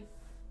really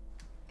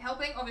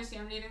helping. Obviously,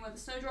 I'm leaving where the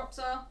snowdrops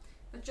are,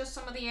 but just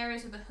some of the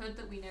areas of the hood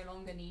that we no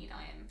longer need,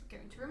 I am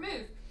going to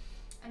remove.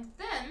 And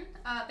then,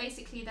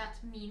 basically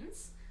that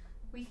means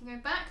we can go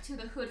back to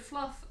the hood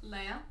fluff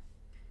layer.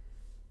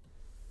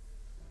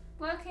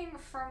 Working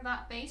from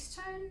that base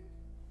tone,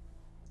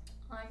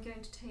 I'm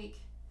going to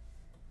take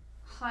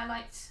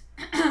highlight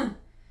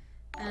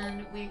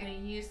and we're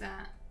going to use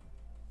that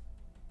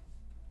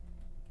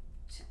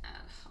to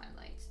add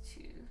highlight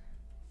to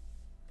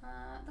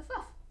the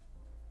fluff,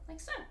 like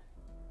so.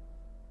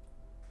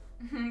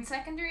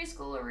 Secondary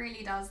school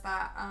really does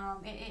that.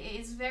 It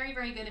is very,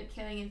 very good at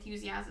killing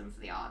enthusiasm for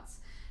the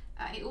arts.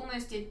 It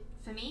almost did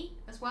for me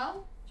as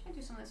well. Should I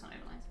do some of this on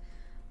overlines?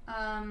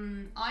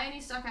 I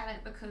only stuck at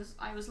it because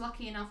I was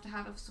lucky enough to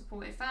have a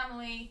supportive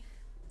family.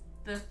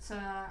 That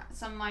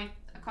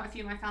quite a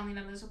few of my family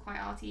members were quite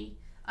arty.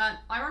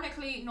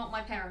 Ironically, not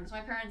my parents. My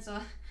parents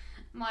are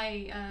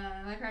my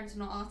parents are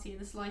not arty in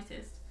the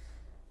slightest.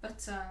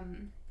 But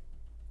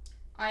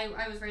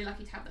I was very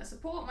lucky to have their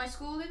support. My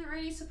school didn't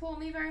really support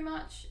me very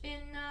much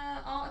in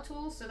art at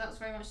all, so that was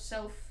very much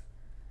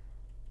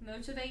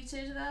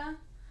self-motivated there.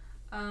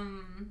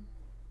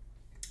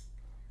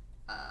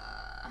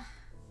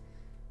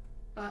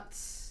 But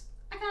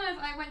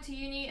I went to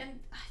uni, and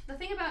the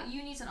thing about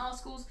unis and art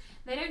schools,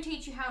 they don't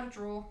teach you how to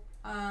draw.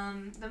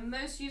 The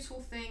most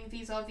useful thing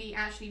vis-a-vis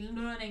actually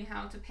learning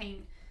how to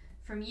paint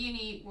from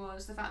uni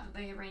was the fact that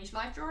they arranged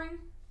life drawing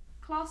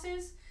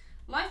classes.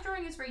 Life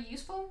drawing is very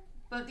useful,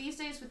 but these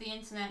days with the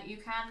internet, you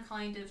can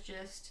kind of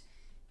just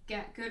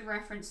get good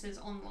references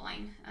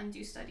online and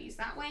do studies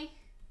that way.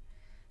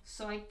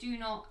 So I do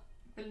not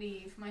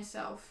believe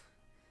myself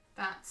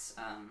that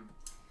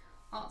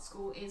art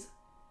school is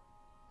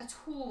at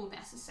all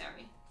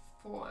necessary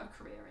for a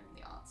career in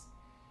the arts.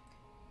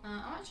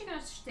 I'm actually going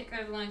to stick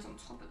overlines on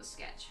top of the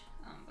sketch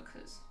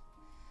because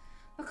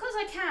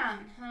I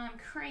can, and I'm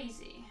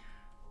crazy.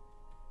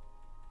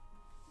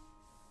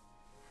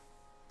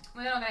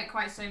 We're not going to get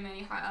quite so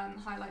many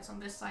highlights on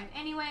this side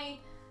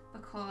anyway,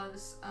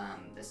 because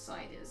this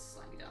side is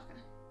slightly darker.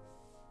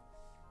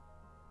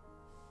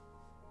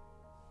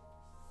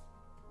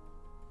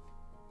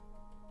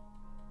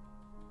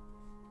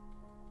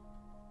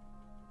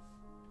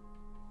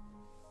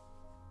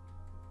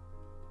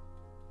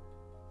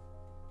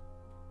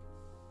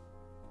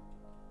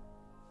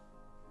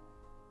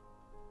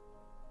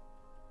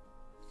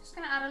 Just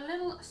going to add a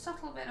little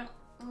subtle bit of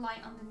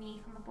light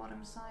underneath on the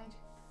bottom side.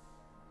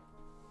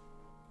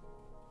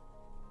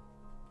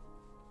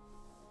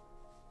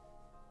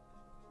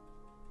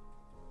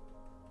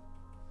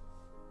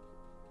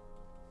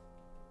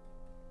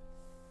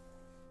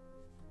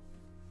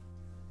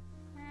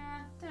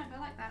 Don't know if I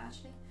like that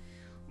actually.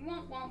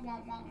 Want.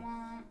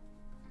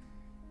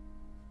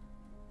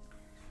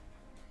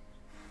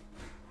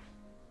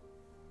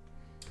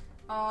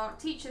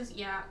 Teachers,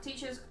 yeah,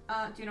 teachers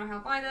do not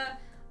help either.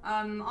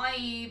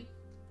 I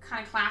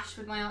kind of clashed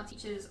with my art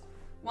teachers,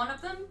 one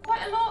of them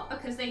quite a lot,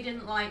 because they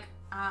didn't like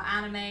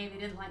anime, they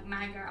didn't like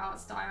manga art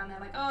style, and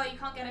they're like, oh, you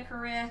can't get a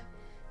career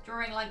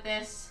drawing like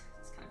this.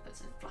 Just kind of put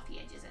some fluffy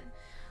edges in.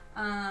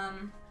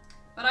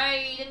 But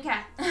I didn't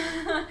care.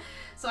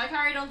 So I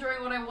carried on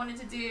drawing what I wanted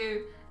to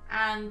do,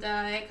 and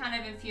it kind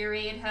of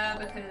infuriated her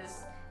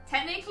because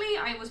technically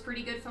I was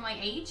pretty good for my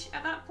age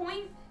at that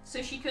point,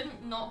 so she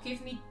couldn't not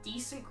give me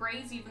decent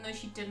grades even though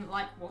she didn't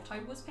like what I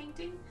was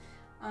painting.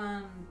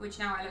 Which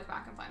now I look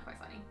back and find quite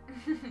funny.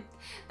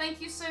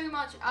 Thank you so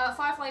much,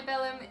 Firefly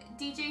Bellum,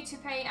 DJ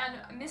Toupee, and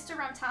Mr.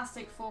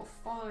 Ramtastic for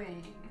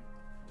following.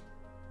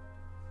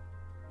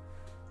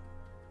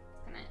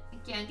 And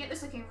again, get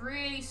this looking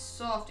really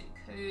soft and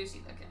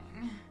cozy looking.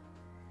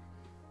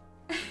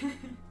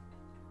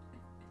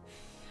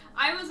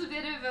 I was a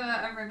bit of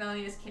a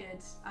rebellious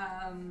kid,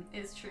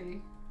 it's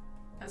true.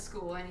 At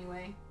school,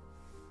 anyway.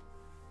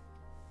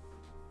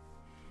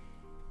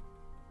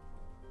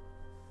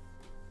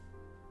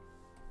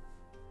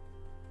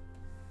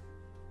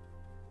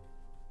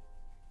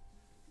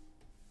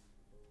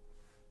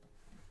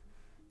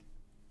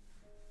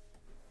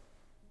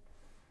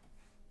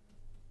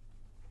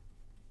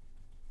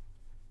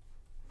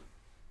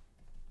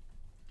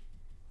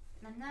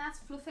 And that's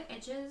fluffy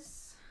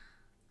edges.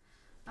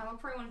 I will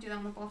probably want to do that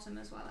on the bottom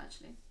as well,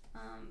 actually.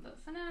 But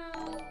for now,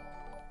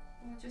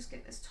 we'll just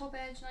get this top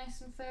edge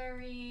nice and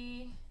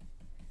furry.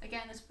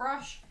 Again, this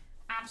brush,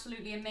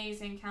 absolutely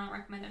amazing, cannot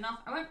recommend enough.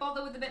 I won't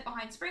bother with the bit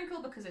behind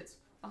Sprinkle because it's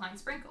behind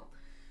Sprinkle.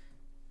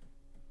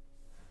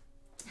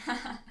 There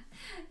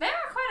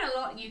are quite a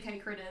lot of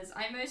UK critters.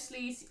 I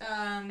mostly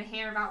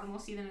hear about them or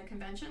see them at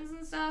conventions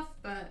and stuff,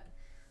 but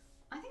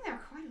I think there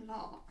are quite a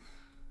lot.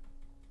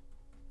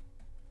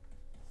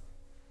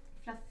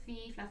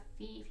 Fluffy,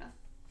 fluffy,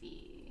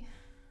 fluffy.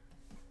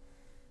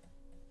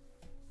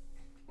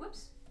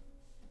 Whoops.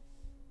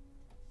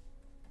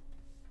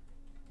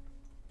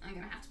 I'm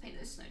gonna have to paint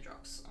those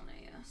snowdrops on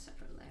a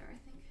separate layer, I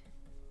think.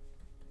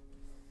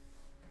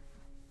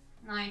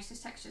 Nice,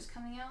 this texture's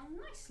coming out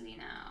nicely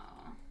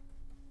now.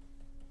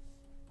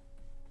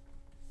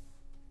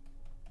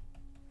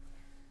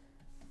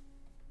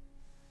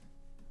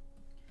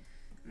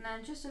 And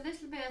then just a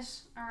little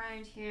bit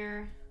around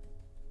here.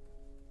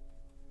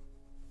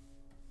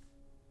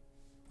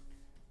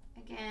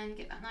 Again,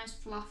 get that nice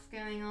fluff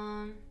going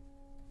on.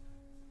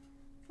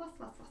 Fluff,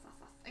 fluff, fluff, fluff,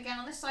 fluff. Again,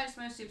 on this side it's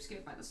mostly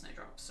obscured by the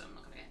snowdrops, so I'm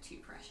not going to get too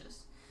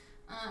precious.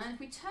 And if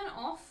we turn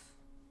off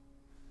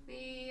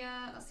the,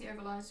 that's the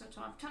overlay, so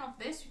turn off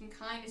this, you can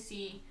kind of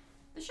see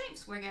the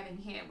shapes we're getting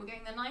here. We're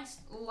getting the nice,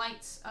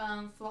 light,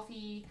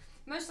 fluffy,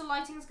 most of the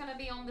lighting is going to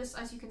be on this,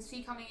 as you can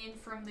see, coming in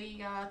from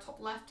the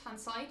top left-hand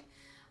side.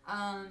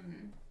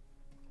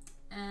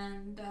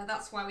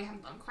 That's why we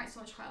haven't done quite so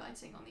much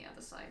highlighting on the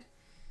other side.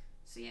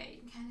 So yeah, you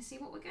can kind of see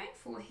what we're going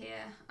for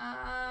here.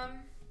 And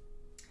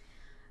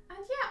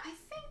yeah, I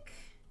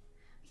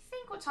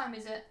think what time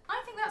is it?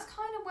 I think that's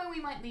kind of where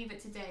we might leave it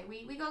today.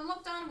 We got a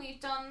lot done. We've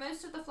done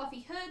most of the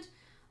fluffy hood.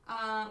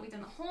 We've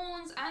done the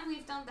horns and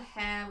we've done the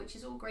hair, which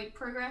is all great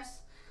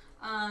progress.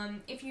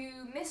 If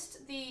you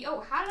missed the...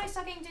 Oh, how did I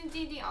start getting doing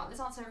D&D art?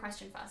 Let's answer a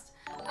question first.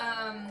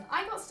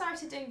 I got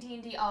started doing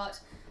D&D art,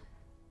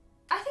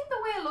 I think the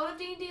way a lot of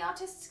D&D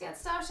artists get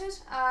started.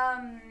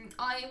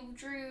 I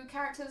drew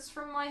characters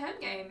from my home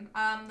game.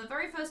 The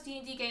very first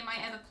D&D game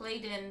I ever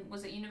played in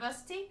was at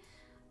university.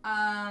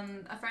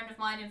 A friend of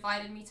mine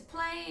invited me to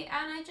play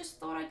and I just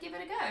thought I'd give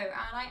it a go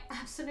and I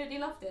absolutely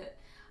loved it.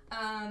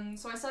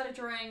 So I started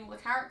drawing all the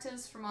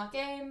characters from our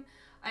game.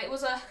 It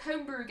was a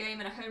homebrew game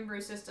and a homebrew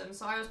system,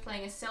 so I was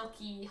playing a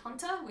Selkie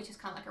Hunter, which is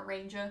kind of like a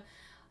ranger.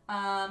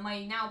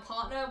 My now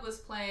partner was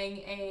playing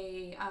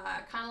a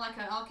kind of like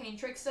an arcane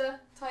trickster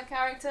type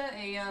character,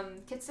 a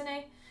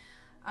kitsune.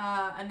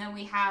 And then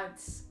we had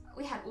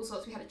all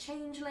sorts. We had a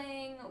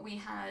changeling. We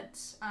had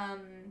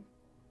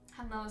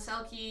another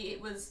Selkie.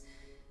 It was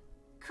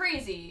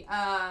crazy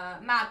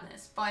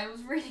madness, but it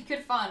was really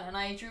good fun. And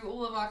I drew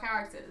all of our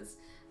characters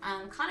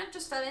and kind of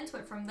just fell into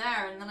it from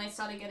there. And then I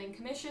started getting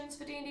commissions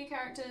for D&D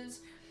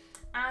characters.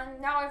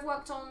 And now I've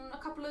worked on a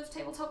couple of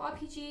tabletop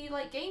RPG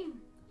like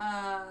game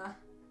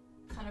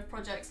kind of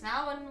projects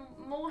now, and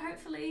more,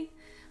 hopefully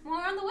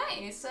more on the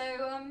way. So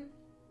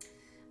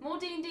more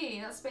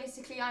D&D. That's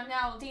basically,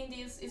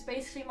 D&D is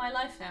basically my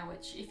life now,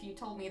 which if you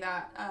told me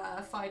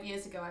that 5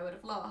 years ago I would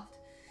have laughed.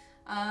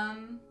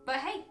 But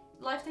hey,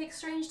 life takes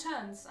strange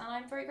turns and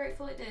I'm very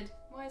grateful it did.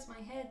 Why is my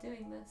hair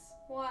doing this?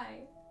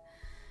 Why?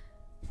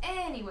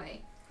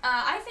 Anyway,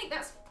 I think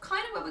that's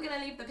kind of where we're going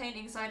to leave the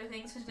painting side of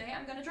things for today.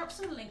 I'm going to drop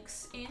some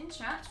links in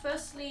chat.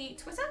 Firstly,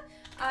 Twitter.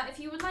 If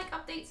you would like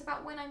updates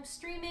about when I'm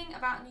streaming,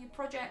 about new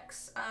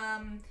projects,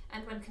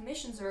 and when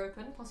commissions are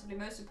open, possibly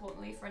most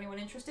importantly for anyone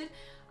interested,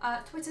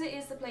 Twitter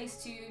is the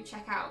place to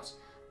check out.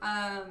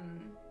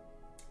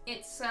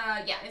 It's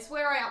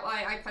where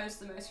I post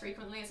the most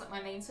frequently. It's like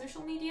my main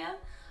social media.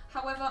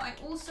 However, I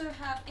also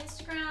have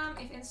Instagram,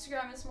 if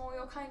Instagram is more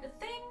your kind of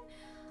thing.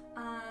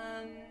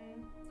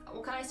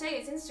 What can I say?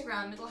 It's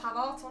Instagram. It'll have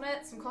art on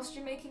it, some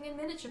costume making and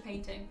miniature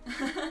painting.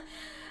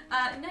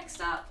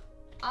 Next up,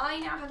 I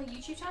now have a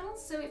YouTube channel,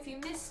 so if you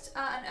missed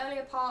an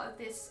earlier part of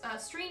this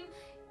stream,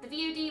 the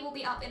VOD will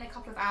be up in a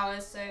couple of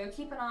hours, so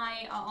keep an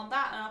eye on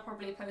that, and I'll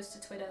probably post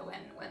to Twitter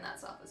when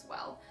that's up as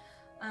well.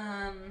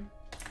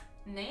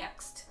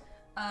 Next,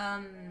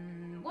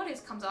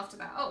 what comes after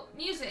that? Oh,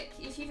 music.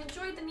 If you've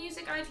enjoyed the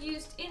music I've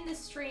used in this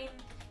stream,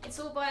 it's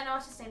all by an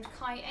artist named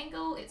Kai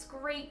Engel. It's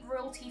great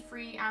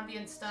royalty-free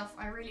ambient stuff.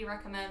 I really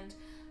recommend.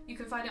 You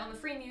can find it on the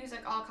Free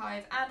Music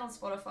Archive and on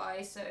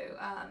Spotify. So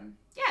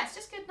yeah, it's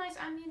just good, nice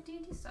ambient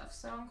D&D stuff.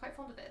 So I'm quite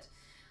fond of it.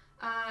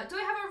 Do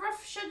I have a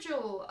rough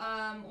schedule,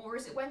 or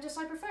is it when just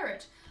I prefer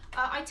it?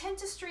 I tend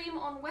to stream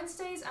on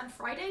Wednesdays and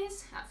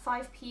Fridays at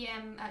 5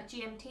 PM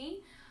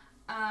GMT.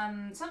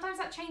 Sometimes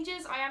that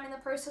changes. I am in the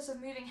process of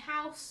moving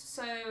house,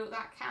 so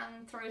that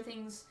can throw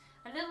things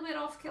a little bit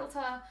off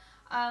kilter.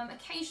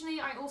 Occasionally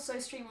I also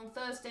stream on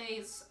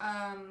Thursdays.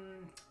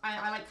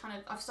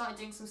 I've started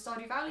doing some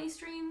Stardew Valley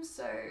streams,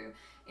 so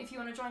if you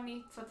want to join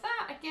me for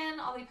that, again,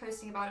 I'll be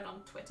posting about it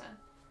on Twitter.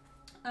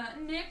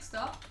 Next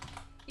up,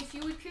 if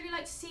you would purely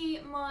like to see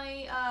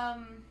my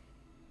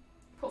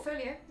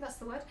portfolio, that's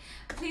the word,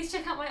 please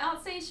check out my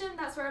art station.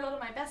 That's where a lot of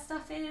my best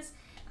stuff is.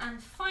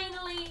 And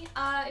finally,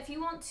 if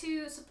you want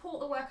to support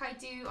the work I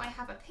do, I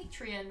have a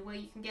Patreon where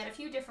you can get a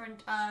few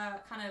different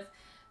kind of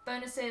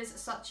bonuses,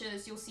 such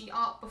as you'll see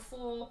art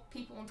before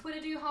people on Twitter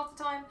do half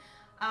the time.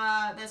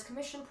 There's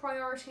commission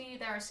priority,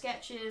 there are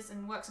sketches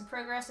and works in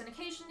progress, and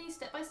occasionally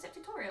step-by-step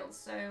tutorials.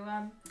 So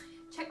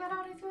check that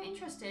out if you're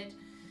interested.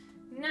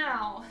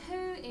 Now,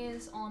 who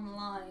is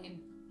online?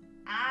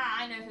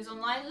 I know who's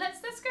online.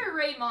 Let's go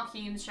raid Mark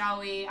Humes, shall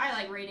we? I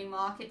like raiding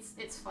Mark.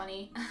 It's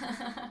funny.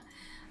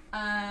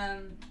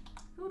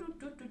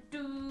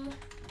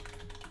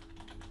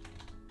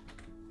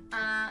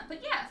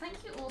 But yeah,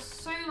 thank you all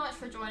so much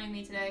for joining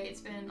me today.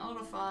 It's been a lot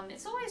of fun.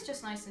 It's always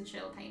just nice and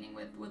chill painting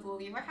with all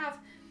of you. I have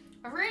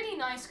a really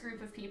nice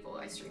group of people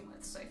I stream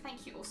with, so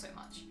thank you all so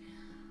much.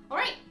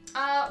 Alright,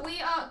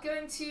 we are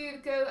going to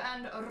go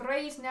and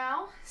raid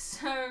now,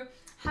 so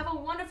have a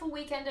wonderful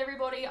weekend,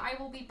 everybody. I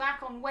will be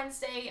back on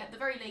Wednesday at the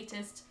very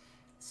latest,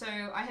 so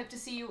I hope to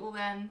see you all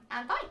then,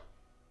 and bye!